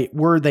Earth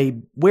where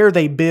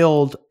they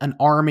build an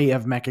army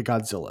of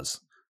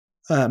Mechagodzillas,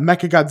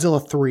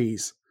 Mechagodzilla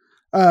 3s,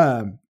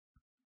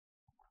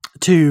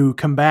 to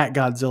combat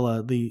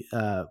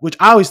Godzilla. Which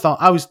I always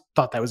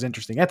thought that was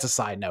interesting. That's a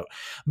side note,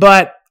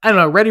 but I don't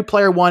know. Ready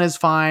Player One is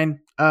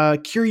fine.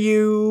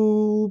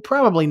 Kiryu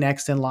probably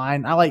next in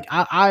line. I like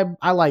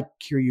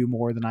Kiryu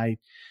more than I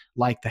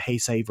like the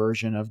Heisei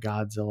version of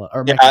Godzilla.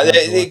 Or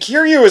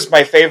Kiryu is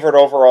my favorite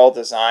overall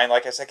design,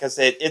 like I said, because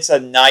it's a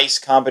nice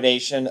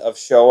combination of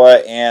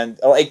Showa and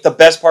like the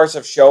best parts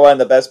of Showa and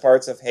the best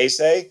parts of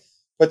Heisei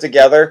put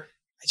together.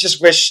 I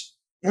just wish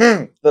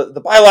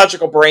the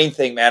biological brain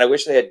thing, man. I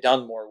wish they had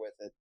done more with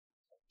it.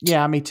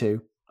 Yeah, me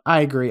too.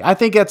 I agree. I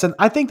think that's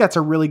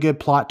a really good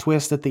plot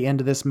twist at the end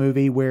of this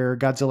movie where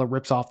Godzilla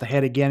rips off the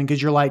head again,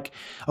 because you're like,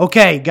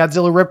 okay,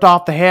 Godzilla ripped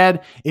off the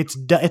head. It's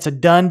a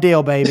done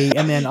deal, baby.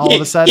 And then all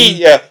of a sudden,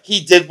 he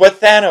did what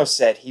Thanos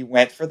said. He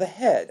went for the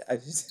head.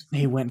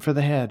 He went for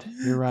the head.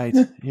 You're right.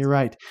 You're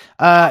right.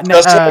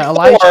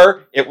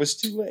 Elijah, it was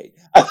too late.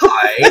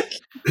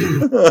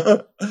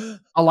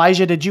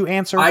 Elijah, did you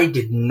answer? I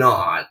did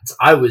not.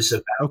 I was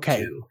about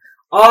to.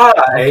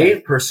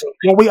 Personally,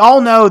 well, we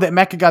all know that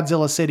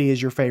Mechagodzilla City is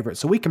your favorite,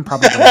 so we can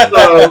probably.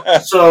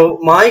 so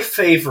my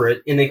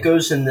favorite, and it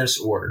goes in this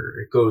order.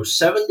 It goes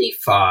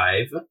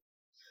 75,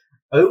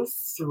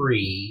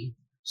 03,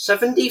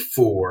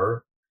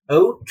 74,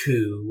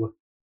 02,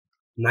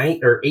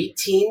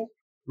 18,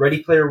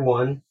 Ready Player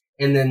One,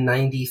 and then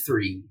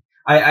 93.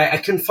 I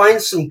can find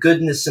some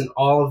goodness in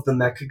all of the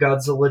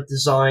Mechagodzilla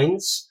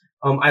designs.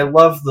 I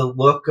love the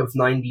look of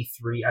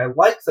 93. I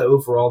like the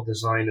overall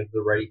design of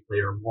the Ready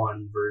Player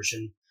One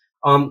version.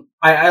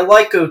 I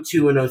like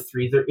 02 and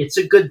 03. It's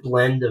a good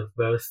blend of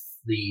both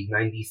the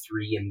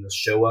 93 and the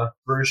Showa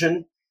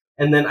version.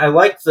 And then I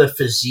like the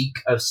physique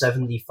of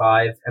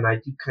 75, and I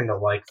do kind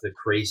of like the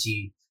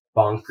crazy,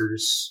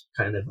 bonkers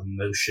kind of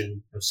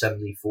emotion of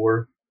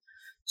 74.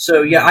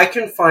 So yeah, I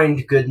can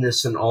find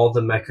goodness in all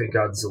the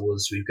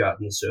Mechagodzillas we've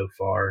gotten so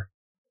far.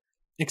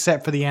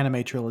 Except for the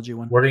anime trilogy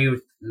one.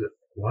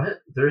 What?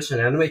 There's an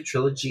anime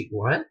trilogy?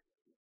 What?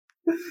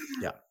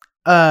 Yeah.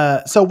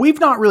 So we've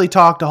not really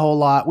talked a whole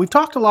lot. We've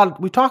talked some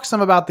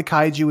about the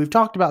kaiju. We've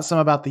talked about some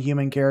about the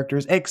human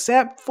characters,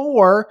 except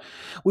for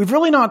we've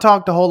really not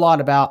talked a whole lot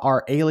about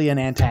our alien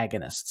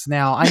antagonists.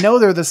 Now, I know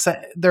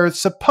they're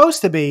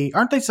supposed to be,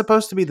 aren't they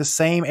supposed to be the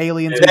same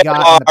aliens we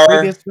got in the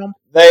previous film?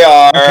 They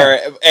are,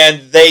 okay.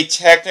 And they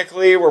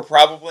technically were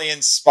probably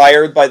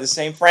inspired by the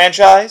same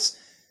franchise.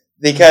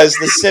 Because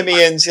the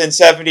simians in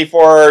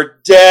 74 are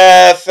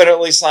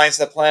definitely signs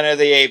that Planet of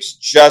the Apes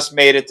just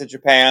made it to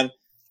Japan.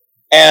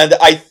 And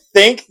I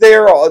think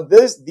this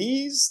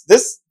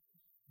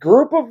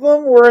group of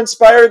them were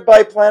inspired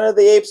by Planet of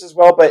the Apes as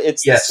well, but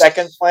it's the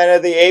second Planet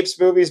of the Apes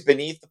movies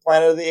beneath the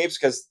Planet of the Apes,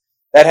 because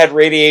that had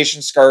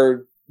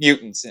radiation-scarred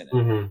mutants in it.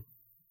 Mm-hmm.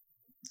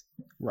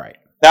 Right.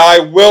 Now, I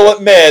will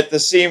admit,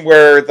 the scene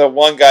where the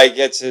one guy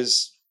gets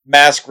his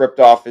mask ripped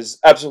off is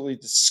absolutely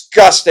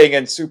disgusting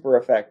and super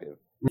effective.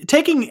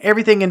 Taking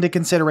everything into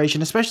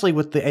consideration, especially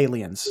with the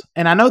aliens,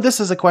 and I know this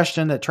is a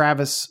question that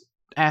Travis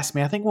asked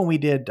me, I think when we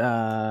did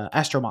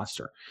Astro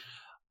Monster.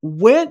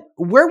 Where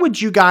would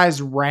you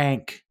guys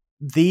rank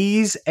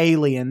these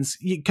aliens,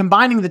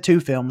 combining the two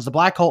films, the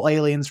black hole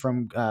aliens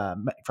from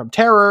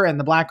Terror and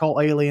the black hole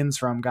aliens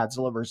from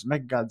Godzilla vs.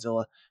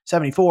 Mechagodzilla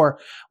 74?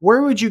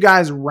 Where would you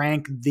guys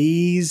rank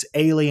these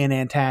alien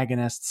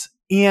antagonists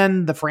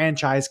in the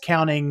franchise,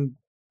 counting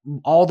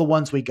all the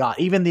ones we got,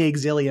 even the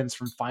Exilians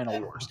from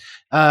Final Wars?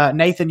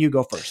 Nathan, you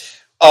go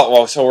first. Oh,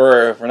 well, so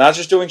we're not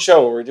just doing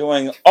Showa, we're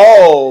doing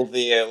all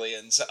the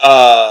aliens.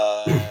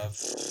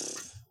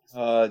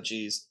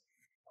 Geez.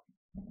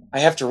 I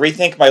have to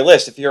rethink my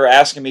list. If you're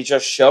asking me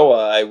just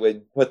Showa, I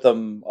would put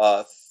them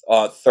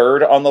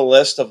third on the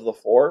list of the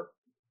four.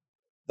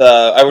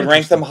 I would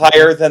rank them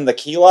higher than the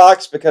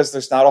Keylocks, because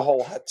there's not a whole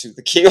lot to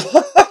the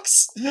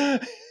Keylocks.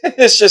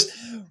 It's just,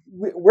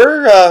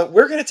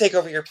 we're going to take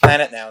over your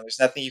planet now. There's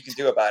nothing you can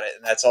do about it,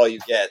 and that's all you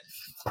get.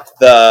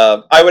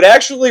 I would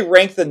actually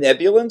rank the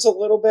Nebulans a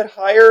little bit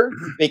higher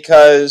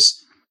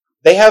because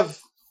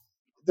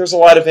there's a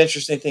lot of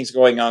interesting things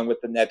going on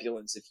with the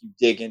Nebulans if you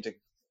dig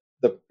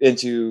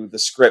into the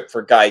script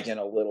for Gigan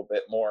a little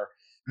bit more.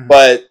 Mm-hmm.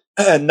 But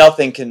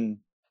nothing can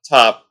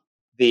top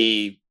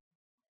the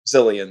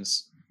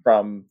Zillions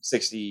from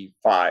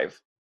 65.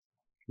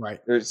 Right.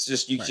 There's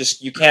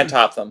you can't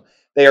top them.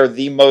 They are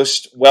the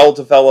most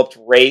well-developed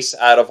race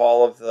out of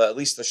all of at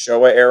least the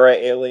Showa era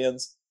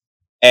aliens.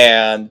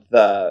 And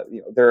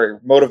their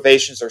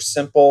motivations are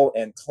simple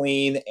and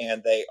clean,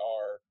 and they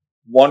are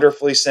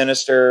wonderfully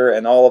sinister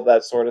and all of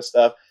that sort of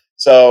stuff.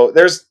 So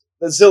there's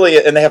the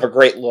Zillion, and they have a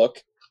great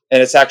look,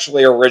 and it's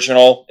actually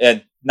original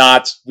and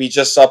not, we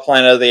just saw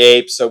Planet of the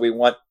Apes, so we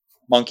want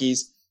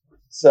monkeys.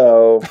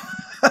 So,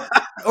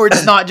 or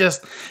it's not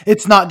just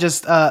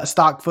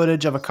stock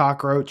footage of a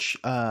cockroach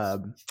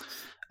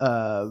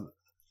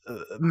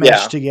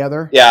meshed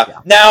together. Yeah.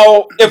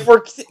 Now, if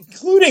we're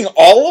including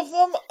all of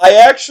them, I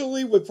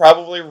actually would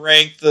probably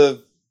rank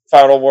the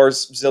Final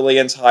Wars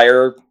Zillions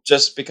higher,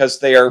 just because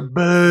they are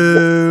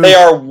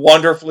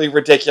wonderfully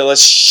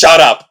ridiculous. Shut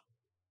up!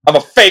 I'm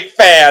a fake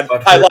fan.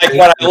 I like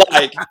what I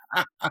like.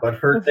 But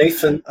hurt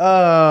Nathan.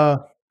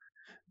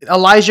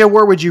 Elijah,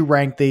 where would you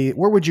rank the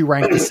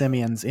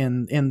Simians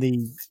in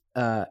the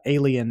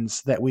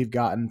aliens that we've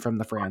gotten from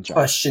the franchise?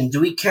 Question: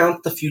 do we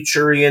count the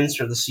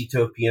Futurians or the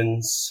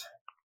Cetopians?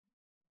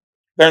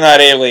 They're not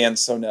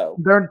aliens, so no.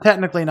 They're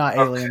technically not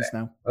aliens,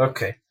 no.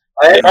 Okay.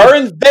 They are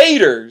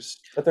invaders,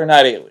 but they're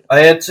not aliens. I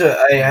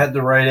had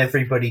to write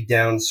everybody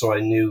down so I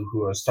knew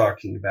who I was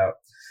talking about.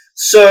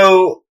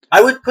 So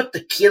I would put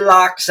the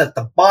Kilox at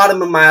the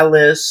bottom of my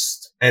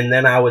list, and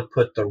then I would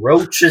put the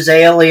Roaches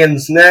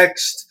aliens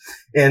next,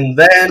 and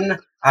then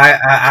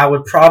I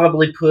would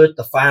probably put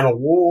the Final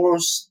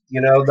Wars,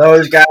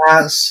 those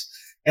guys.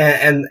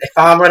 And if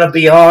I'm going to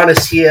be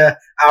honest here,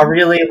 I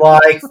really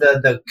like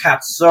the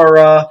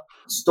Katsura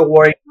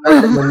story,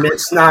 the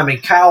Miss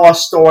Namikawa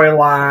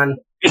storyline.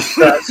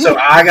 So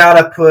I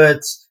gotta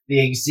put the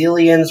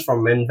Exilians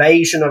from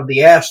Invasion of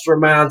the Astro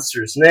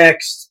Monsters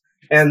next,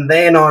 and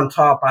then on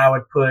top I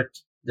would put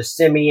the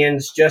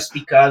Simians, just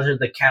because of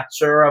the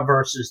Katsura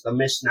versus the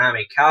Miss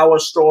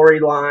Namikawa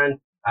storyline.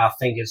 I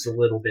think it's a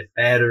little bit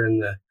better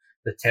than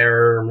the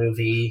Terror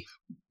movie.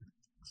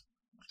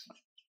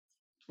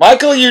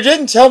 Michael, you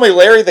didn't tell me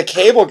Larry the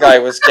Cable Guy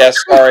was guest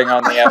starring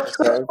on the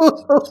episode.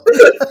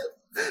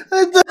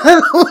 I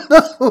don't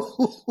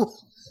know.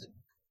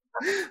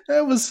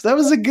 That was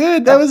a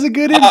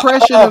good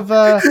impression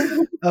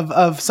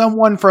of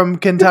someone from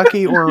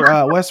Kentucky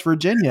or West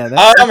Virginia.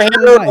 I'm here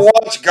to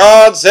watch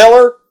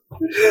Godzilla.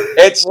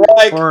 It's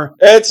like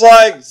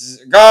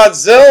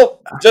Godzilla,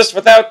 just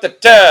without the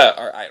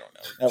or I don't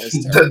know. That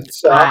was terrible.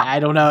 I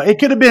don't know. It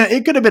could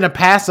have been a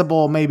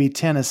passable maybe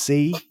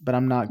Tennessee, but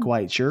I'm not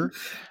quite sure.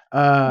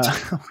 Oh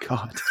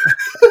God.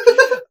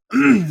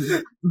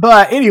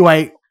 But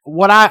anyway,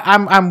 what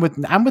I'm with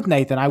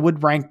Nathan. I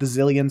would rank the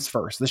Zillions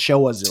first, the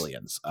Showa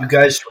Zillions. You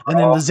guys, and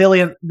then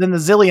the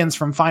Zillions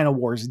from Final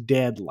Wars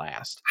dead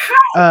last.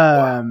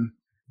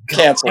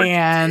 Canceled.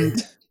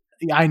 And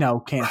I know,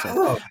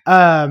 canceled.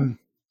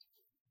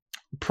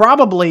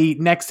 Probably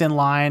next in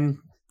line,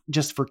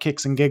 just for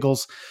kicks and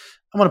giggles,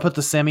 I'm going to put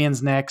the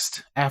Simians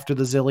next after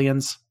the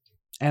Zillions.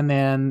 And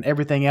then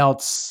everything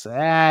else,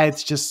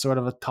 it's just sort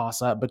of a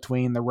toss-up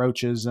between the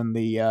Roaches and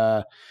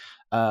the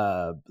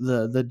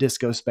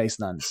Disco Space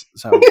Nuns.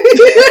 So I'm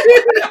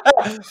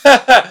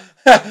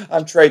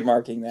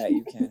trademarking that.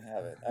 You can't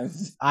have it.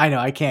 I know,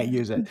 I can't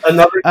use it.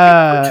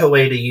 Another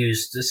way to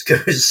use Disco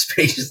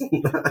Space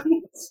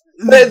Nuns.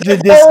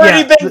 They've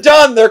already been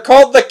done. They're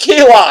called the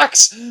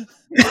Kilox.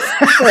 The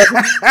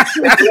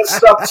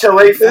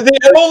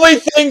only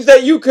thing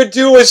that you could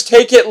do is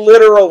take it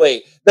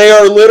literally. They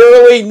are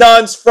literally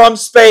nuns from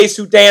space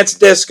who dance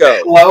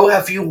disco. Hello,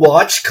 have you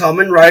watched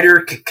Kamen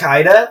Rider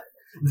Kakaida?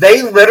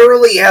 They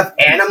literally have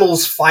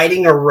animals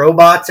fighting a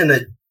robot and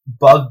a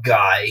bug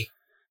guy.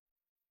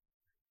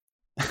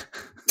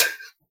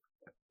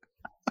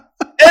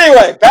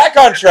 Anyway, back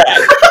on track.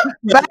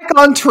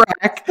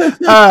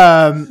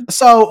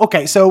 So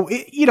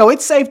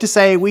it's safe to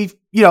say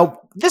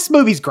this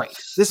movie's great.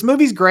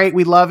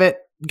 We love it.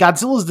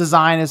 Godzilla's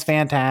design is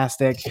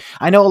fantastic.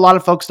 I know a lot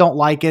of folks don't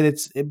like it.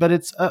 But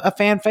it's a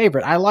fan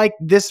favorite. I like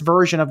this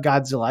version of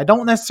Godzilla. I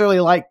don't necessarily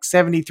like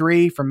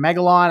 73 from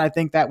Megalon. I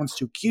think that one's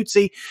too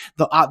cutesy.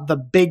 The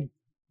big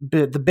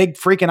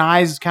freaking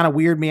eyes kind of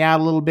weird me out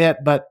a little bit,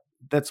 but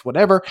that's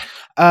whatever.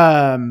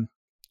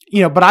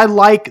 But I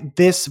like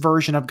this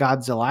version of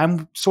Godzilla.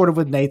 I'm sort of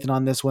with Nathan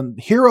on this one.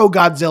 Hero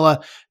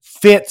Godzilla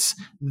fits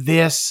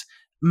this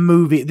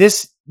movie.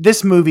 This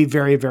movie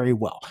very, very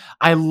well.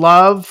 I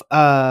love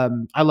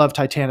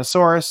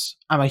Titanosaurus.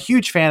 I'm a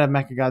huge fan of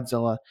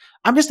Mechagodzilla.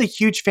 I'm just a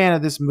huge fan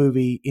of this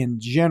movie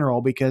in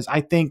general because I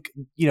think,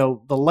 the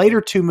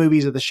later two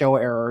movies of the Showa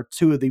era are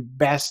two of the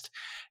best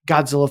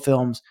Godzilla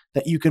films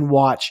that you can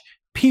watch,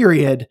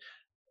 period.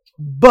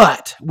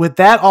 But with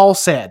that all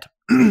said,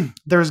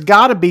 there's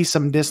got to be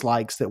some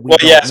dislikes that we. Well,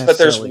 don't yes, but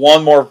there's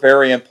one more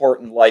very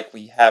important like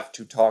we have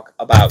to talk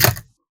about.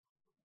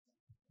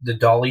 The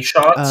dolly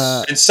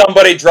shots. And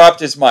somebody dropped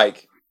his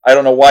mic. I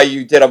don't know why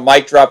you did a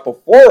mic drop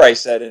before I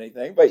said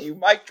anything, but you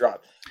mic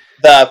dropped.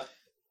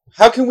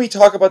 How can we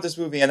talk about this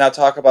movie and not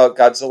talk about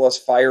Godzilla's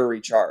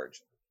fiery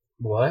charge?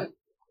 What?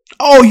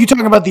 Oh, you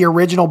talking about the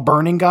original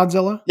burning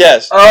Godzilla?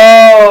 Yes.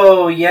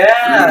 Oh,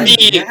 yeah.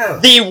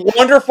 The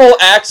wonderful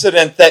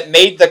accident that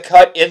made the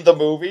cut in the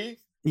movie.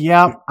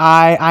 Yeah,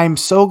 I'm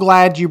so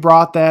glad you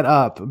brought that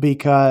up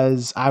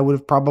because I would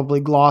have probably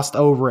glossed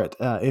over it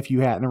if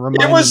you hadn't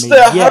reminded It was me.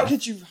 How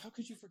could you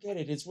forget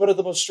it? It's one of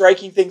the most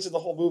striking things in the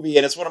whole movie,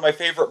 and it's one of my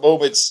favorite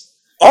moments.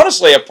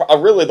 Honestly,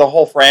 really the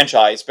whole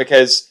franchise,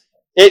 because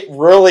it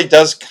really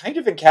does kind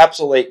of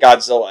encapsulate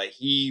Godzilla.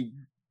 He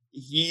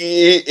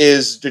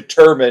is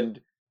determined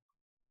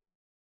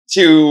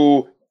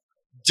to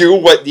do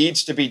what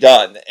needs to be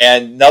done,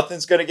 and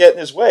nothing's going to get in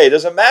his way. It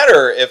doesn't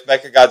matter if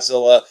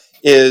Mechagodzilla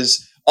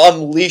is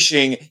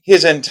unleashing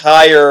his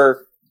entire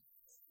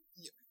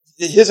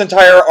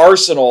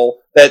arsenal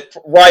that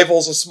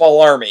rivals a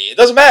small army. It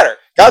doesn't matter.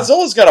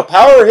 Godzilla's going to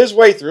power his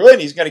way through it,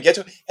 and he's going to get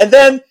to it. And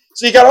then,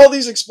 so you got all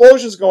these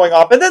explosions going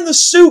off, and then the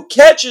suit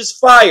catches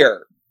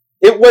fire.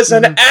 It was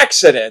an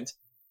accident.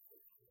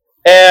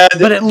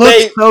 But it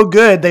looked so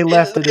good they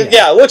left it in.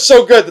 Yeah, it looked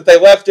so good that they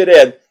left it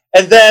in.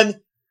 And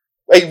then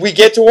we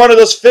get to one of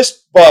those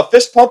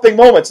fist-pumping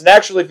moments. And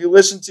actually, if you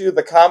listen to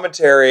the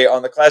commentary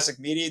on the Classic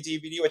Media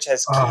DVD, which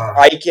has Keith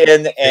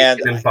Eichen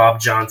and Bob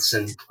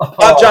Johnson.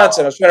 Bob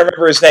Johnson, I was trying to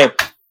remember his name.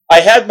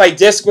 I had my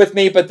disc with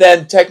me, but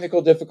then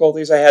technical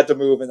difficulties, I had to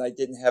move, and I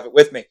didn't have it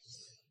with me.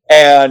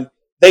 And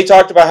they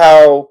talked about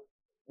how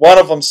one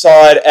of them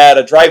saw it at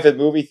a drive-in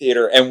movie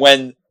theater, and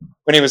when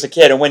he was a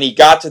kid, and when he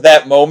got to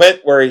that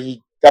moment where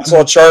he got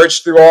so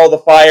charged through all the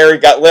fire, he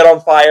got lit on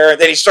fire, and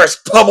then he starts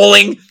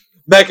pummeling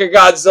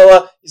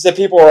Mechagodzilla. He said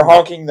people were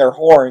honking their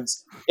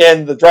horns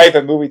in the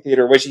drive-in movie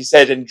theater, which he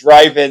said in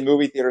drive-in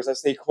movie theaters,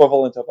 that's the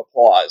equivalent of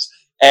applause.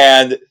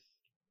 And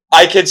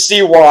I can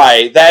see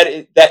why. That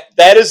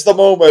is the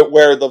moment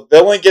where the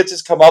villain gets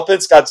his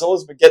comeuppance.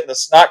 Godzilla's been getting the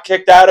snot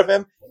kicked out of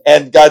him,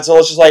 and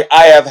Godzilla's just like,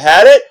 I have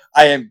had it.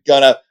 I am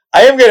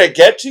gonna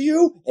get to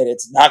you, and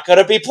it's not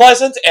gonna be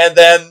pleasant. And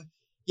then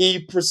he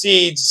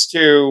proceeds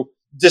to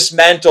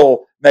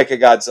dismantle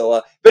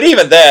Mechagodzilla. But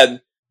even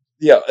then,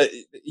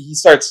 he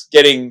starts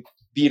getting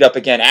beat up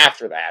again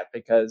after that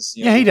because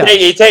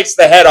he takes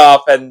the head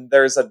off, and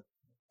there's a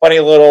funny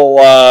little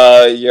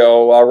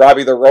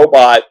Robbie the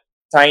Robot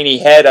tiny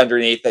head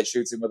underneath that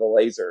shoots him with a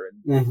laser.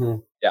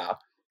 And yeah,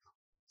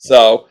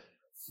 so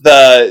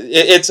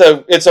it's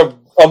a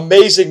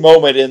amazing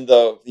moment in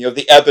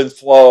the ebb and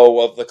flow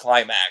of the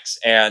climax,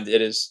 and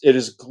it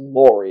is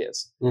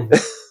glorious.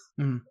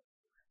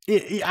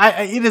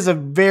 It is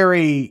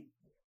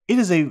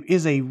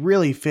a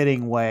really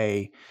fitting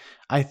way,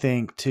 I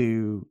think,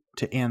 to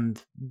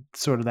end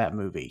sort of that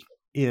movie,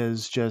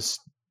 is just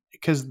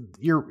because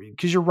you're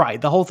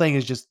right. The whole thing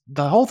is just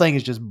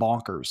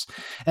bonkers.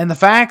 And the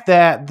fact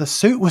that the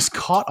suit was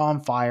caught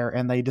on fire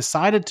and they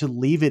decided to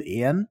leave it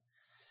in,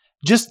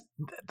 just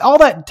all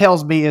that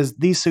tells me is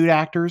these suit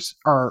actors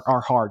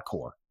are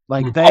hardcore.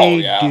 Like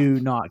they do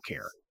not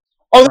care.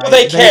 Oh, right?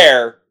 They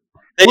care.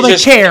 They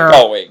just care.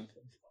 Keep going.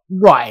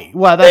 Right.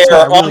 Well, that's they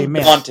are what I really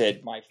undaunted,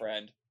 meant. my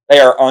friend. They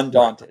are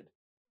undaunted.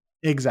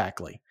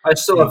 Exactly. I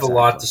still have a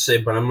lot to say,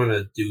 but I'm going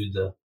to do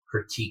the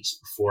critiques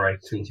before I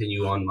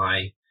continue on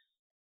my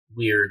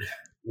weird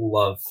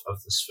love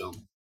of this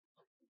film.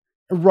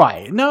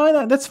 Right.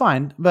 No, that's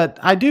fine. But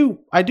I do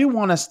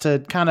want us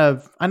to kind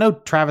of, I know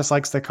Travis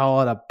likes to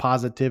call it a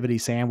positivity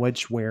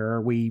sandwich, where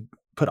we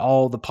put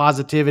all the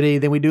positivity,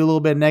 then we do a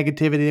little bit of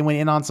negativity, then we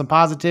end on some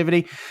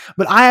positivity.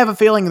 But I have a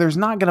feeling there's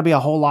not going to be a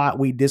whole lot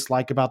we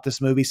dislike about this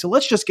movie. So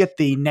let's just get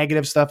the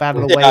negative stuff out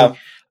of the way.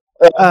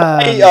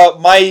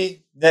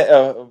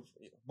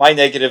 My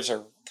negatives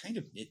are kind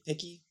of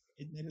nitpicky,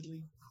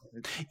 admittedly.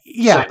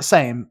 Yeah,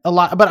 same. A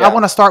lot, but yeah. I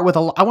want to start with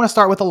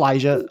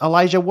Elijah.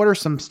 Elijah, what are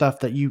some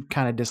stuff that you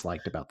kind of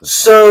disliked about this?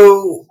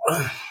 So,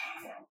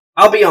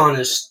 I'll be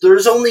honest.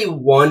 There's only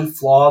one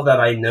flaw that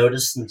I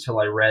noticed until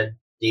I read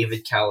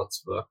David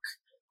Callett's book,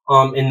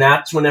 and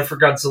that's whenever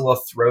Godzilla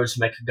throws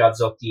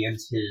Mechagodzilla at the end,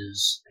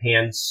 his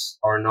hands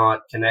are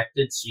not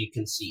connected, so you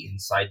can see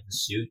inside the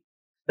suit.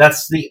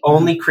 That's the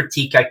only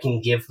critique I can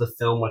give the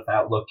film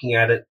without looking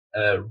at it.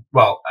 I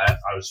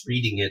was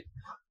reading it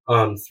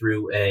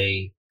through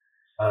a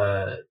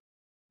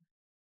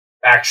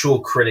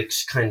actual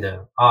critic's kind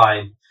of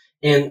eye,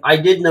 and I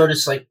did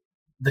notice like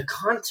the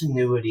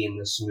continuity in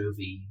this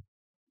movie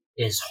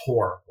is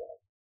horrible.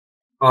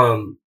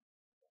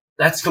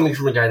 That's coming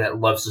from a guy that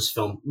loves this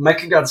film.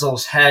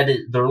 Mechagodzilla's head,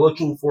 they're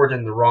looking for it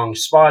in the wrong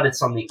spot.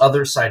 It's on the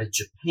other side of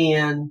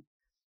Japan.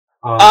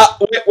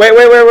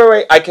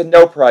 Wait. I can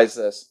no prize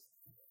this.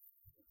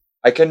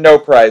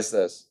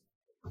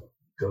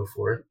 Go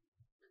for it.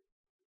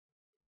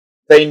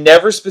 They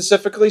never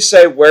specifically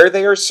say where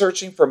they are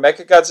searching for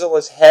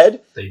Mechagodzilla's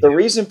head. The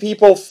reason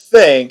people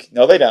think...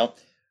 No, they don't.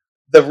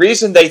 the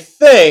reason they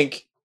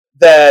think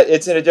that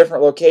it's in a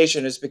different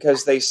location is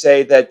because they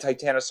say that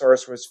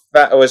Titanosaurus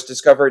was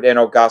discovered in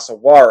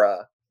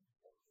Ogasawara.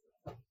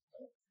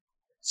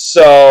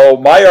 So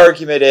my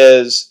argument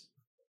is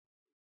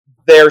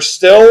they're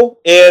still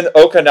in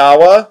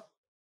Okinawa.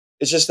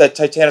 It's just that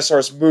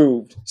Titanosaurus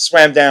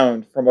swam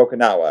down from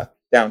Okinawa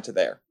down to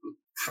there.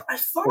 I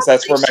thought because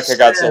that's where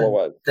Mechagodzilla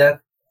was.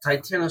 That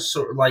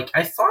Titanosaurus,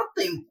 I thought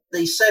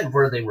they said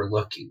where they were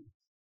looking.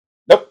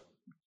 Nope.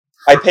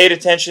 I paid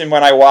attention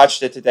when I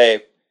watched it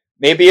today.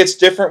 Maybe it's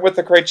different with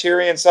the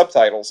Criterion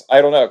subtitles. I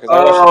don't know.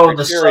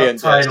 The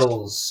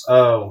subtitles.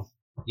 Oh,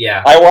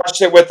 yeah. I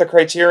watched it with the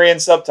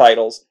Criterion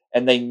subtitles,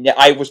 and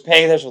I was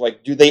paying attention,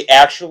 do they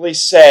actually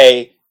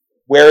say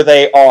where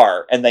they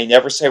are? And they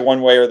never say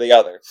one way or the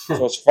other.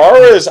 So as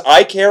far as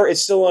I care,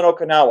 it's still in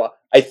Okinawa.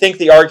 I think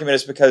the argument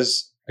is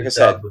because, like I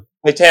said,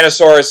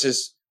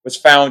 Titanosaurus was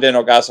found in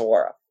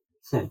Ogasawara.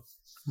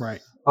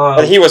 Right.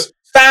 But he was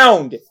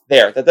found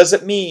there. That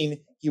doesn't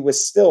mean he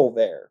was still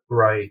there.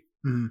 Right.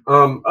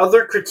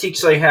 Other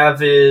critiques I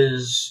have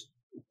is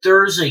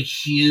there's a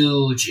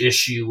huge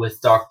issue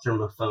with Dr.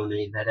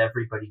 Mifune that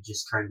everybody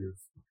just kind of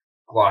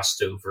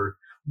glossed over.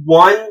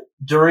 One,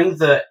 during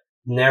the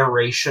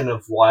narration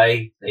of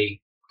why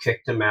they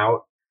kicked him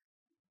out,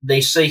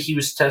 they say he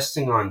was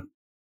testing on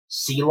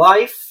sea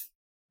life,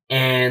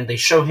 and they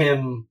show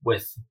him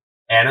with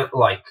land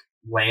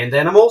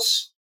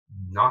animals,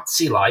 not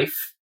sea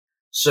life.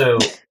 So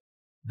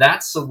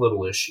that's a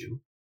little issue.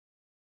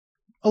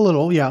 A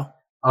little, yeah.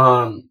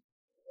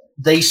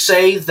 They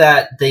say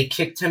that they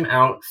kicked him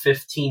out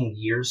 15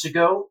 years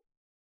ago,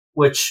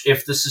 which,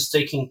 if this is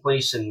taking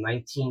place in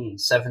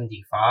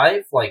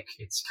 1975,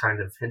 it's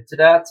kind of hinted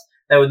at,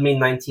 that would mean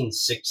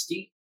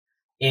 1960.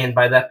 And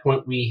by that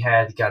point, we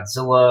had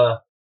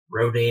Godzilla,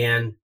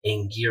 Rodan,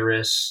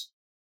 Anguirus,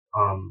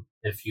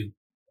 if you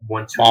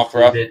want to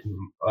include it,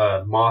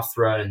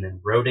 Mothra, and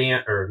then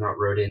Rodan, or not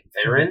Rodan,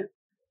 Varan.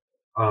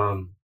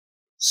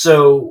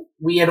 So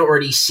we had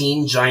already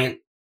seen giant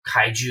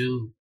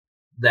kaiju,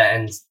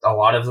 and a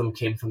lot of them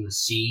came from the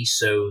sea,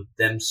 so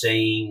them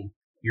saying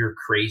you're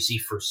crazy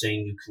for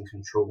saying you can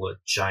control a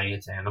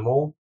giant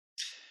animal,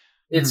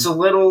 it's a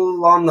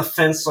little on the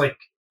fence.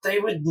 They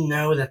would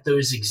know that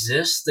those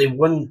exist. They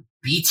wouldn't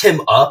beat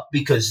him up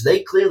because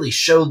they clearly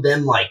showed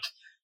them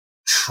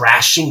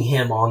trashing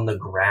him on the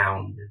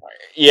ground.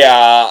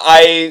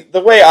 Yeah,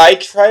 the way I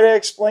try to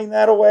explain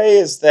that away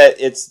is that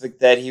it's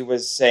that he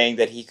was saying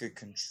that he could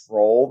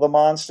control the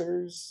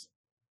monsters.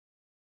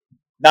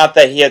 Not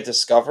that he had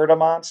discovered a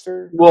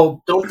monster.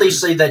 Well, don't they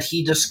say that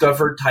he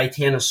discovered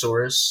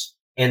Titanosaurus,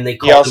 and they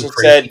called him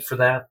crazy for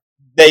that?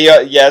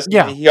 Yes.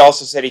 Yeah. He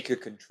also said he could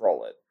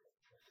control it.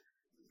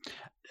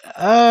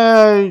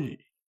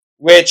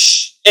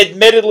 Which,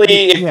 admittedly,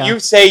 if you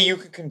say you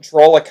could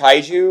control a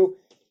kaiju,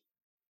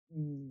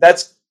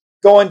 that's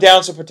going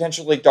down some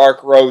potentially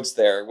dark roads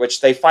there, which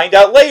they find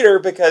out later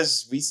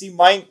because we see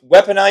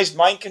weaponized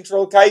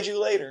mind-control kaiju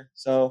later.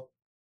 So,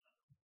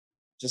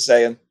 just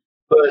saying.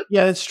 But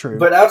yeah, that's true.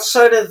 But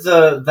outside of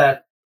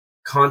that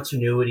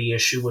continuity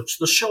issue, which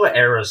the Showa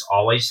era's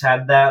always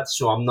had that,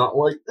 so I'm not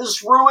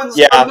this ruins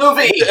the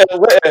movie.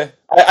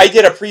 I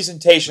did a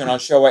presentation on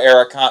Showa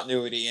era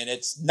continuity, and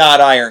it's not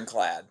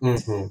ironclad.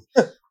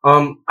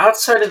 Mm-hmm.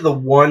 Outside of the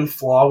one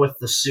flaw with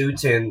the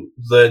suit and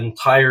the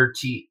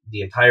entirety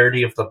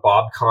of the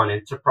BobCon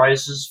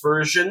Enterprises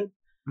version,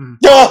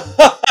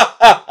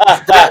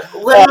 that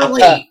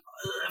literally.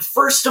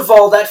 First of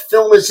all, that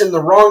film is in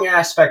the wrong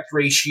aspect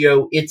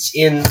ratio. It's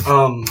in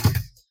and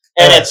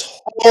it's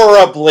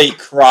horribly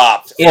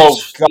cropped.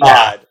 Oh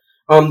God!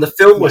 Yeah. The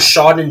film was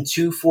shot in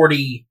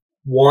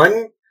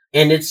 241,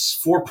 and it's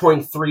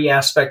 4.3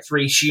 aspect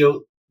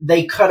ratio.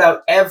 They cut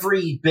out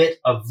every bit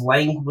of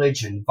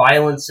language and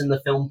violence in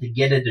the film to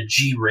get it a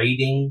G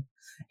rating,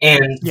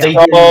 and they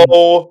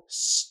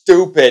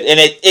stupid. And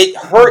it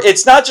hurt.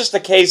 It's not just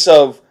a case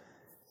of.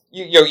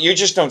 You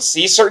just don't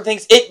see certain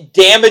things. It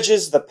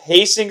damages the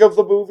pacing of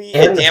the movie.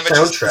 And it damages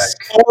the soundtrack.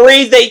 The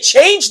story. They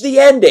changed the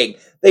ending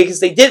because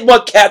they didn't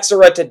want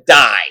Katsura to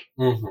die.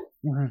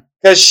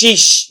 Because she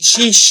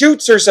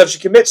shoots herself. She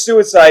commits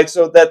suicide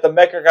so that the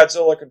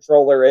Mechagodzilla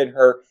controller in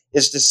her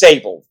is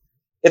disabled.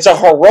 It's a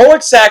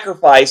heroic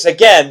sacrifice.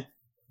 Again,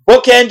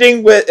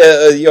 bookending with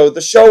the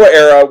Showa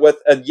era with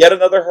yet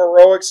another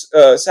heroic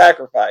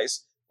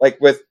sacrifice.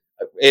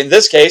 In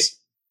this case,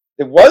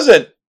 it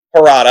wasn't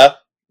Harada.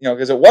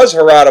 Because it was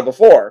Harada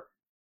before,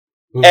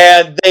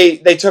 and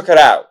they took it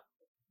out.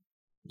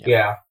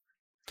 Yeah,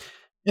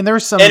 and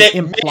there's some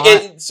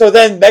so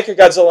then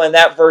Mechagodzilla in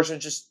that version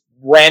just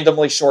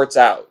randomly shorts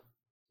out.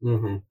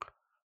 And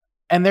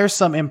there's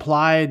some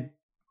implied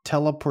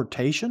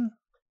teleportation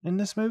in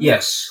this movie.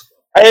 Yes,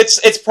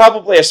 it's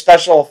probably a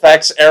special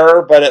effects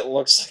error, but it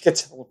looks like a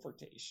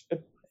teleportation.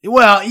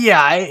 Well,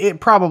 yeah, it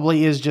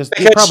probably is just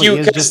because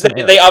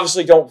they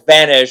obviously don't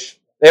vanish.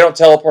 They don't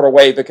teleport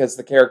away because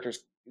the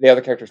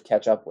other characters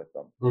catch up with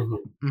them.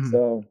 Mm-hmm.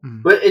 So,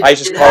 but I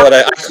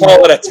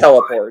call it a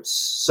teleport.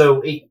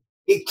 So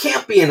it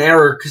can't be an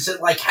error because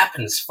it like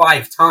happens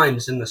 5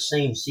 times in the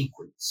same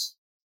sequence.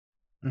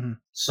 Mm-hmm.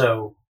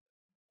 So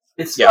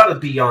it's got to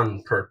be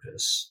on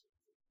purpose.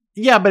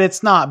 Yeah, but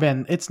it's not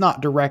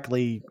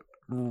directly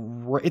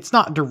referenced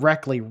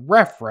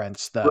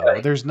though.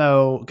 Right. There's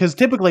no, because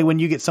typically when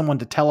you get someone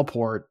to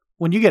teleport,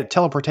 when you get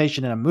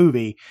teleportation in a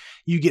movie,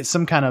 you get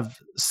some kind of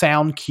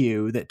sound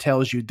cue that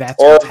tells you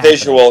that's or what's a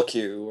visual happening.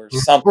 cue or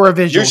something. Or a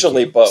visual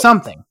usually cue. both.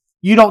 Something.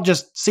 You don't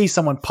just see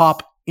someone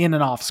pop in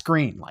and off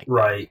screen like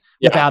right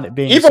that without it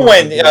being even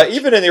when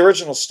even in the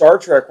original Star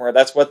Trek, where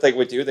that's what they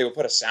would do, they would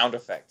put a sound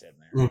effect in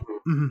there.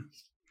 Mm-hmm. Mm-hmm.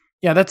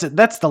 Yeah,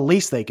 that's the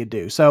least they could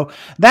do. So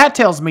that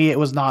tells me it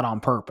was not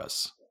on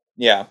purpose.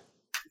 Yeah,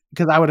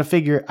 because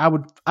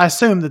I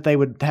assume that they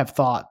would have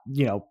thought,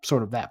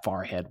 sort of that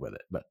far ahead with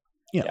it, but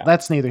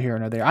that's neither here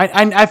nor there.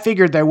 I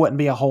figured there wouldn't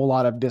be a whole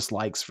lot of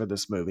dislikes for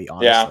this movie,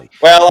 honestly. Yeah.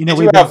 Well, I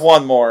do have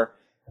one more.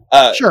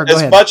 Sure, go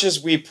as ahead. Much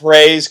as we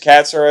praise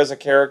Katsura as a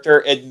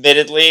character,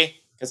 admittedly,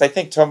 because I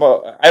think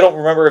I don't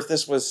remember if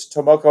this was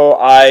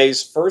Tomoko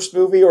Ai's first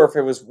movie or if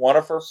it was one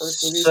of her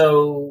first movies.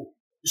 So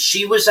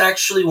she was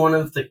actually one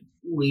of the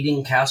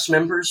leading cast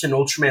members in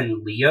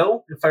Ultraman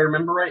Leo, if I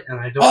remember right, and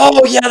I don't.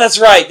 Oh yeah, that's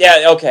right.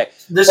 Yeah, okay.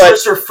 This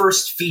was her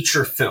first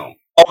feature film.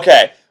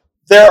 Okay,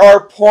 there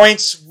are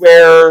points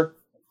where,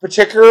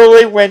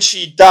 particularly when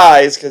she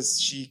dies, because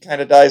she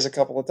kind of dies a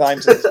couple of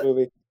times in this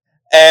movie,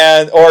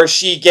 or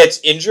she gets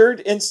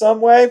injured in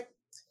some way,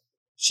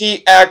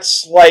 she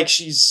acts like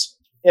she's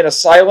in a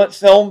silent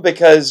film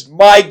because,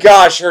 my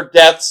gosh, her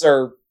deaths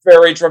are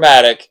very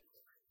dramatic.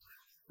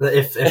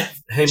 If hey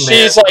man,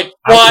 she's like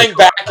flying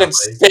back and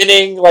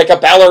spinning like a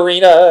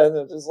ballerina, and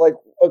it's just like,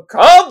 oh,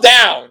 calm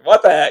down.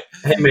 What the heck?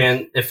 Hey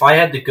man, if I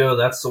had to go,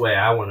 that's the way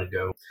I want to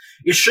go.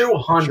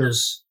 Ishiro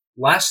Honda's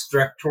last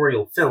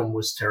directorial film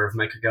was Terror of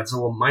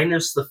Mechagodzilla,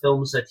 minus the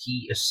films that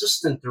he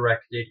assistant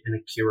directed in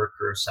Akira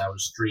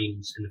Kurosawa's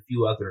Dreams and a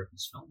few other of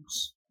his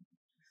films.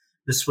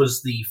 This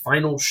was the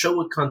final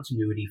Showa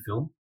continuity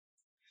film.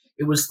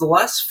 It was the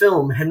last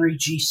film Henry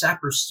G.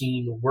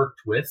 Saperstein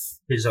worked with.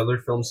 His other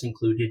films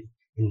included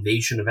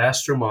Invasion of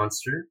Astro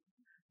Monster,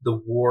 The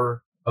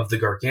War of the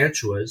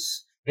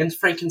Gargantuas, and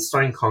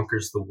Frankenstein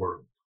Conquers the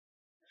World.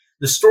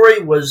 The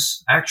story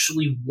was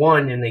actually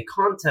won in a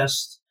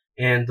contest,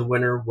 and the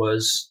winner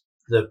was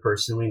the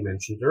person we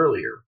mentioned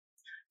earlier.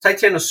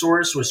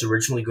 Titanosaurus was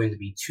originally going to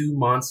be 2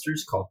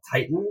 monsters called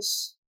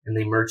Titans, and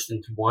they merged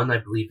into one. I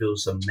believe it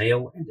was a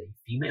male and a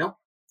female.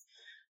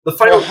 The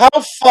final. Well,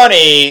 how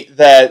funny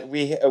that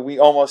we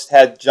almost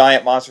had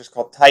giant monsters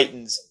called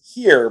Titans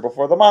here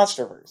before the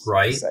MonsterVerse.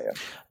 Right.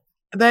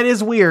 That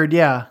is weird,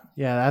 yeah.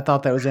 Yeah, I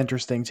thought that was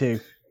interesting,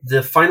 too.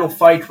 The final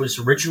fight was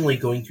originally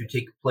going to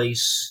take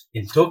place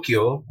in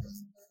Tokyo,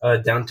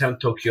 downtown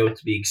Tokyo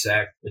to be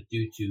exact, but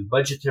due to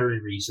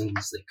budgetary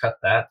reasons, they cut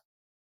that.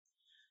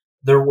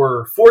 There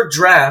were 4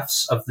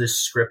 drafts of this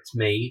script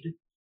made.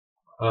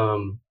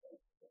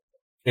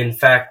 In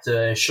fact,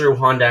 Shiro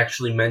Honda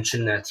actually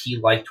mentioned that he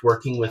liked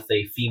working with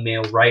a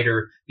female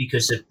writer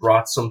because it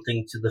brought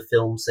something to the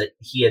films that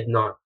he had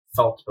not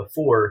felt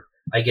before.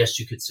 I guess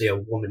you could say a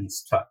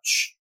woman's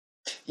touch.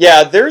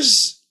 Yeah,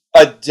 there's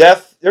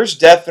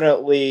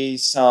definitely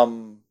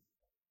some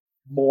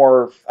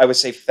more, I would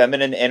say,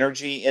 feminine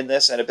energy in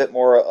this, and a bit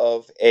more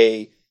of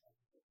a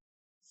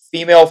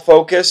female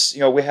focus.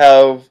 We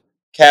have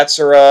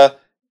Katsura,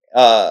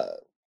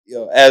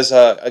 as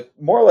a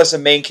more or less a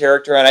main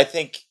character, and I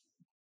think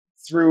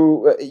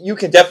you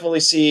can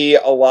definitely see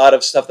a lot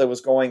of stuff that was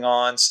going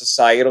on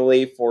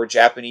societally for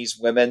Japanese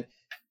women,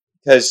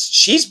 because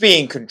she's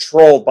being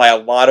controlled by a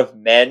lot of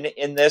men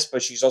in this,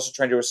 but she's also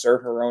trying to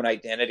assert her own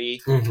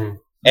identity. Mm-hmm.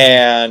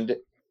 And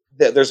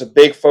there's a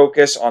big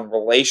focus on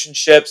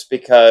relationships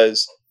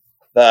because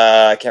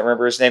I can't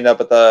remember his name now,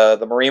 but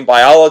the marine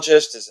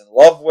biologist is in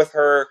love with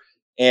her,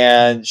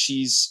 and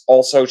she's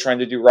also trying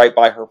to do right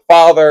by her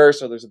father.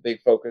 So there's a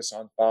big focus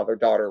on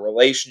father-daughter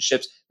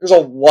relationships. There's a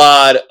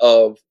lot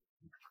of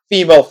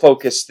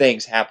female-focused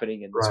things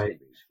happening in this movie.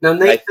 Now,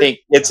 Nathan, I think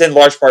it's in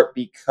large part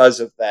because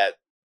of that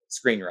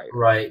screenwriter.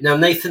 Right. Now,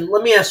 Nathan,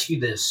 let me ask you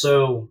this.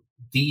 So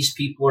these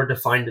people are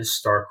defined as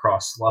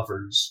star-crossed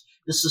lovers.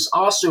 This is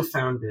also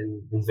found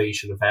in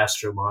Invasion of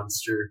Astro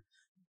Monster.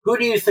 Who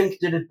do you think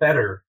did it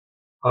better?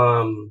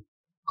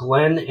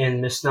 Glenn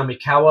and Miss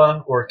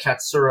Namikawa, or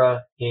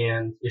Katsura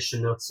and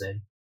Ishinotse?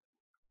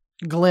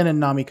 Glenn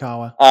and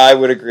Namikawa. I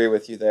would agree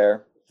with you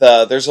there.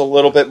 There's a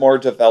little bit more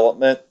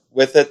development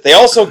with it. They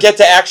also get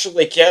to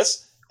actually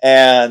kiss,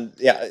 and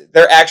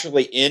they're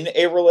actually in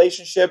a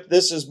relationship.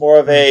 This is more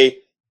of a,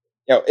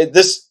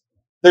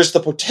 there's the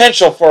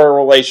potential for a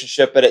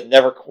relationship, but it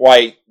never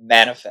quite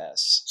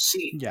manifests.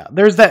 See, yeah,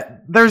 there's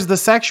the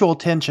sexual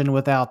tension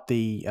without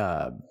the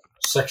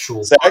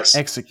sexual sex,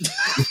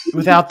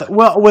 without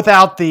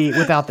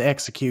the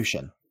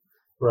execution.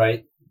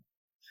 Right.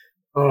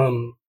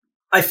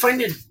 I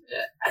find it,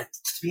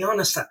 to be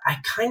honest, I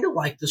kind of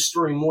like the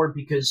story more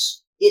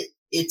because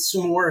it's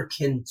more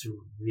akin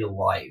to real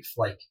life.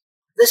 Like,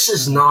 this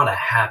is not a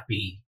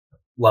happy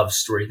love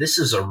story. This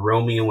is a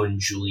Romeo and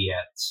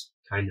Juliet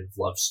kind of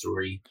love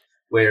story.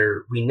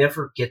 where we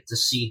never get to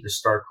see the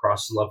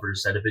star-crossed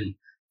lovers that have been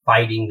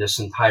fighting this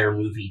entire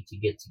movie to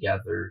get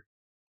together.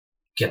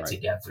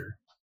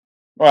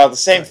 Well, the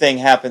same thing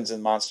happens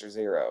in Monster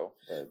Zero.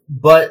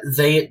 But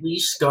they at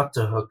least got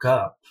to hook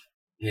up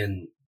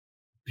and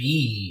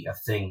be a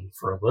thing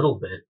for a little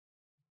bit.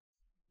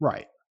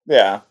 Right.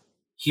 Yeah.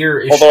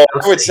 Here, although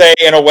I would say,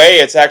 in a way,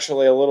 it's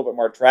actually a little bit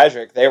more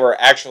tragic. They were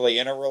actually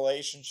in a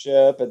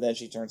relationship, and then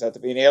she turns out to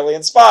be an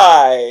alien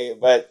spy,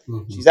 but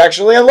she's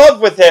actually in love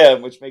with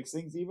him, which makes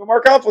things even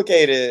more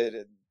complicated.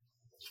 And,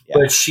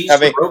 but she's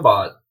a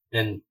robot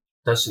and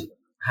doesn't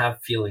have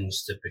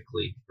feelings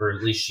typically, or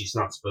at least she's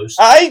not supposed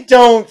to. I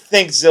don't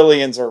think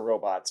Zillions are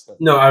robots. But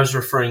no, I was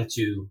referring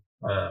to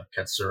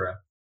Katsura.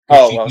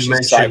 Oh, well,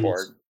 she's a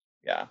cyborg.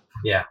 Yeah.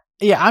 Yeah.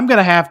 Yeah, I'm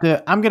gonna have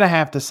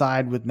to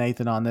side with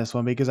Nathan on this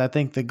one because I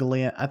think the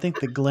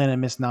Glenn and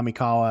Miss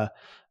Namikawa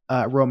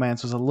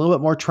romance was a little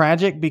bit more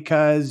tragic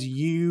because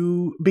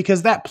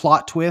that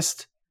plot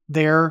twist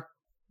there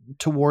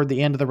toward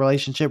the end of the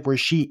relationship where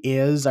she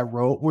is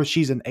where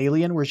she's an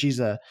alien, where she's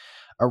a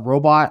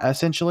robot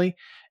essentially,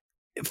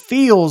 it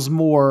feels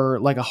more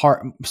like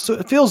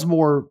it feels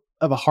more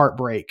of a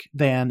heartbreak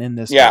than in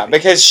this movie.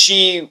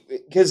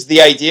 because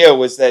the idea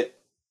was that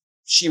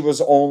she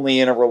was only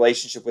in a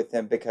relationship with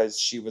him because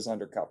she was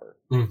undercover.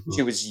 Mm-hmm.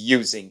 She was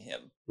using him.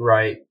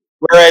 Right.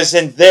 Whereas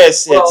in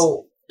this,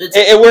 Ichinose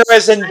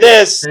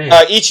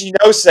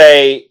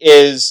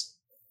is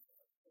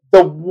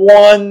the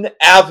one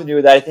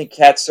avenue that I think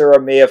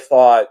Katsura may have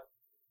thought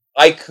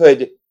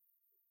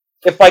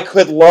if I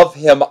could love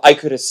him, I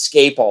could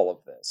escape all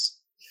of this.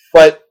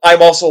 But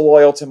I'm also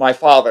loyal to my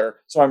father,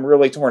 so I'm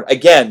really torn.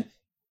 Again,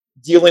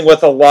 dealing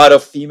with a lot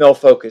of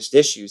female-focused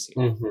issues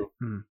here. Mm-hmm.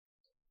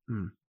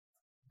 Mm-hmm.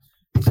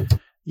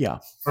 Yeah.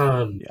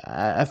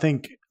 I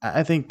think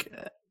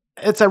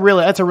that's a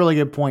really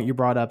good point you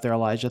brought up there,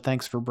 Elijah.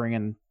 Thanks for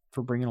bringing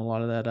a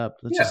lot of that up.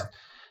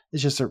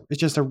 It's just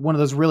one of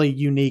those really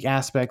unique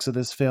aspects of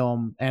this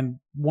film. And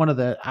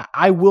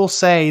I will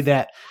say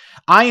that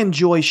I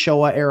enjoy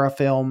Showa era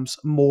films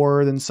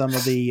more than some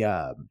of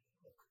the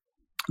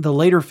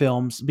later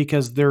films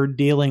because they're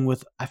dealing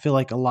with, I feel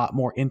like, a lot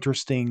more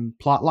interesting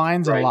plot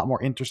lines and a lot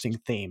more interesting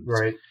themes.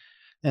 Right.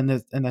 And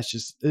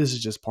this is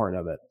just part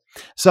of it.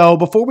 So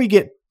before we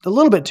get a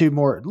little bit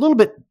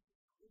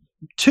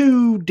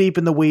too deep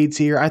in the weeds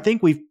here, I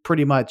think we've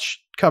pretty much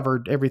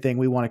covered everything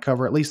we want to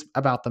cover, at least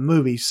about the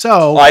movie.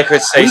 So I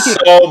could say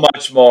so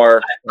much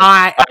more.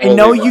 I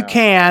know you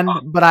can,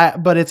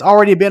 but it's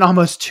already been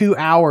almost 2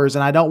 hours,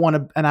 and I don't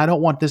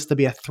want this to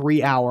be a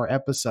 3-hour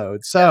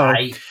episode. So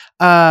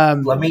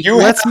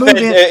let's move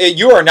in.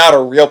 You are not a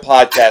real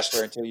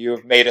podcaster until you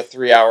have made a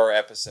 3-hour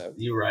episode.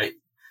 You're right.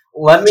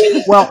 Well,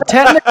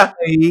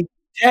 technically,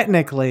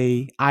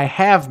 I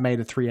have made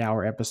a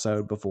 3-hour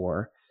episode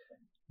before,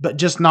 but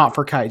just not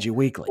for Kaiju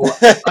Weekly.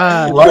 You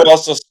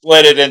also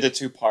split it into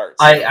 2 parts.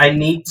 I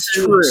need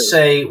to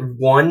say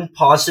one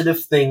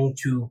positive thing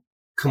to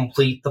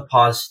complete the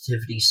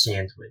positivity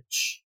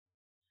sandwich.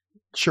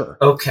 Sure.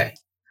 Okay.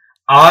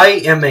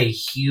 I am a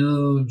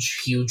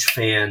huge, huge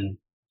fan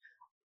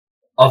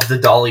of the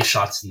dolly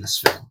shots in this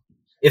film.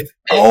 If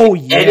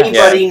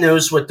anybody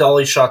knows what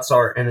dolly shots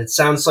are, and it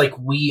sounds like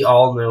we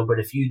all know, but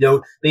if you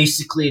don't,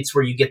 basically it's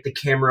where you get the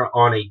camera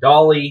on a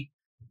dolly.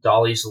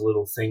 Dolly's a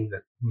little thing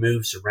that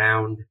moves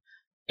around,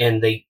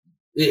 and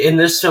in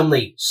this film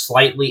they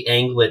slightly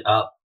angle it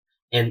up,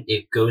 and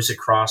it goes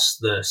across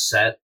the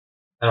set.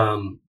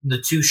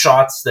 The 2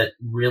 shots that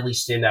really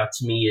stand out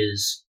to me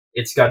is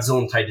it's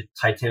Godzilla and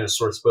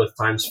Titanosaurus both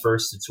times.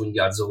 First, it's when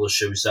Godzilla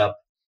shows up,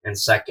 and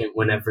second,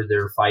 whenever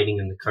they're fighting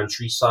in the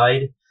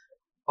countryside.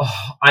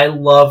 Oh, I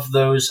love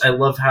those. I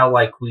love how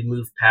we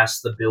move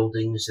past the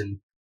buildings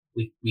and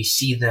we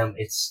see them.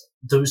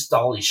 Those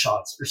dolly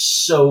shots are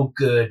so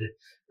good.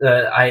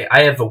 I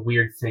have a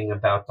weird thing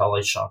about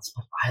dolly shots,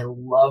 but I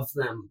love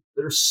them.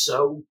 They're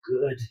so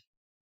good.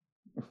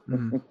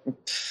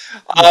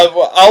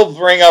 I'll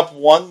bring up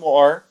one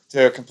more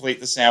to complete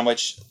the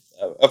sandwich.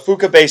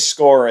 Ifukabe's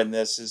score in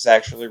this is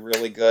actually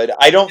really good.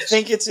 I don't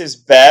think it's his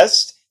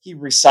best. He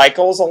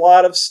recycles a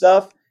lot of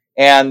stuff,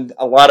 and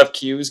a lot of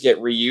cues get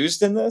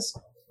reused in this.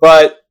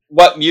 But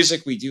what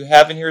music we do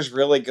have in here is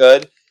really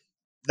good.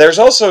 There's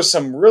also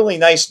some really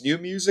nice new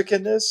music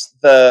in this.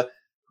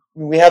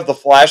 We have the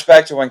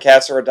flashback to when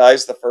Katsura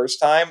dies the first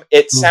time.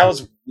 It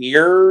sounds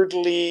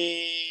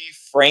weirdly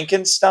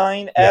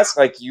Frankenstein-esque,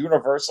 like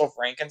Universal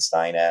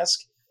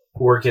Frankenstein-esque.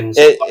 Organs.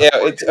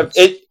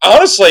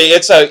 Honestly,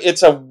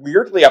 it's a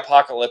weirdly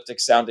apocalyptic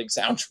sounding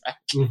soundtrack.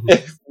 Mm-hmm.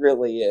 It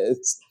really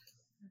is.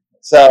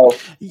 So,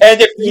 and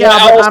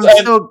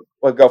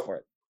if go for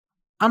it.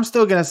 I'm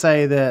still gonna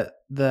say that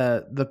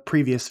the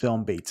previous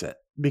film beats it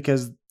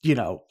because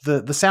the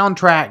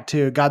soundtrack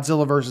to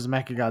Godzilla vs.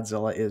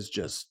 Mechagodzilla is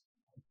just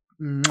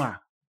mwah.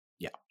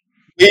 Yeah.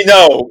 We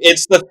know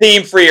it's the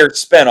theme for your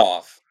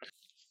spinoff.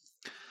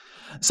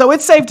 So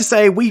it's safe to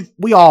say we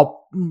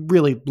all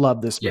really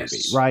love this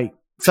movie, right?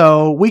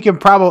 So we can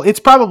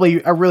it's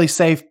probably a really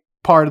safe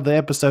part of the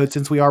episode,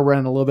 since we are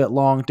running a little bit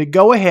long, to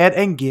go ahead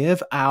and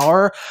give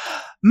our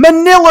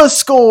Manila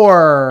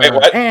score. Wait,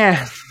 what? And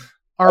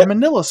our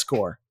Manila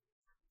score.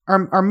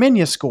 Our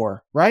Minya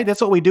score, right?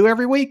 That's what we do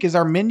every week, is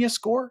our Minya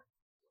score.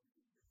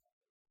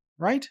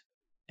 Right?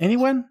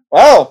 Anyone?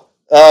 Wow.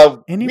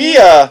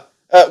 Anyone?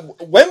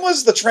 When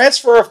was the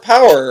transfer of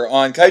power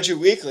on Kaiju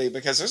Weekly?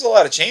 Because there's a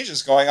lot of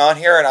changes going on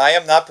here, and I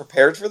am not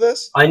prepared for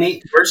this.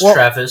 Where's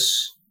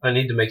Travis? I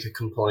need to make a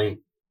complaint.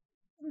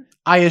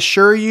 I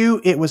assure you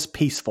it was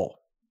peaceful.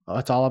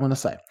 That's all I'm going to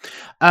say.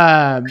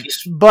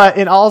 But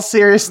in all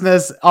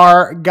seriousness,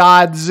 our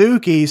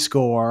Godzuki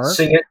score.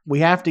 Sing it. We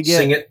have to get.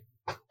 Sing it.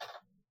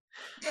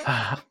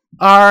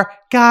 Our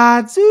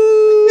Godzuki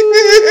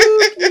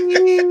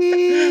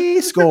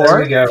score. There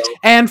we go.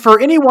 And for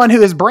anyone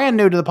who is brand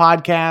new to the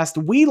podcast,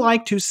 we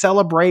like to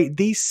celebrate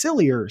the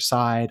sillier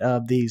side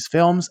of these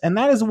films, and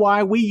that is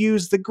why we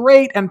use the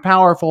great and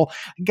powerful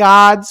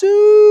Godzuki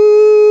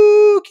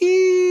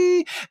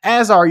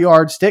as our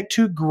yardstick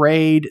to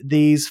grade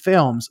these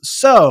films.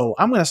 So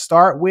I'm going to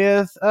start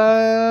with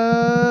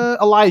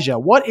Elijah.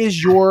 What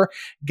is your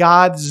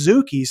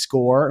Godzuki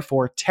score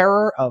for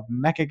Terror of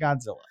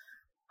Mechagodzilla?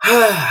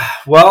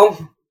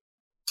 Well,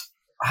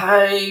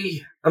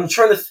 I'm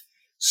trying to.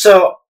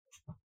 So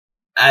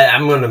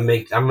I'm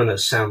gonna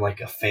sound like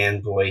a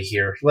fanboy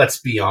here. Let's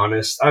be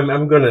honest.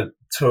 I'm gonna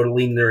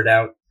totally nerd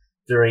out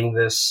during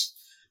this.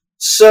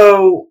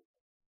 So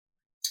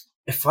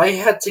if I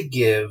had to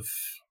give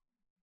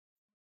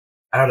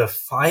out of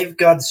 5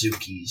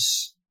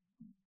 Godzukis,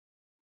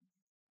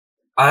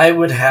 I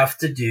would have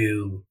to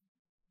do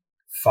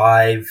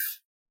 5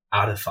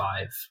 out of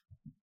 5.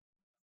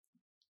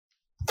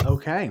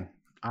 Okay.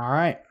 All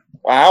right.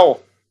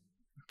 Wow.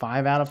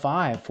 5 out of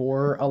 5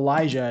 for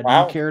Elijah.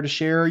 Wow. Do you care to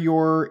share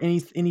your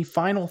any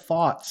final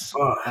thoughts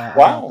Wow.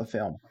 about the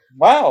film?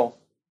 Wow.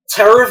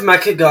 Terror of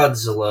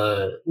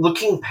Mechagodzilla,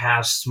 looking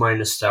past my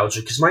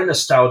nostalgia, because my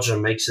nostalgia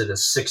makes it a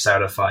 6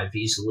 out of 5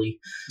 easily.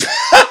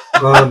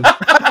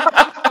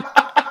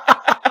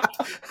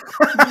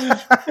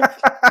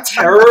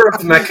 Terror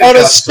of Mechagodzilla. On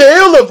a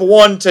scale of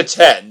 1 to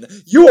 10,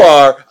 you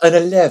are an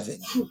 11.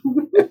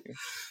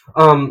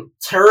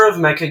 Terror of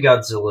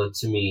Mechagodzilla,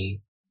 to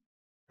me,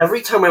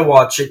 every time I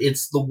watch it,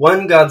 it's the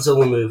one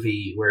Godzilla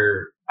movie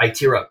where I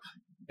tear up.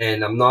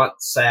 And I'm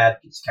not sad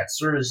because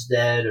Katsura's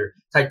dead, or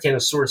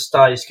Titanosaurus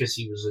dies because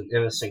he was an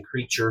innocent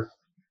creature.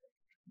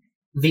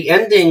 The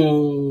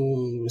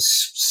ending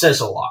says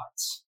a lot.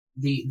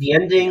 The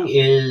ending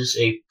is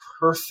a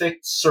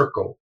perfect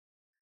circle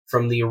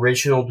from the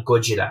original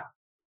Gojira.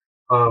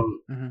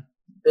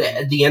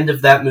 At the end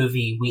of that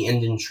movie, we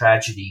end in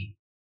tragedy,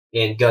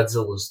 and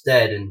Godzilla's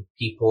dead, and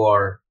people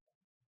are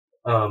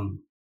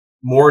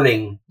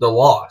mourning the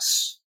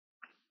loss.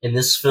 In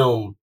this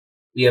film,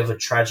 we have a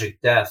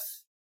tragic death.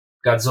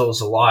 Godzilla's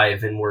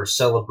alive, and we're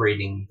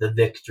celebrating the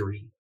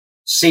victory,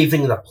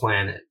 saving the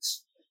planet.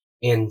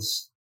 And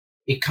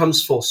it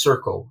comes full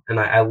circle. And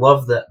I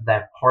love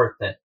that part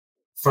that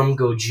from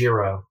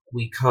Gojira,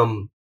 we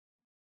come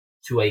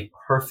to a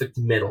perfect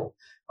middle.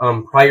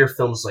 Prior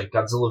films like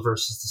Godzilla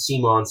vs. the Sea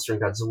Monster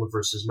and Godzilla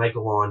vs.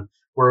 Megalon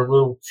were a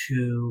little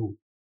too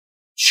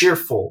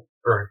cheerful,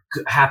 or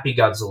happy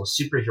Godzilla,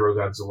 superhero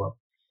Godzilla.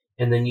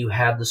 And then you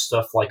had the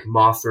stuff like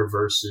Mothra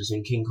versus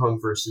and King Kong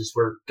versus,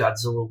 where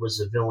Godzilla was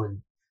a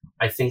villain.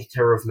 I think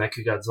Terror of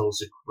Mechagodzilla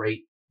is a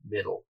great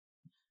middle,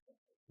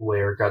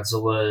 where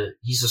Godzilla,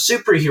 he's a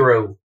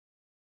superhero,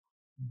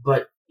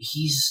 but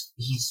he's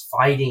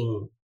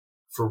fighting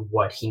for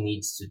what he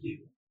needs to do.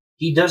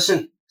 He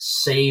doesn't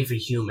save a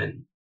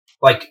human.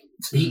 Like,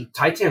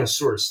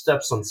 Titanosaurus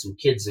steps on some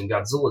kids and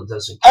Godzilla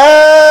doesn't.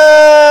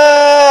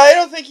 I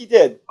don't think he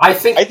did. I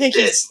think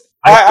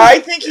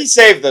he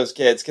saved those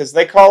kids because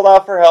they called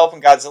out for help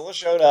and Godzilla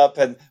showed up.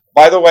 And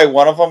by the way,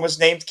 one of them was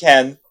named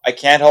Ken. I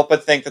can't help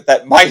but think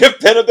that might have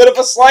been a bit of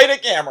a slight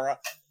at camera.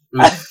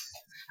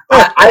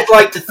 I'd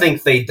like to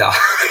think they died.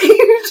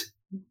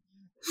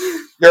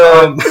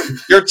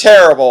 You're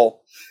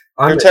terrible.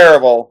 You're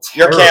terrible.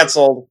 You're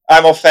canceled.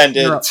 I'm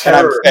offended.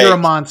 You're a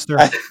monster.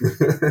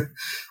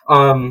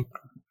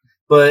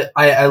 But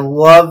I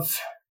love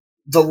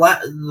the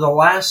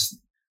last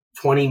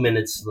 20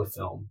 minutes of the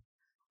film.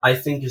 I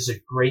think is a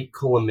great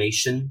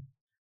culmination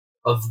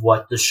of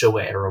what the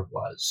Showa era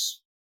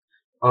was.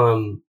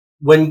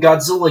 When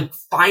Godzilla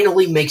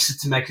finally makes it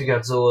to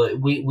Mechagodzilla,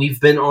 we've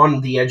been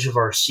on the edge of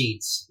our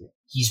seats.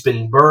 He's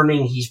been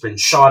burning, he's been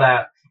shot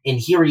at, and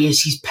here he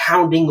is, he's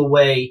pounding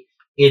away.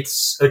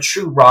 It's a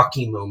true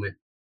Rocky moment.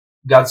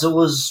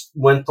 Godzilla's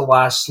went the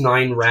last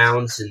 9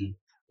 rounds and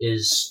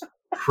is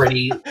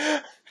pretty...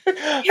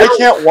 I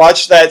can't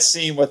watch that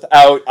scene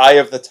without Eye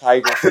of the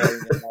Tiger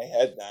playing in my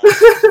head now.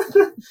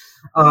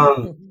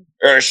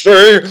 See,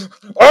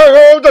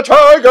 I am the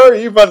tiger,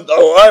 even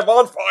though I'm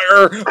on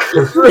fire.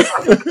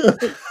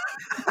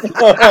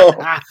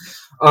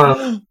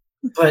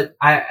 But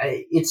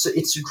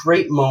it's a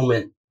great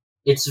moment.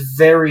 It's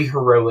very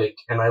heroic,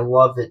 and I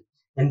love it.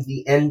 And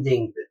the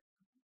ending.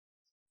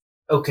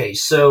 Okay,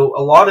 so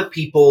a lot of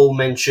people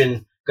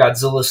mention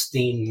Godzilla's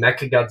theme,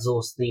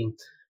 Mechagodzilla's theme.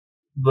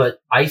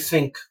 But I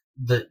think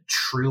the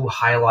true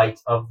highlight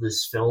of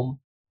this film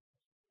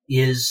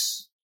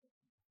is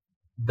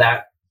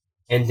that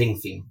ending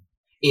theme.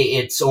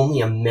 It's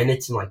only a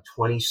minute and like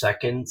 20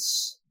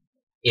 seconds.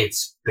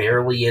 It's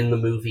barely in the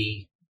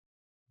movie.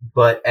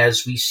 But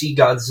as we see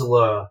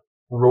Godzilla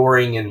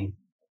roaring in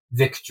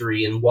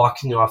victory and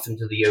walking off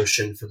into the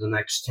ocean for the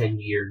next 10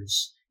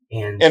 years.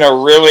 And in a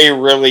really,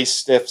 really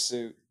stiff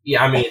suit.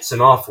 Yeah, I mean, it's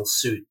an awful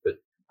suit, but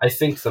I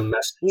think the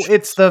message... Well,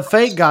 it's the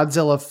fake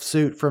Godzilla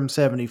suit from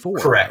 74.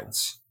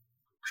 Correct.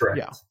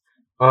 Yeah.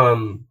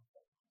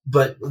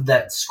 But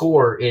that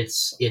score,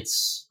 it's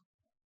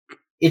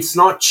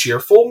not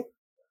cheerful,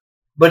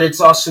 but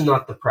it's also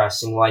not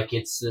depressing. Like,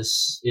 it's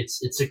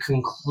a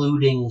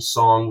concluding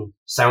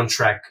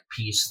soundtrack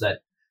piece that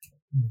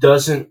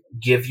doesn't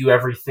give you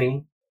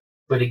everything,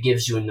 but it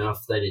gives you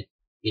enough that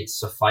it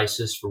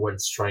suffices for what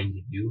it's trying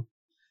to do.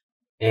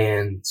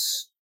 And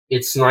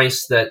it's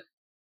nice that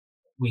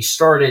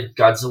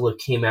Godzilla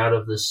came out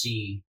of the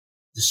sea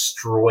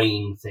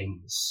destroying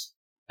things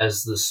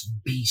as this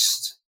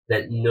beast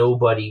that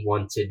nobody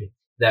wanted,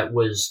 that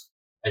was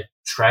a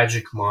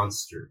tragic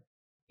monster.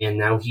 And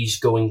now he's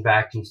going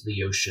back into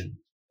the ocean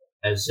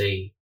as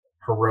a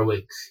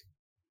heroic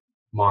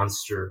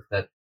monster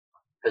that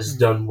has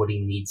done what he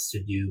needs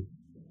to do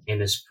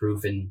and has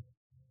proven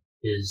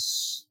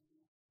his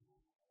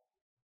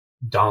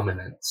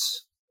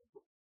dominance.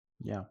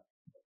 Yeah.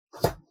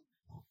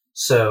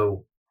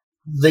 So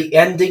the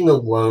ending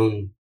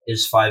alone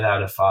is 5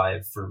 out of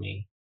 5 for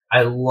me.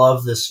 I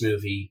love this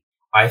movie.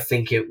 I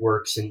think it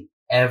works in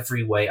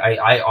every way.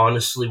 I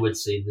honestly would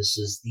say this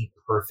is the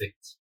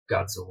perfect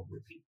Godzilla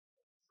movie.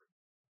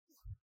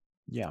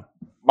 Yeah.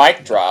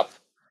 Mic drop.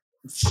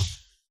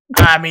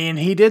 I mean,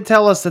 he did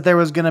tell us that there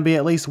was going to be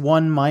at least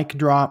one mic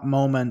drop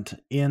moment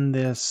in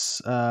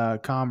this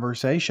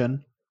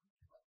conversation.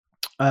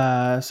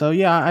 So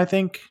yeah, I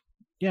think,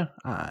 yeah,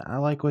 I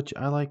like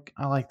I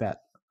like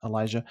that,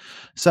 Elijah.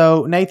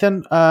 So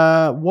Nathan,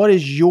 what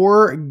is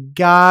your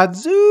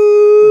Godzuki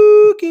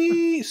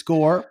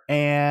score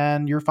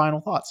and your final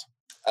thoughts?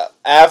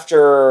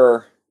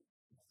 After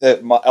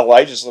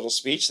Elijah's little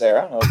speech there,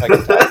 I don't know if I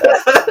can type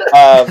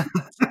that.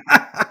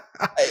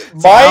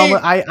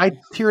 I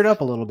teared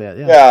up a little bit.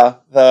 Yeah.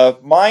 I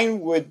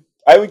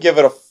would give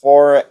it a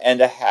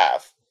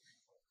 4.5.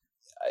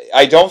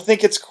 I don't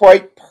think it's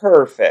quite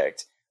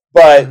perfect,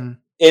 but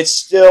it's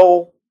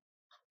still,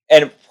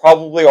 and it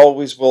probably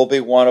always will be,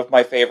 one of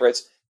my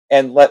favorites.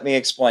 And let me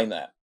explain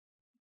that.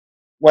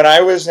 When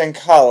I was in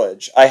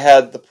college, I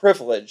had the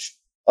privilege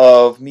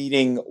of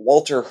meeting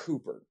Walter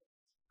Hooper.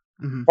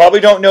 Probably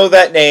don't know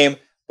that name,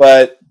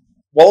 but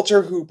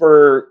Walter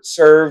Hooper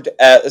served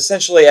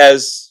essentially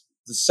as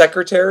the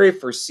secretary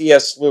for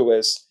C.S.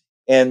 Lewis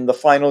in the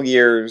final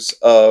years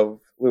of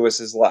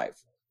Lewis's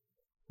life.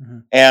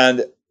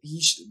 And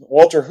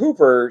Walter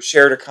Hooper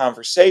shared a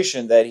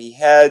conversation that he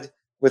had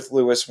with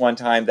Lewis one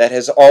time that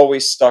has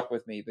always stuck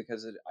with me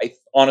because I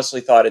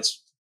honestly thought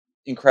it's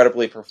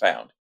incredibly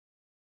profound.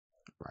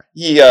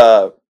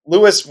 Right.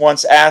 Lewis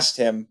once asked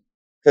him,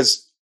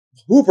 because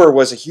Hooper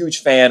was a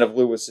huge fan of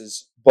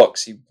Lewis's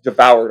books. He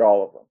devoured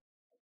all of them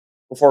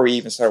before he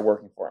even started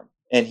working for him.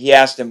 And he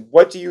asked him,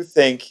 "What do you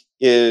think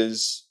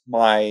is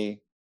my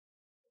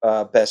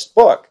best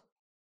book?"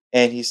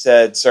 And he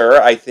said, "Sir,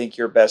 I think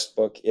your best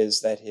book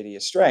is That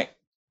Hideous Strength."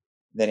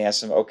 And then he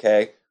asked him,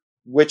 "Okay,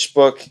 which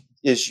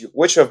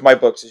of my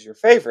books is your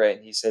favorite?"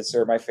 And he said,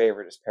 "Sir, my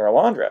favorite is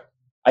Paralandra."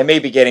 I may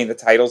be getting the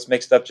titles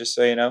mixed up, just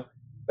so you know,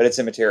 but it's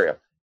immaterial.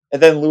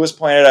 And then Lewis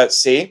pointed out,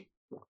 "See,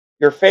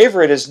 your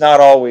favorite is not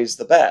always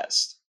the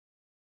best."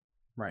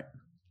 Right.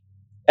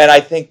 And I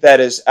think that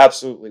is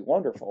absolutely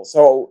wonderful.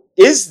 So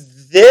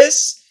is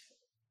this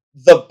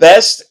the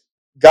best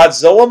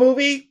Godzilla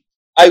movie?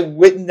 I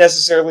wouldn't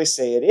necessarily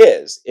say it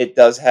is. It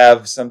does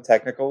have some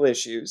technical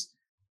issues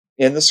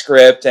in the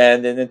script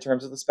and in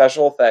terms of the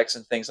special effects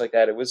and things like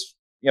that. It was,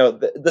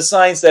 the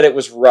signs that it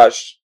was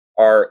rushed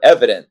are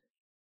evident.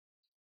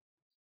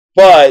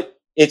 But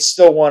it's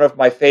still one of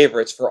my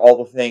favorites for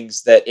all the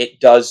things that it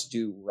does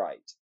do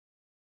right.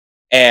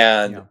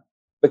 And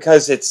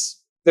because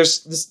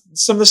there's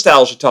some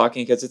nostalgia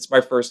talking, because it's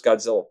my first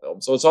Godzilla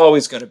film. So it's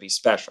always going to be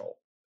special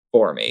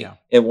for me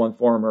in one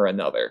form or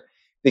another.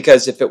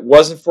 Because if it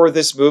wasn't for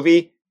this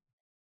movie,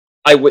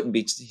 I wouldn't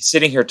be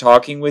sitting here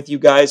talking with you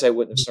guys. I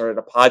wouldn't have started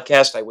a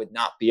podcast. I would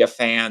not be a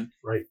fan.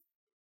 Right.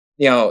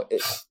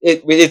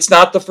 It's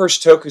not the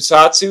first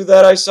tokusatsu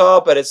that I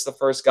saw, but it's the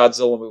first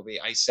Godzilla movie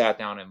I sat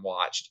down and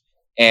watched.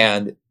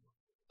 And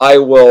I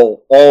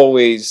will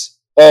always,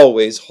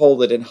 always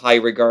hold it in high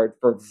regard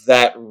for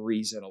that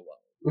reason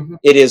alone.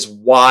 It is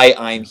why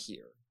I'm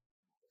here.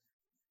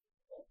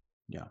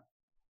 Yeah.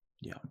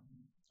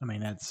 I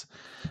mean, that's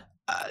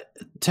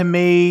to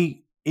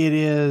me, it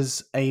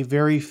is a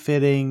very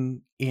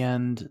fitting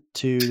end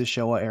to the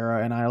Showa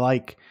era, and I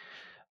like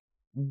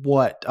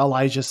what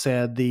Elijah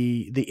said.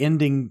 The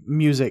ending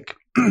music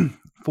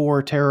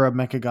for Terror of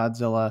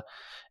Mechagodzilla,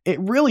 it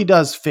really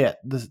does fit.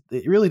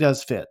 It really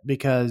does fit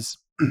because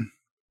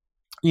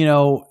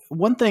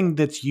one thing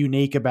that's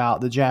unique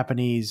about the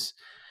Japanese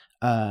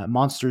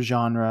monster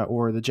genre,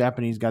 or the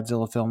Japanese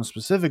Godzilla film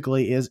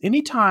specifically, is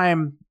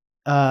anytime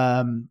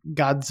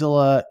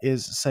Godzilla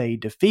is, say,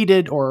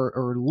 defeated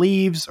or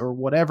leaves or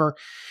whatever,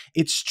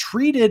 it's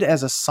treated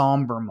as a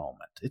somber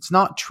moment. It's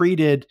not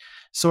treated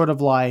sort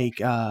of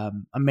like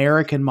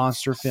American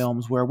monster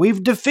films where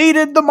we've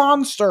defeated the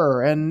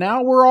monster and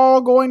now we're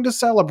all going to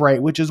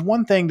celebrate, which is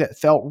one thing that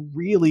felt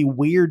really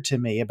weird to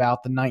me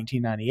about the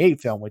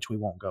 1998 film, which we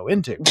won't go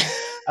into.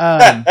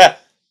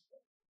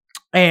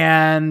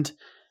 And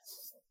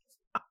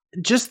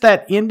just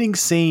that ending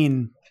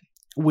scene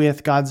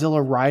with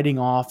Godzilla riding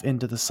off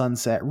into the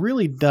sunset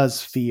really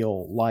does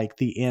feel like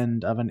the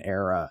end of an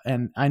era.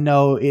 And I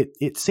know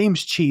it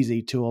seems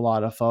cheesy to a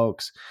lot of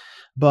folks,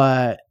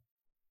 but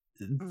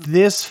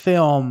this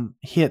film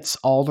hits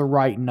all the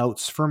right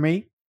notes for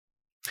me.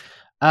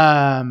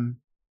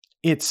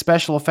 Its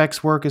special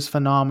effects work is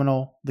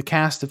phenomenal. The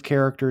cast of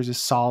characters is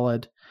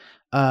solid.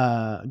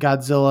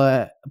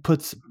 Godzilla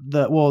puts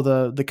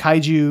the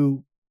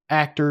kaiju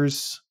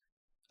actors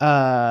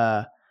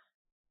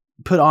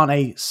put on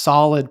a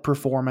solid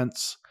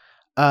performance.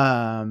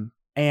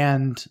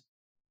 And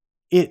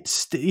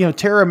it's,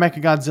 Terror of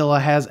Mechagodzilla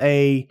has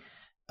a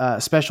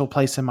special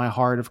place in my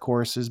heart, of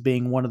course, as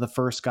being one of the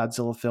first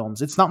Godzilla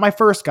films. It's not my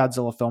first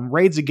Godzilla film.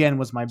 Raids Again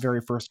was my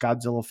very first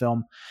Godzilla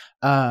film,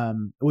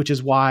 which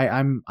is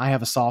why I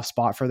have a soft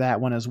spot for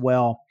that one as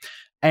well.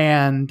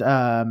 And,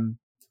 Terror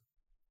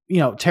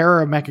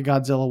of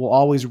Mechagodzilla will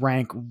always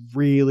rank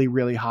really,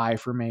 really high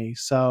for me.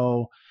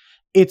 So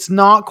it's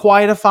not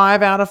quite a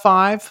 5 out of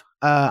 5.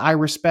 I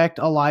respect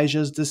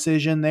Elijah's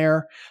decision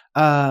there,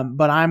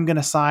 but I'm going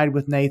to side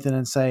with Nathan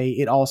and say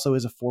it also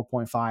is a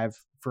 4.5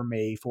 for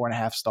me,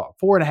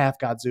 4.5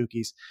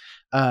 Godzukis,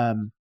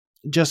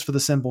 just for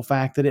the simple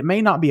fact that it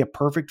may not be a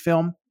perfect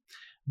film,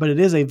 but it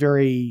is a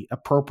very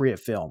appropriate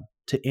film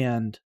to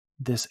end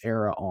this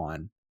era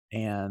on.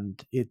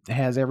 And it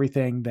has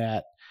everything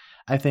that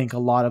I think a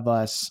lot of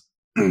us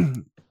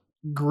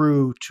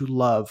grew to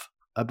love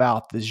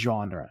about this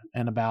genre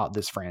and about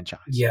this franchise.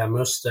 Yeah,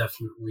 most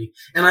definitely.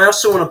 And I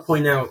also want to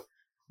point out,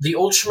 the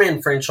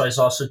Ultraman franchise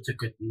also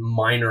took a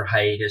minor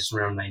hiatus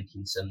around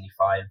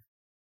 1975.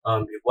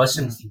 It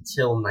wasn't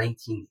until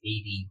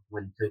 1980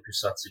 when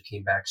Tokusatsu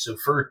came back. So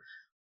for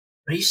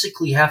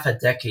basically half a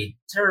decade,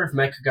 Terror of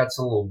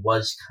Mechagodzilla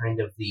was kind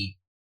of the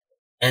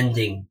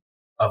ending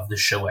of the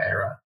Showa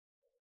era.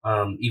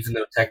 Even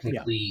though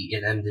technically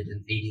it ended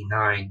in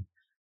 89,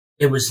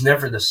 it was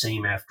never the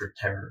same after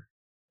Terror.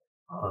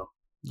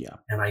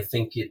 And I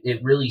think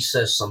it really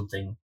says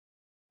something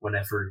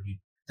whenever you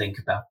think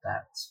about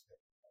that.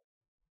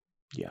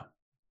 Yeah,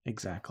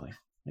 exactly.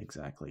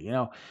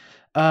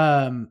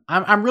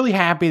 I'm really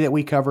happy that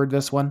we covered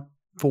this one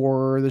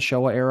for the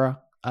Showa era.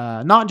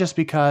 Not just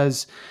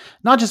because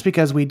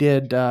we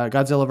did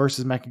Godzilla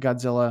versus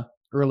Mechagodzilla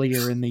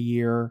earlier in the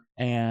year,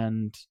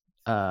 and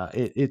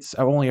it's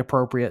only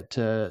appropriate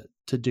to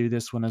do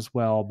this one as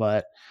well.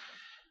 But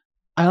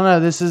I don't know.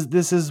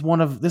 This is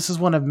one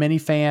of many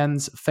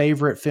fans'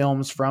 favorite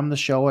films from the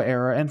Showa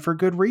era, and for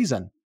good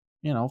reason.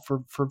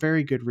 For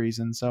very good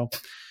reason. So,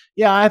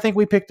 yeah, I think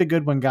we picked a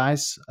good one,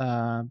 guys.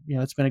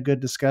 It's been a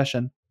good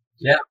discussion.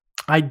 Yeah.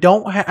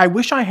 I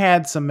wish I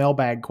had some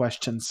mailbag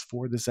questions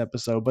for this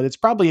episode, but it's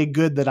probably a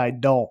good that I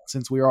don't,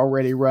 since we're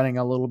already running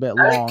a little bit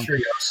long. Out of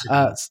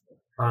curiosity,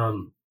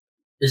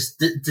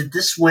 did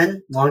this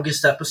win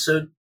longest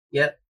episode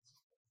yet?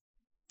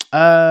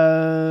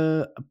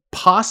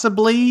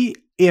 Possibly.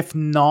 If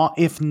not,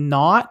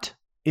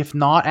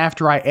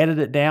 after I edit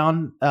it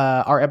down,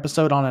 our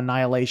episode on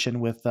Annihilation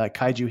with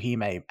Kaiju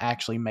Hime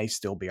actually may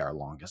still be our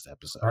longest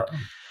episode.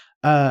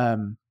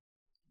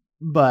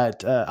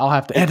 But I'll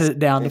have to edit it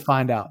down to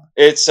find out.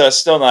 It's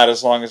still not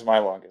as long as my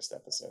longest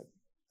episode.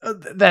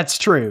 That's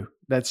true.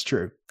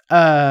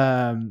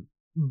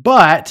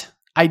 But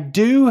I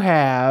do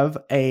have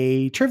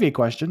a trivia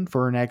question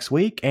for next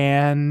week.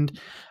 And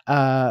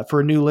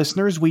for new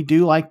listeners, we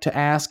do like to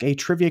ask a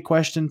trivia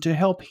question to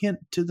help hint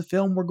to the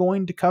film we're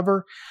going to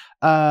cover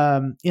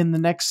in the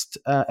next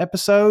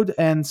episode.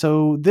 And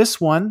so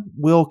this one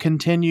will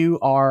continue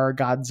our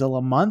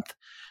Godzilla month.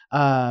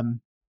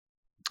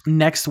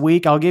 Next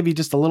week, I'll give you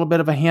just a little bit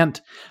of a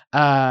hint.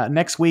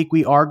 Next week,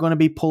 we are going to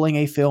be pulling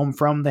a film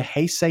from the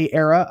Heisei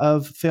era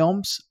of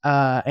films.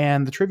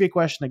 And the trivia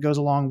question that goes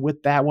along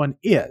with that one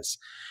is,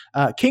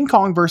 King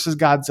Kong vs.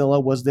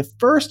 Godzilla was the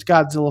first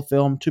Godzilla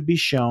film to be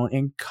shown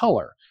in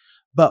color.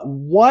 But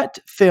what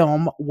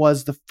film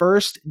was the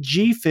first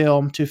G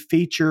film to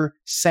feature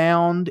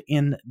sound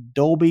in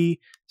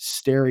Dolby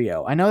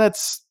Stereo? I know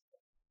that's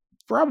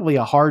probably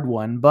a hard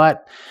one,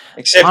 but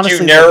except honestly,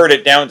 you narrowed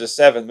it down to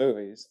 7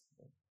 movies.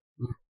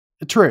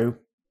 True.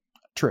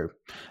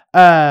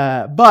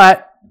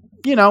 But,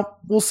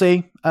 we'll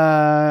see.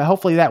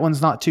 Hopefully that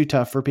one's not too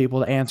tough for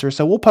people to answer.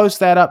 So we'll post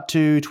that up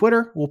to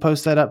Twitter. We'll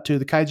post that up to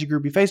the Kaiju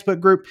Groupie Facebook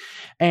group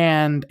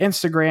and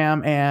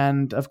Instagram.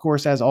 And of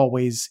course, as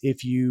always,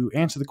 if you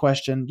answer the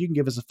question, you can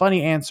give us a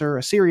funny answer,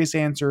 a serious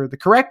answer, the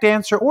correct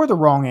answer, or the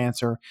wrong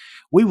answer.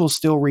 We will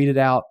still read it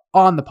out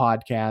on the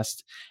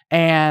podcast.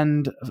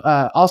 And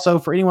also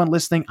for anyone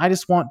listening, I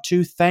just want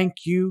to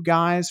thank you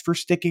guys for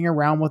sticking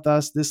around with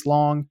us this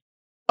long.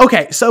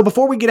 Okay, so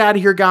before we get out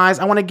of here, guys,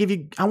 I want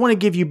to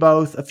give you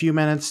both a few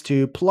minutes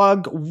to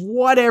plug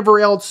whatever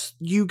else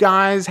you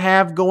guys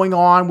have going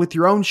on with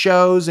your own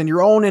shows and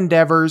your own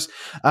endeavors.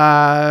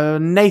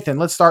 Nathan,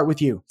 let's start with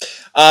you.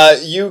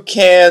 You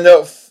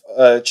can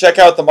check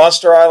out the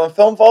Monster Island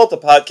Film Vault, a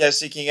podcast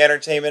seeking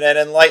entertainment and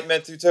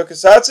enlightenment through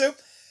tokusatsu.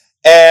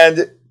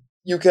 And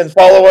you can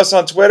follow us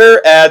on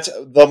Twitter at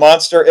the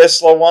Monster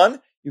Isla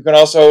 1. You can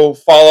also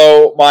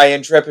follow my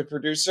intrepid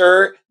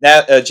producer,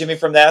 Jimmy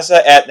from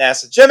NASA, at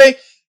NASA Jimmy.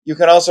 You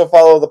can also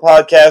follow the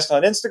podcast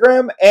on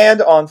Instagram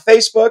and on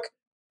Facebook.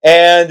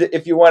 And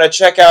if you want to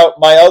check out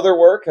my other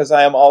work, because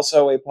I am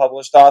also a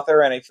published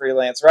author and a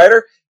freelance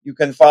writer, you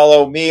can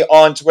follow me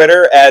on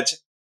Twitter at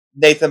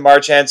Nathan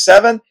Marchand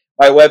 7.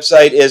 My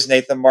website is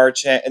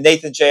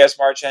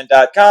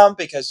NathanJSMarchand.com,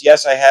 because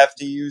yes, I have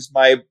to use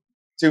my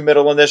 2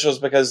 middle initials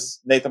because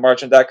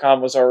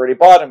NathanMarchand.com was already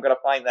bought. I'm going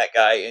to find that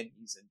guy and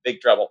he's in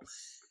big trouble.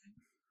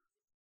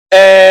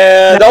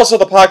 And also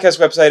the podcast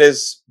website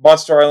is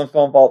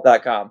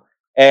MonsterIslandFilmVault.com.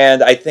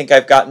 And I think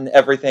I've gotten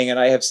everything, and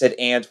I have said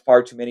 "and"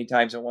 far too many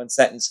times in one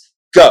sentence.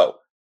 Go.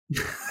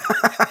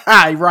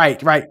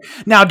 Right.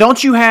 Now,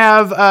 don't you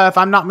have, if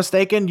I'm not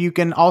mistaken, you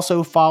can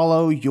also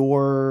follow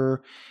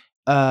your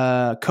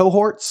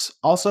cohorts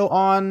also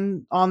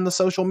on the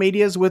social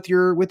medias with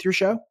your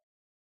show?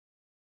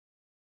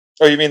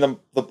 Oh, you mean the?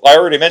 I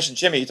already mentioned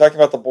Jimmy. You talking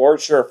about the board?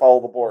 Sure,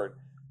 follow the board.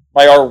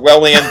 My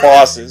Orwellian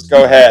bosses.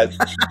 Go ahead.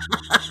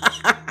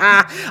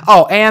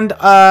 Oh, and you're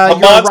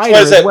a writer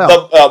as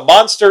well. The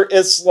Monster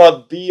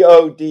Isla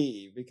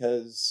BOD,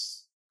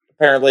 because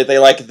apparently they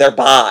like their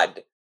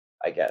bod,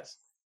 I guess.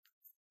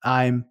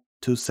 I'm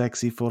too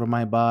sexy for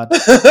my bod.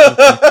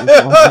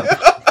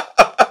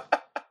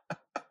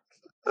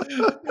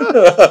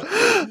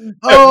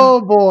 Oh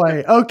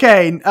boy.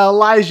 Okay,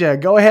 Elijah,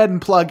 go ahead and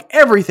plug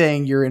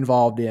everything you're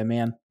involved in,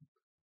 man.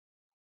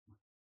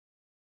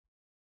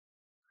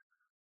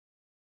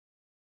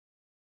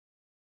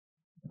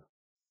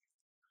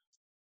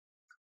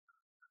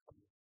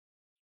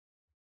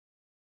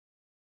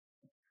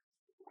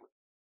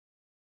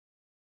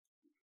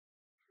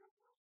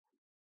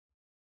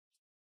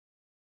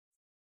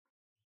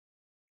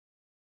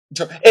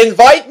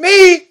 Invite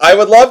me. I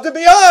would love to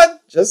be on.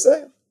 Just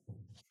saying.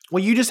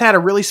 Well, you just had a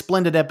really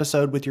splendid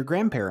episode with your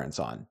grandparents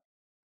on.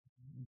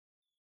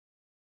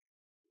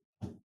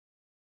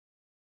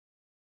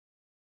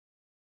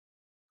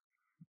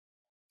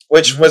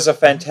 Which was a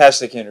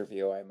fantastic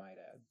interview, I might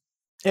add.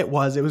 It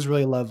was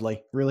really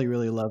lovely. Really,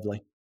 really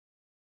lovely.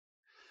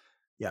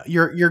 Yeah,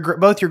 your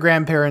both your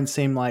grandparents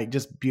seem like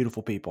just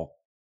beautiful people.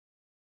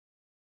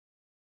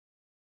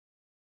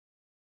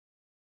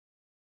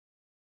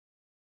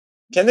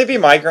 Can they be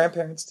my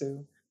grandparents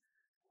too?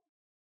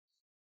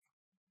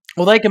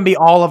 Well, they can be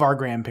all of our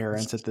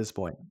grandparents at this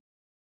point.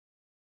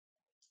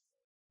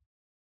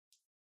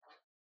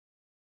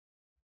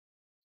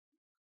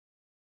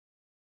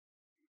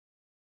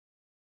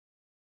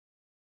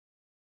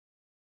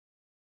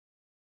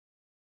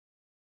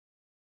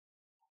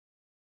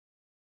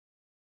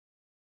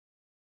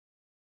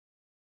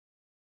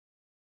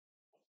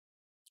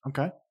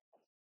 Okay.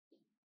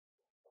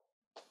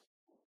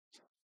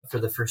 For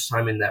the first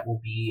time, and that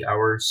will be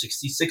our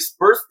 66th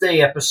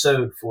birthday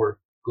episode for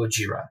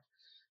Gojira.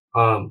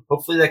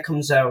 Hopefully that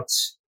comes out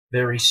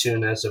very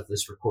soon as of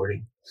this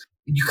recording.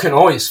 You can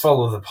always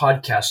follow the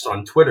podcast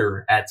on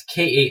Twitter at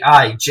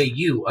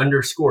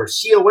KAIJU_CONVERS.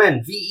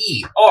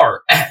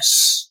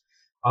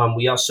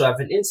 We also have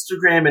an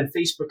Instagram and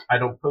Facebook. I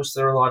don't post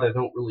there a lot. I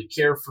don't really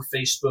care for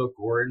Facebook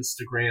or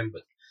Instagram,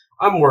 but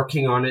I'm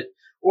working on it.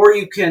 Or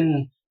you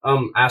can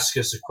ask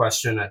us a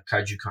question at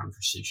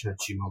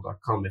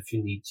kaijuconversation@gmail.com if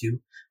you need to.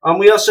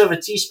 We also have a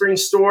Teespring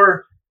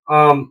store.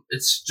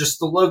 It's just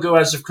the logo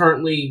as of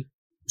currently.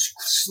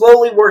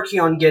 Slowly working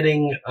on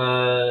getting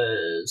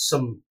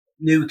some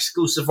new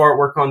exclusive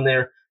artwork on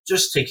there.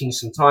 Just taking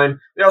some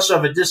time. We also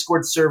have a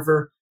Discord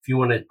server. If you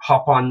want to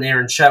hop on there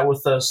and chat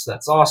with us,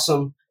 that's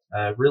awesome.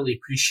 Really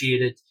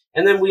appreciate it.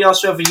 And then we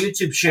also have a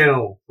YouTube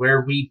channel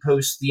where we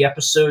post the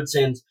episodes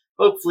and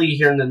hopefully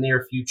here in the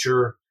near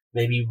future,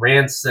 maybe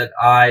rants that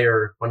I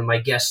or one of my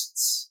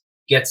guests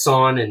gets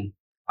on, and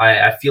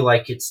I feel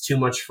like it's too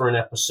much for an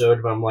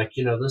episode, but I'm like,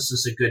 this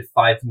is a good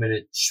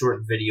 5-minute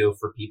short video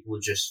for people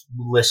to just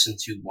listen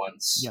to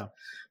once. Yeah.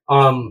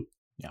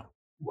 Yeah.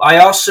 I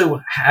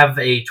also have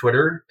a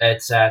Twitter.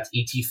 It's at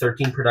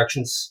ET13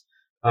 Productions.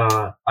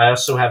 I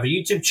also have a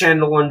YouTube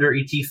channel under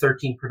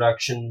ET13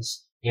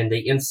 Productions and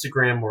a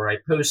Instagram where I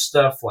post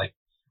stuff like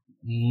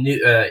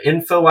new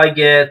info I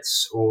get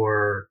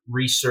or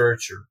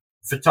research or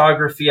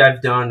photography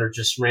I've done or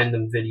just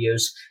random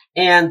videos.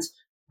 And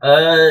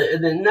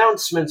An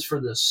announcement for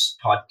this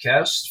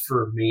podcast,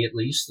 for me at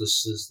least.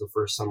 This is the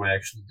first time I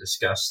actually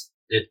discussed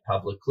it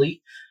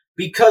publicly.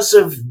 Because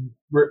of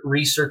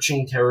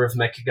researching Terror of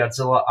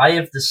Mechagodzilla, I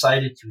have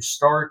decided to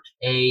start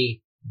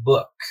a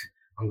book.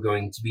 I'm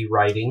going to be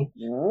writing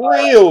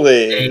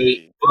Really?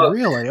 a book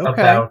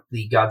about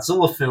the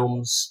Godzilla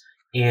films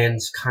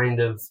and kind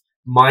of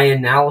my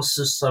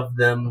analysis of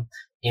them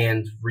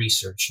and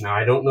research. Now,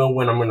 I don't know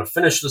when I'm going to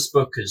finish this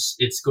book because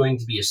it's going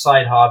to be a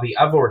side hobby.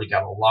 I've already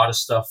got a lot of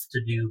stuff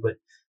to do, but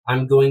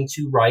I'm going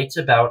to write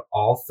about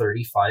all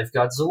 35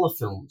 Godzilla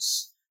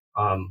films.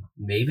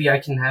 Maybe I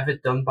can have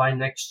it done by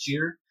next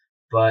year,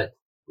 but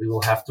we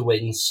will have to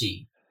wait and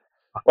see.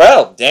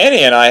 Well,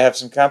 Danny and I have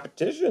some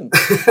competition.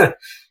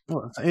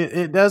 Well,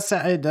 it does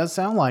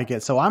sound like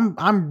it. So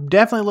I'm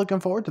definitely looking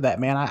forward to that,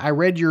 man. I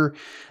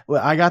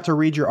got to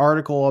read your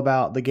article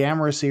about the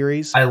Gamera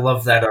series. I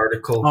love that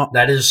article.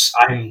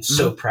 I'm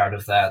so proud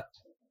of that.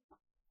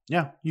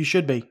 Yeah, you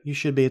should be.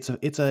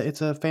 It's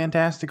a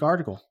fantastic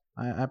article.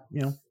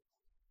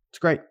 It's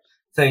great.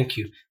 Thank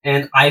you.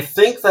 And I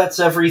think that's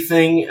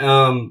everything.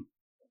 I'm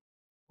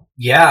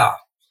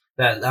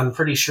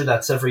pretty sure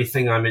that's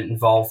everything I'm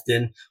involved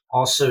in.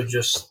 Also,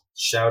 just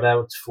shout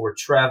out for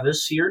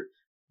Travis here.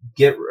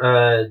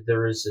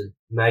 There is a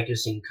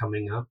magazine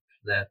coming up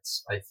that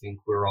I think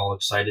we're all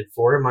excited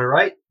for. Am I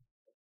right?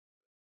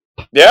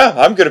 Yeah,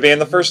 I'm going to be in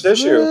the first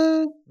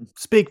issue.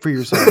 Speak for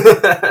yourself.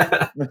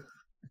 No,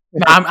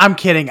 I'm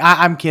kidding.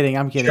 I'm kidding.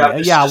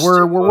 Travis, yeah,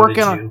 we're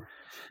working on.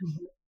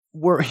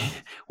 We're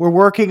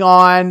working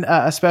on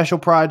a special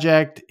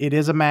project. It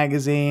is a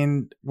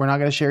magazine. We're not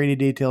going to share any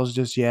details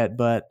just yet,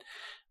 but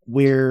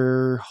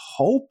we're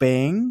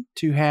hoping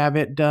to have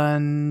it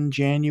done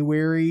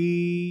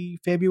January,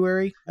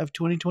 February of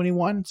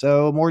 2021.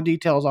 So more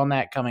details on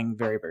that coming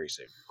very, very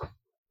soon.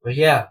 But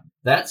yeah,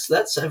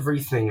 that's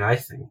everything, I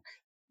think.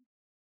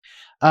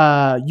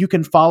 You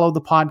can follow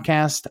the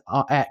podcast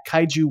at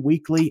Kaiju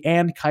Weekly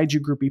and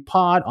Kaiju Groupie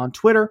Pod on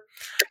Twitter.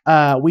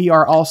 We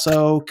are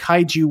also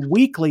Kaiju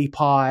Weekly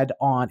Pod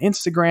on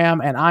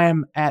Instagram, and I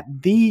am at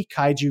the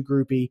Kaiju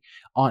Groupie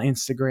on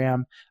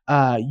Instagram.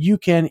 You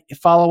can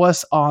follow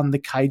us on the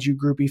Kaiju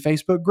Groupie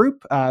Facebook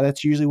group.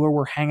 That's usually where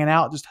we're hanging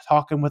out, just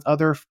talking with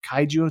other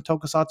Kaiju and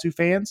Tokusatsu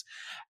fans.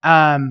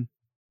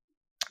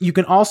 You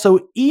can also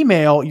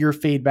email your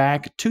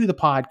feedback to the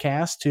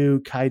podcast to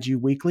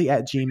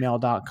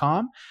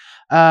kaijuweekly@gmail.com.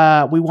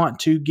 We want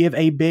to give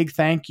a big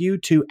thank you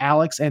to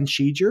Alex and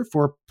Sheeger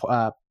for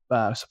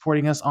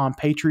supporting us on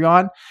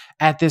Patreon.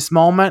 At this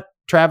moment,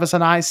 Travis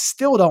and I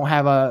still don't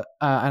have an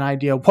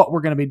idea of what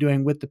we're going to be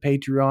doing with the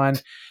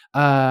Patreon.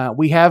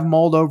 We have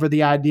mulled over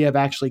the idea of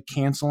actually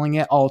canceling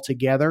it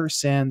altogether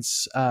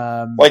since...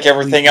 like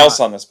everything else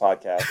on this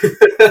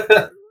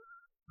podcast.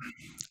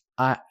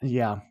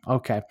 Yeah.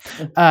 Okay.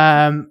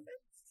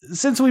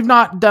 Since we've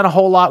not done a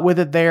whole lot with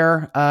it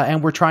there,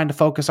 and we're trying to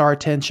focus our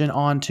attention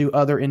onto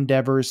other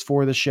endeavors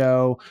for the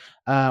show,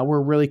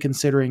 we're really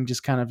considering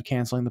just kind of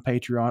canceling the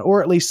Patreon,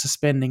 or at least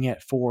suspending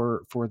it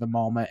for the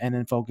moment, and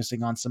then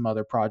focusing on some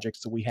other projects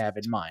that we have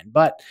in mind.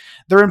 But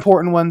they're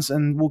important ones,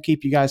 and we'll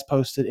keep you guys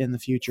posted in the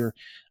future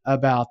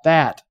about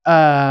that.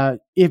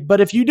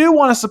 If you do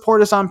want to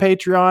support us on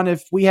Patreon,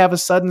 if we have a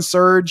sudden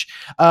surge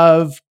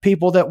of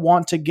people that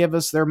want to give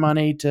us their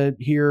money to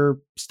hear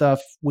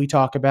stuff we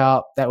talk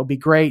about, that would be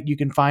great. You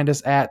can find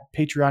us at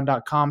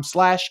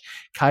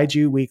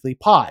patreon.com/Kaiju Weekly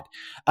Pod.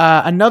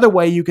 Another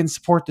way you can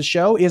support the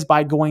show is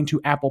by going to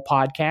Apple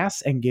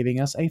Podcasts and giving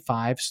us a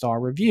 5-star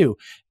review.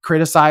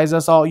 Criticize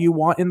us all you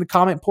want in the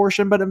comment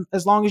portion, but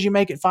as long as you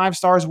make it 5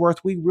 stars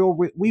worth, we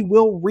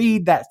will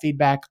read that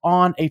feedback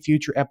on a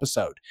future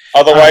episode.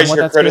 Otherwise,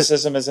 your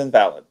criticism is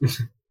invalid.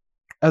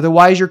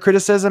 Otherwise, your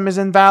criticism is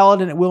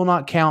invalid, and it will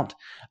not count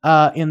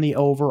in the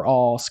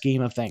overall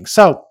scheme of things.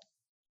 So,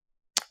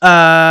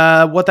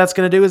 what that's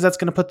going to do is that's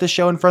going to put this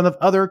show in front of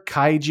other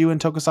Kaiju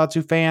and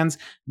Tokusatsu fans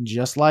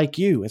just like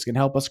you. It's going to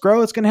help us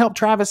grow. It's going to help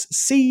Travis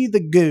see the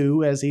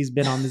goo, as he's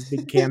been on this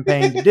big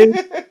campaign to do.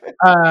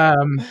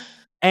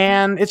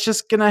 And it's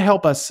just going to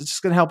help us. It's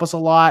just going to help us a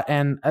lot.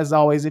 And as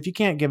always, if you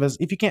can't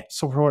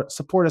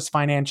support us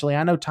financially,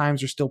 I know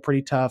times are still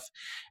pretty tough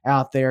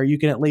out there. You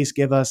can at least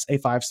give us a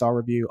 5-star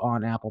review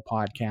on Apple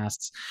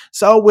Podcasts.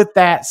 So with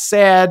that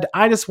said,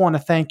 I just want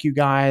to thank you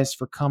guys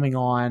for coming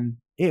on.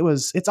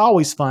 It's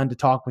always fun to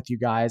talk with you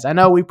guys. I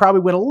know we probably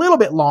went a little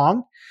bit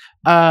longer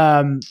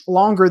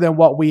than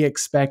what we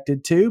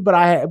expected to, but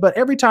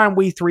every time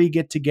we three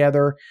get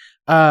together,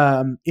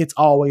 it's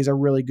always a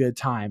really good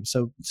time.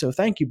 So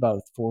thank you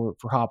both for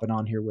hopping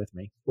on here with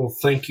me. Well,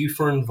 thank you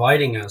for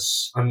inviting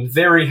us. I'm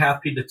very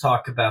happy to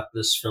talk about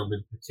this film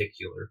in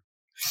particular.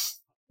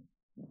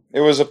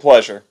 It was a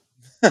pleasure.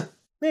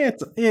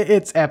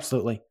 It's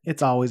absolutely.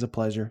 It's always a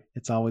pleasure.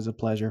 It's always a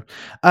pleasure.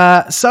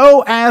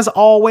 So as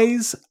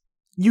always,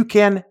 you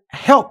can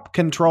help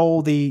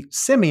control the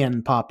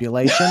simian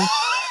population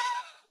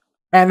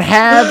and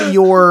have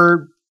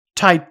your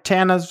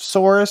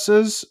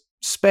Titanosauruses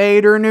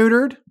spayed or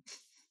neutered.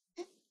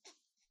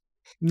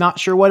 not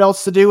sure what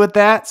else to do with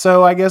that.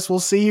 So I guess we'll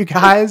see you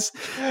guys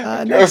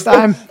next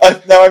time.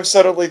 Now I'm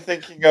suddenly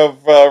thinking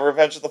of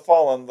Revenge of the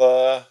Fallen,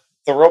 the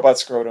robot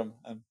scrotum.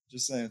 I'm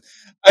just saying.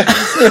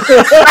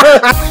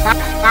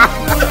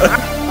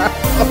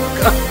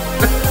 Oh,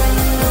 God.